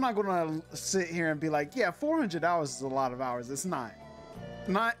 I'm not gonna sit here and be like, yeah, 400 hours is a lot of hours. It's not.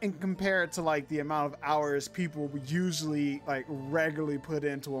 Not in compared to like the amount of hours people usually like regularly put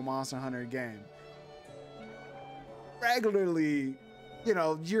into a Monster Hunter game. Regularly, you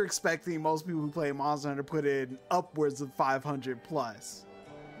know, you're expecting most people who play Monster Hunter put in upwards of 500 plus.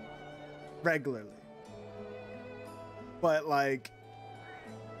 Regularly. But like,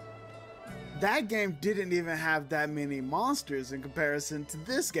 that game didn't even have that many monsters in comparison to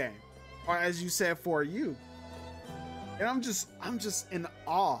this game, or as you said, for you. And I'm just in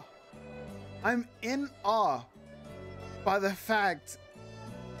awe. I'm in awe by the fact,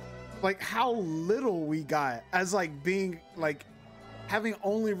 like, how little we got as like being like having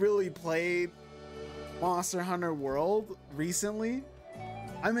only really played Monster Hunter World recently.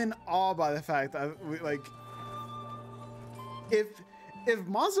 I'm in awe by the fact that like if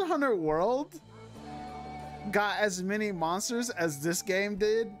Monster Hunter World got as many monsters as this game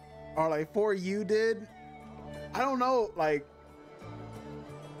did, or like 4U did, I don't know, like,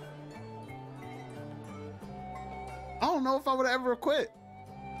 I don't know if I would have ever quit.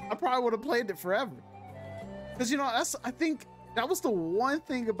 I probably would have played it forever. Because, you know, I think that was the one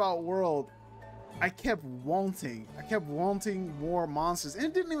thing about World I kept wanting. I kept wanting more monsters. And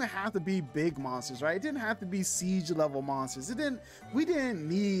it didn't even have to be big monsters, right? It didn't have to be siege level monsters. We didn't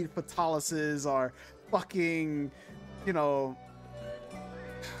need Fatalises or fucking, you know,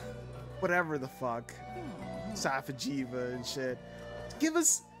 whatever the fuck. Safajiva and shit.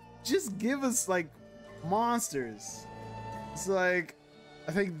 Just give us like monsters. It's like,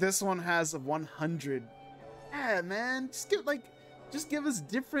 I think this one has 100. Yeah, man, just give us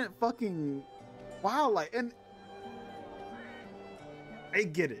different fucking wildlife. And I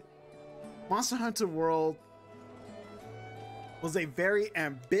get it. Monster Hunter World was a very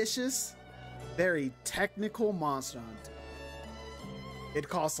ambitious, very technical Monster Hunter. It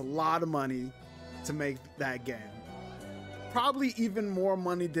cost a lot of money to make that game. Probably even more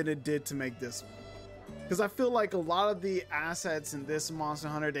money than it did to make this one. Because I feel like a lot of the assets in this Monster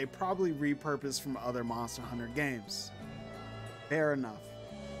Hunter, they probably repurposed from other Monster Hunter games. Fair enough.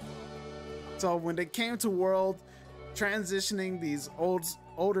 So when they came to World, transitioning these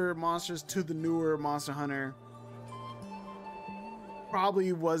older monsters to the newer Monster Hunter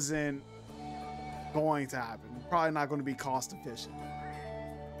probably wasn't going to happen. Probably not going to be cost efficient.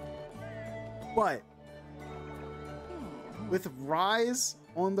 But with Rise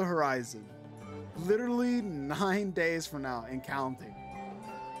on the horizon, literally 9 days from now and counting,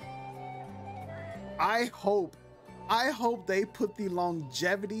 I hope they put the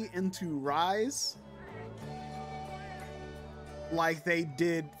longevity into Rise like they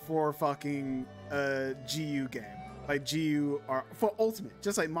did for fucking GU game, like GU, or for Ultimate,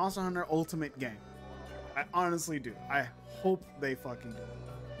 just like Monster Hunter Ultimate game. I honestly do. I hope they fucking do,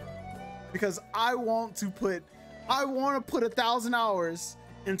 because I want to put 1,000 hours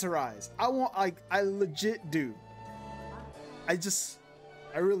into Rise. I legit do. I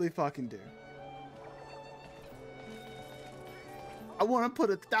really fucking do. I want to put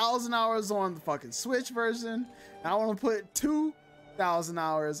 1,000 hours on the fucking Switch version, and I want to put 2,000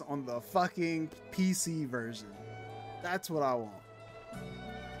 hours on the fucking PC version. That's what I want.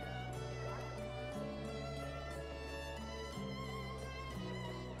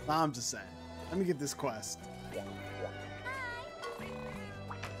 I'm just saying. Let me get this quest.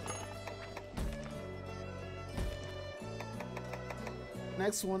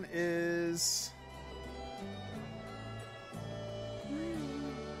 Next one is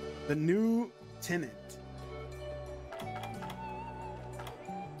the new tenant.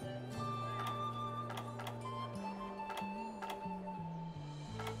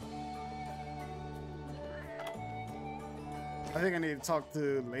 I think I need to talk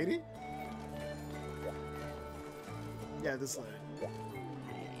to lady. Yeah, this lady.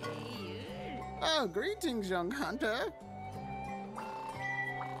 Oh, greetings, young hunter.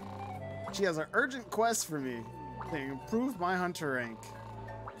 She has an urgent quest for me to improve my hunter rank.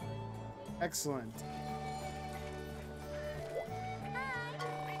 Excellent.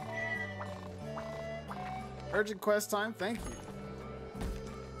 Urgent quest time, thank you.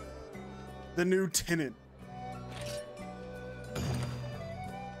 The new tenant.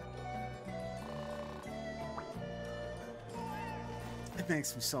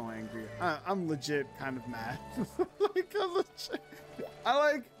 makes me so angry. I'm legit kind of mad. Like, I'm legit, I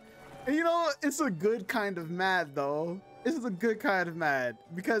like, you know, it's a good kind of mad though. It's a good kind of mad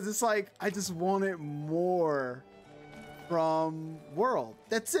because it's like I just wanted more from World.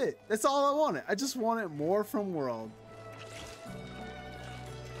 That's it. That's all I wanted. I just wanted more from World.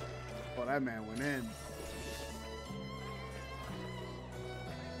 Oh, that man went in.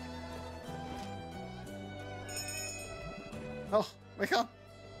 Oh, wake up.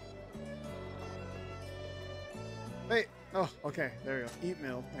 Wait. Oh, okay. There we go. Eat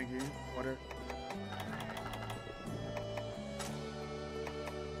meal. Thank you. Water.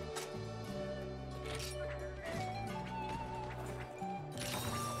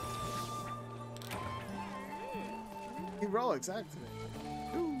 Heroics activate.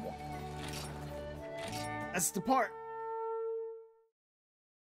 Ooh. That's the part.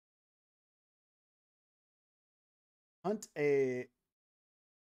 Hunt a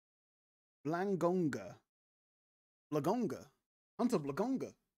Blangonga. Blagonga. Hunt a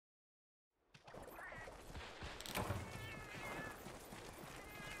Blagonga.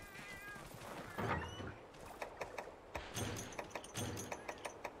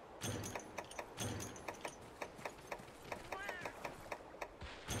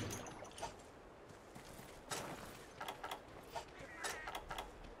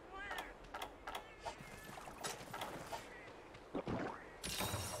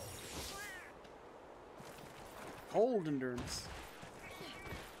 Hold endurance.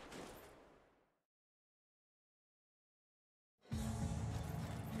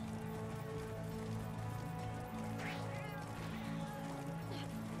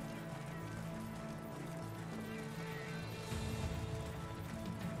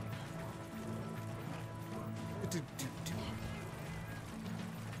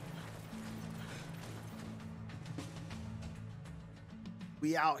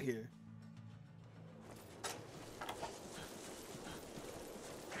 We out here.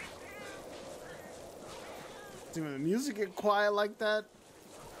 See, when the music get quiet like that,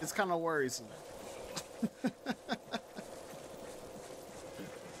 it's kind of worrisome.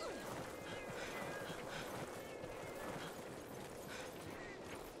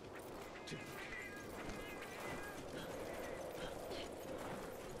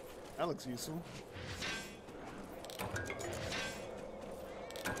 That looks useful.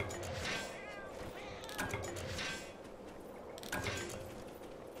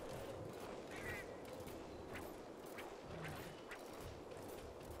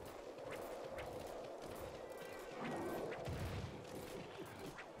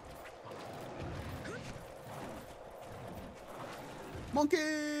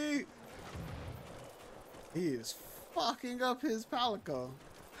 Monkey! He is fucking up his Palico.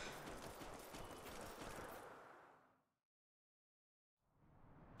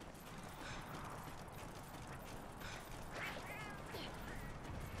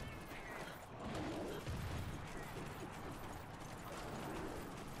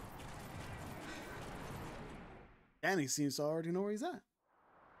 Danny seems to already know where he's at.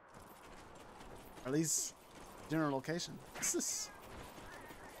 Or at least general location. What's this?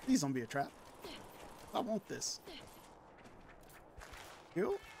 Please don't be a trap. I want this.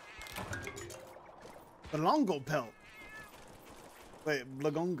 You? Blongo pelt. Wait,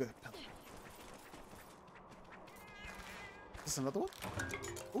 Blagonga pelt. Is this another one?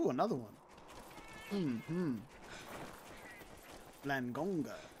 Ooh, another one.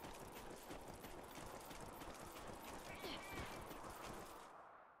 Blangonga.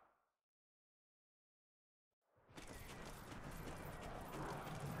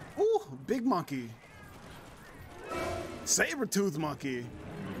 Ooh, big monkey. Saber-tooth monkey.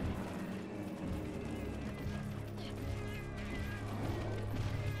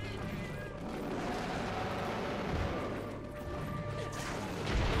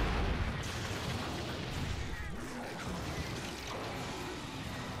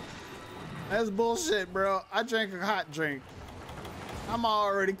 That's bullshit, bro. I drank a hot drink. I'm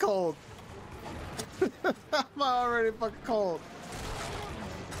already cold. I'm already fucking cold.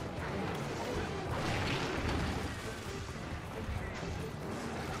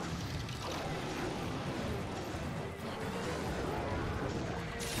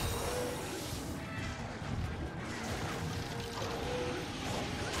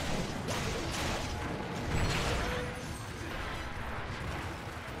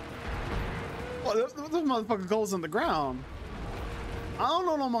 This motherfucker goes on the ground. I don't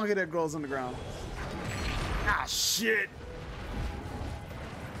know no monkey that grows on the ground. Ah, shit.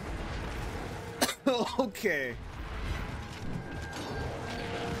 Okay.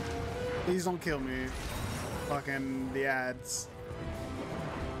 Please don't kill me. Fucking the ads.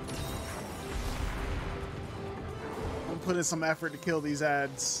 put in some effort to kill these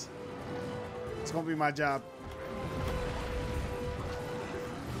ads. It's gonna be my job.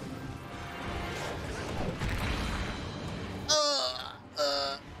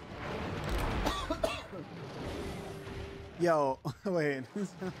 Yo, wait,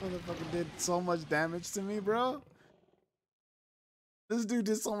 this motherfucker did so much damage to me, bro. This dude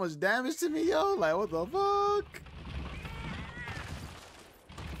did so much damage to me, yo. Like, what the fuck?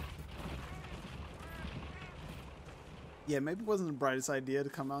 Yeah, maybe it wasn't the brightest idea to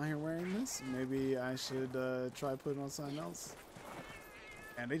come out here wearing this. Maybe I should try putting on something else.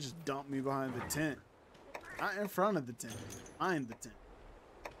 And they just dumped me behind the tent. Not in front of the tent, behind the tent.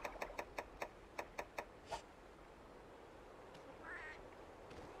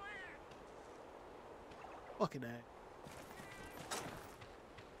 Fucking that.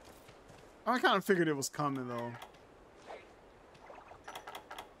 I kind of figured it was coming though.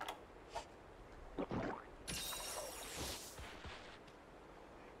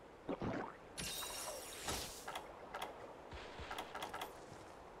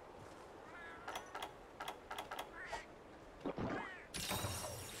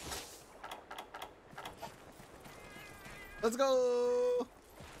 Let's go.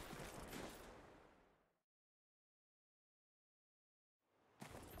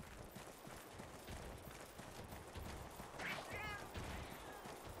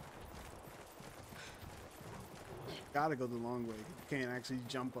 Gotta go the long way. You can't actually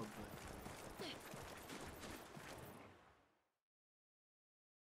jump up there.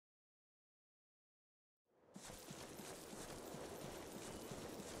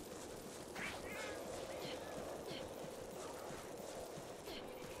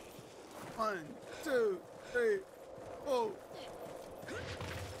 One, two, three, four.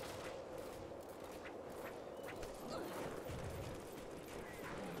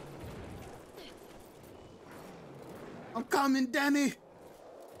 I'm coming, Danny.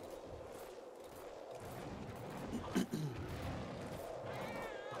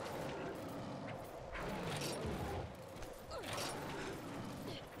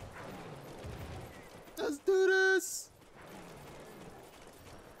 Let's do this.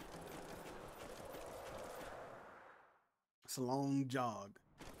 It's a long jog,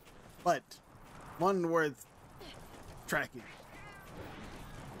 but one worth tracking.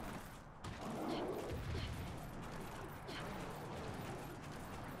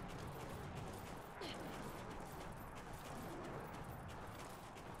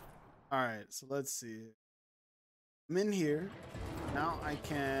 All right, so let's see. I'm in here. Now I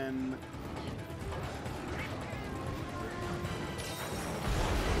can...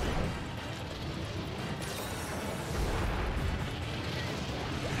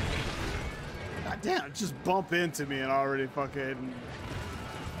 God damn, just bump into me and already fucking...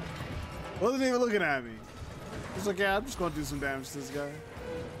 Wasn't even looking at me. It's like, yeah, I'm just gonna do some damage to this guy.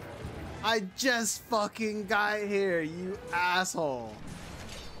 I just fucking got here, you asshole.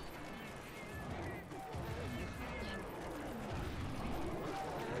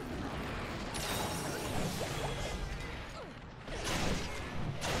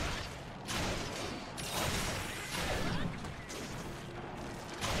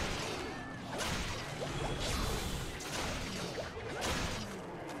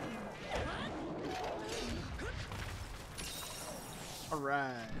 All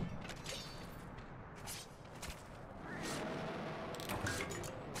right.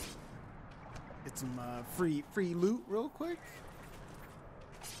 Get some free loot real quick.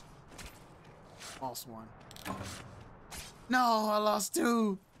 Lost one. No, I lost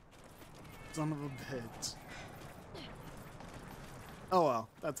two. Son of a bitch. Oh well,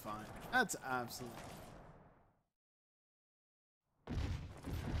 that's fine. That's absolutely.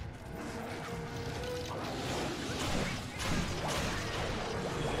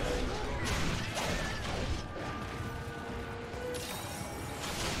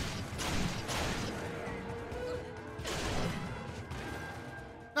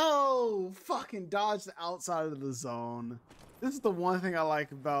 No! Fucking dodge the outside of the zone. This is the one thing I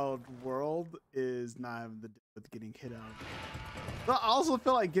like about World is not having to deal with getting hit out. But I also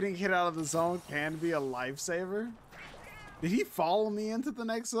feel like getting hit out of the zone can be a lifesaver. Did he follow me into the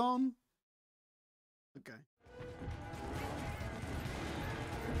next zone? Okay.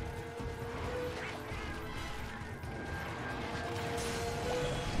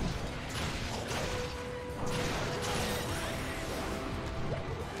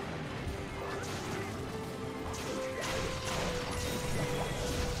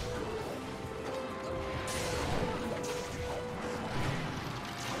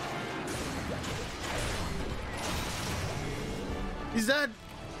 He's dead.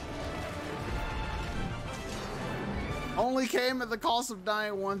 only came at the cost of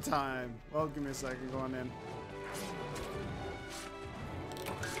dying one time. Well, give me a second, going in.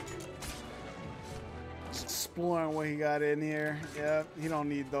 Just exploring what he got in here. Yeah, he don't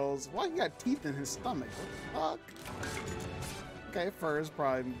need those. Why he got teeth in his stomach? What the fuck? Okay, furs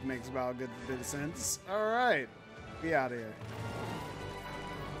probably makes about a good bit of sense. All right, be out of here.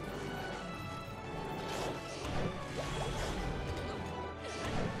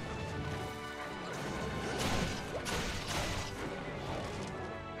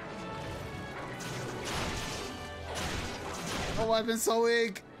 My weapon's so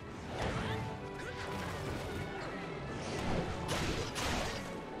weak.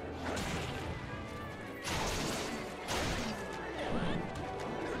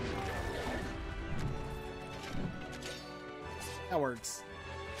 That works.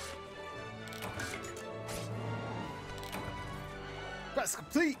 Quest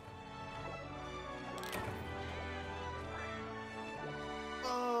complete.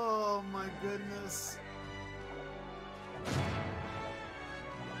 Oh my goodness.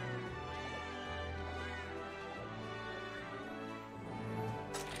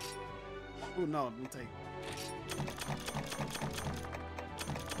 Oh no, we'll take.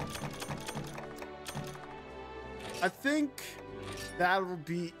 I think that'll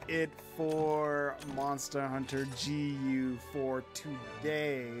be it for Monster Hunter GU for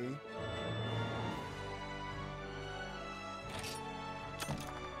today.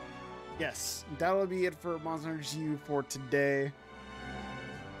 Yes, that'll be it for Monster Hunter GU for today.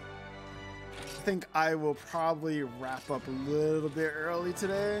 I think I will probably wrap up a little bit early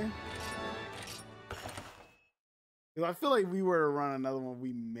today. I feel like we were to run another one,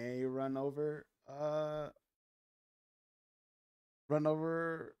 we may run over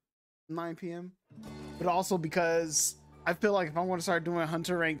 9 p.m. But also because I feel like if I want to start doing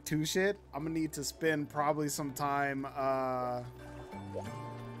Hunter Rank 2 shit, I'm gonna need to spend probably some time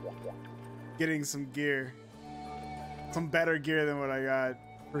getting some gear. Some better gear than what I got,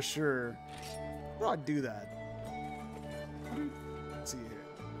 for sure. How do I do that? Let's see here.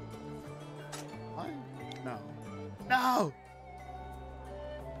 Why? No. No!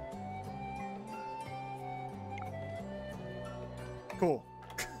 Cool.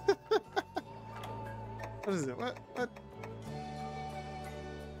 What is it? What?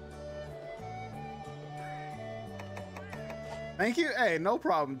 Thank you. Hey, no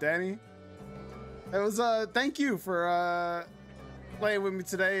problem, Danny. It was thank you for playing with me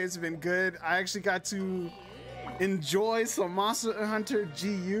today. It's been good. I actually got to enjoy some Monster Hunter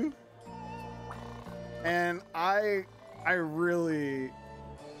GU. And I really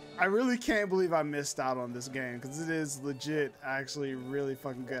can't believe I missed out on this game, because it is legit actually really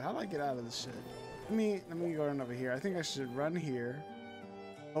fucking good. How do I get out of this shit? Let me go run over here. I think I should run here,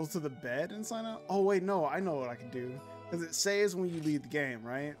 go to the bed and sign out. Oh wait, no, I know what I can do, because it saves when you leave the game,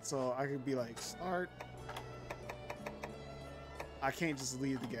 right? So I could be like, start. I can't just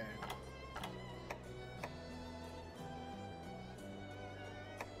leave the game.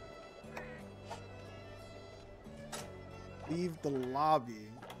 Leave the lobby.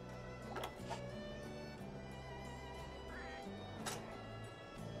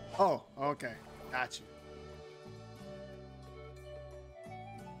 Oh, okay. Got you.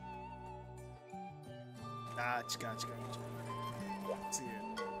 Gotcha. Let's see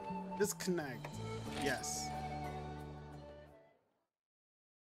it. Disconnect. Yes.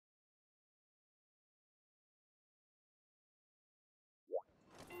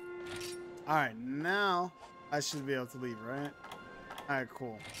 All right, now I should be able to leave, right? All right,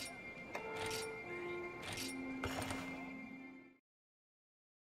 cool.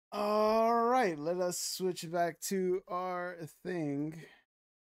 All right, let us switch back to our thing.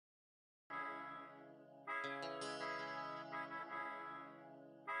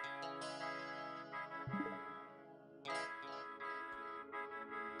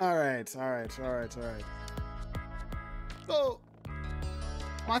 All right. So,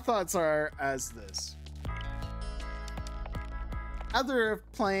 my thoughts are as this. After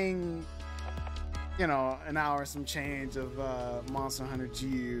playing, you know, an hour some change of Monster Hunter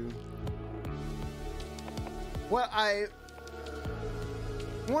GU, what I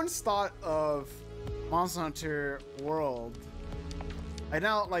once thought of Monster Hunter World, I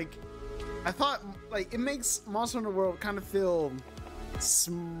thought like it makes Monster Hunter World kind of feel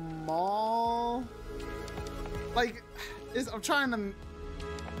small. Like I'm trying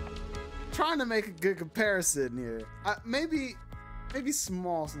to make a good comparison here. Maybe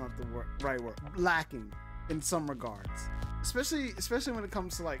small is not the right word. Lacking in some regards, especially when it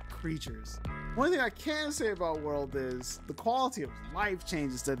comes to like creatures. One thing I can say about World is the quality of life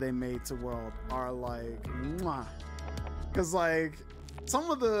changes that they made to World are like, mwah. Because like some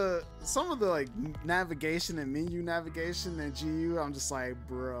of the like navigation and menu navigation in GU, I'm just like,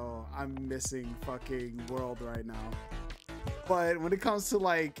 bro, I'm missing fucking World right now. But when it comes to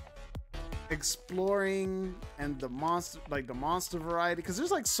like exploring and the monster variety, because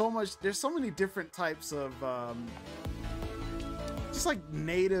there's like there's so many different types of just like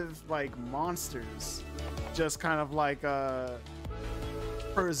native like monsters, just kind of like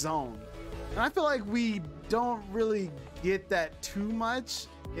per zone. And I feel like we don't really get that too much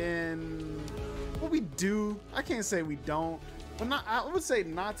in what we do. I can't say we don't, but not, I would say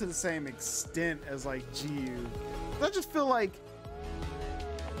not to the same extent as like GU. I just feel like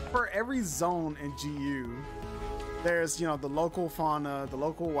for every zone in GU, there's, you know, the local fauna, the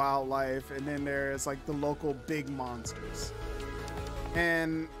local wildlife, and then there's like the local big monsters.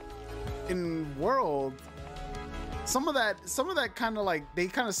 And in World, some of that kind of like, they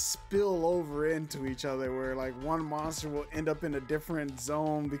kind of spill over into each other, where like one monster will end up in a different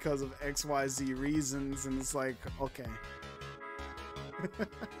zone because of XYZ reasons, and it's like, okay.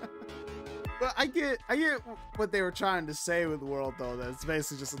 But I get what they were trying to say with World, though, that it's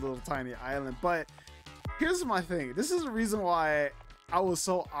basically just a little tiny island. But here's my thing. This is the reason why I was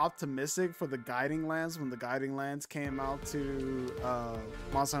so optimistic for the Guiding Lands when the Guiding Lands came out to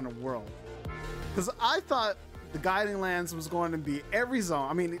Monster Hunter World. Because I thought the Guiding Lands was going to be every zone.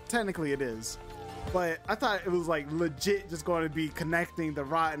 I mean, technically it is. But I thought it was like legit just going to be connecting the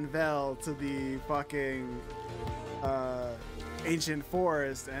Rotten Vale to the fucking Ancient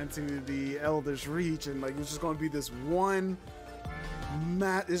Forest and to the Elder's Reach, and like it's just going to be this one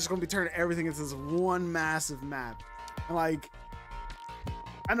map. It's just going to be turning everything into this one massive map. And like,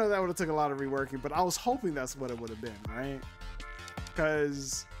 I know that would have took a lot of reworking, but I was hoping that's what it would have been, right?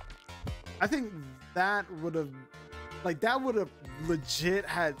 Because I think that would have legit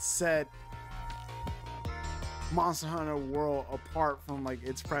had set Monster Hunter World apart from like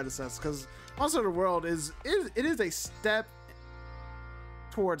its predecessors. Because Monster Hunter World is a step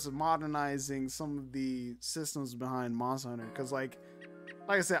towards modernizing some of the systems behind Monster Hunter. Because like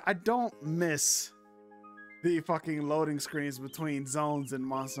I said, I don't miss the fucking loading screens between zones in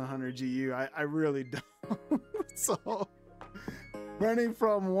Monster Hunter GU. I really don't. So running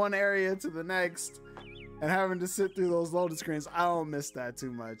from one area to the next and having to sit through those loading screens, I don't miss that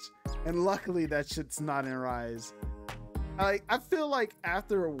too much. And luckily that shit's not in Rise. I feel like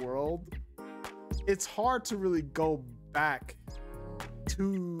after a World, it's hard to really go back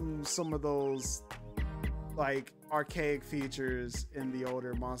to some of those like archaic features in the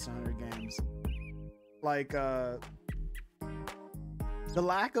older Monster Hunter games. Like the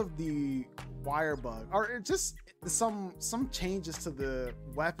lack of the wire bug, or just some changes to the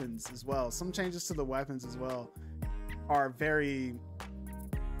weapons as well. Some changes to the weapons as well are very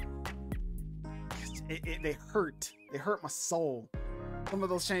they hurt my soul. Some of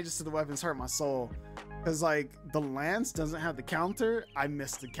those changes to the weapons hurt my soul, because like the lance doesn't have the counter. I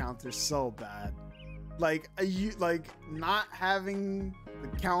miss the counter so bad. Like not having the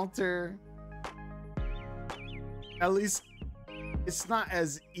counter, at least it's not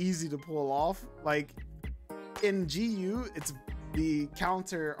as easy to pull off. Like in GU, it's the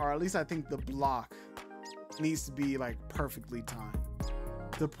counter, or at least I think the block needs to be like perfectly timed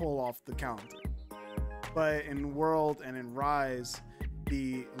to pull off the counter. But in World and in Rise,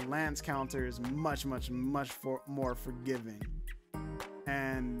 the lance counter is much more forgiving.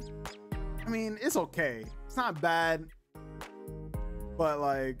 And I mean, it's okay. It's not bad, but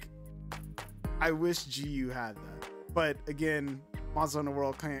like, I wish GU had that. But again, Monster Hunter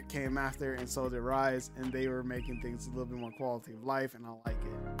World came after, and so did Rise, and they were making things a little bit more quality of life, and I like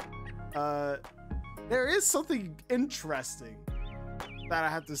it. There is something interesting that I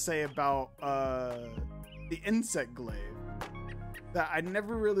have to say about the insect glaive that I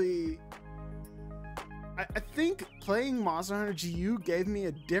never really... I think playing Monster Hunter GU gave me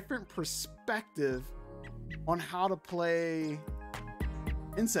a different perspective on how to play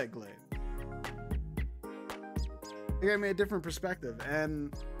insect glaive. It gave me a different perspective,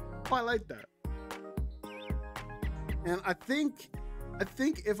 and I quite like that. And I think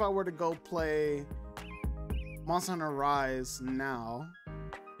if I were to go play Monster Hunter Rise now,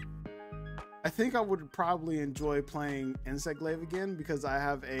 I think I would probably enjoy playing Insect Glaive again, because I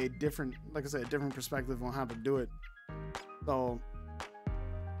have a different, like I said, a different perspective on how to do it. So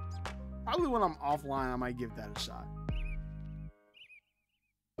probably when I'm offline, I might give that a shot.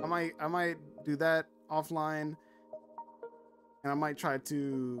 I might do that offline, and I might try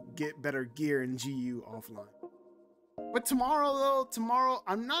to get better gear in GU offline. But tomorrow,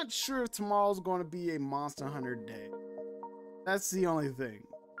 I'm not sure if tomorrow's going to be a Monster Hunter day. That's the only thing.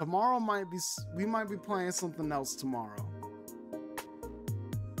 Tomorrow we might be playing something else tomorrow.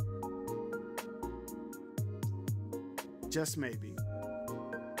 Just maybe.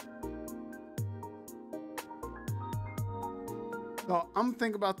 So I'm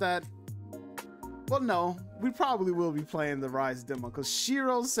thinking about that. Well, no, we probably will be playing the Rise demo because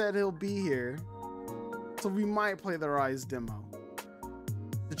Shiro said he'll be here. So we might play the Rise demo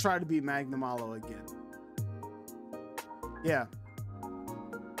to try to beat Magnamalo again. Yeah.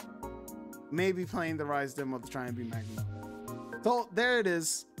 Maybe playing the Rise demo to try and beat Magnamalo. So there it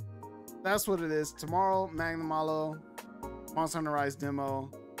is. That's what it is. Tomorrow, Magnamalo, Monster Hunter Rise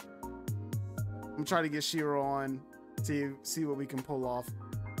demo. I'm gonna try to get Shiro on, see what we can pull off.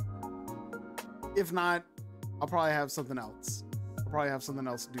 If not, I'll probably have something else. I'll probably have something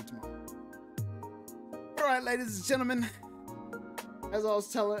else to do tomorrow. All right, ladies and gentlemen, as I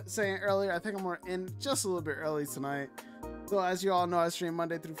was saying earlier, I think I'm gonna end just a little bit early tonight. So as you all know, I stream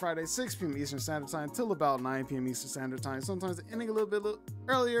Monday through Friday, 6 p.m. Eastern Standard Time till about 9 p.m. Eastern Standard Time. Sometimes ending a little bit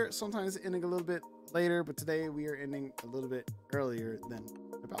earlier, sometimes ending a little bit later, but today we are ending a little bit earlier than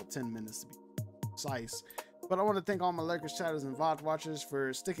about 10 minutes to be precise. But I want to thank all my Lakers chatters and VOD watchers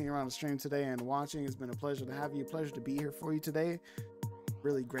for sticking around the stream today and watching. It's been a pleasure to have you, a pleasure to be here for you today.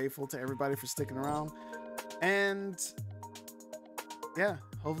 Really grateful to everybody for sticking around. And yeah,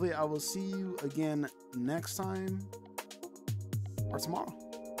 hopefully I will see you again next time or tomorrow.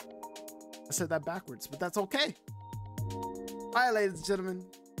 I said that backwards, but that's okay. All right, ladies and gentlemen,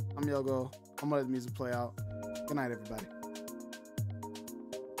 I'm Yogo. I'm gonna let the music play out. Good night, everybody.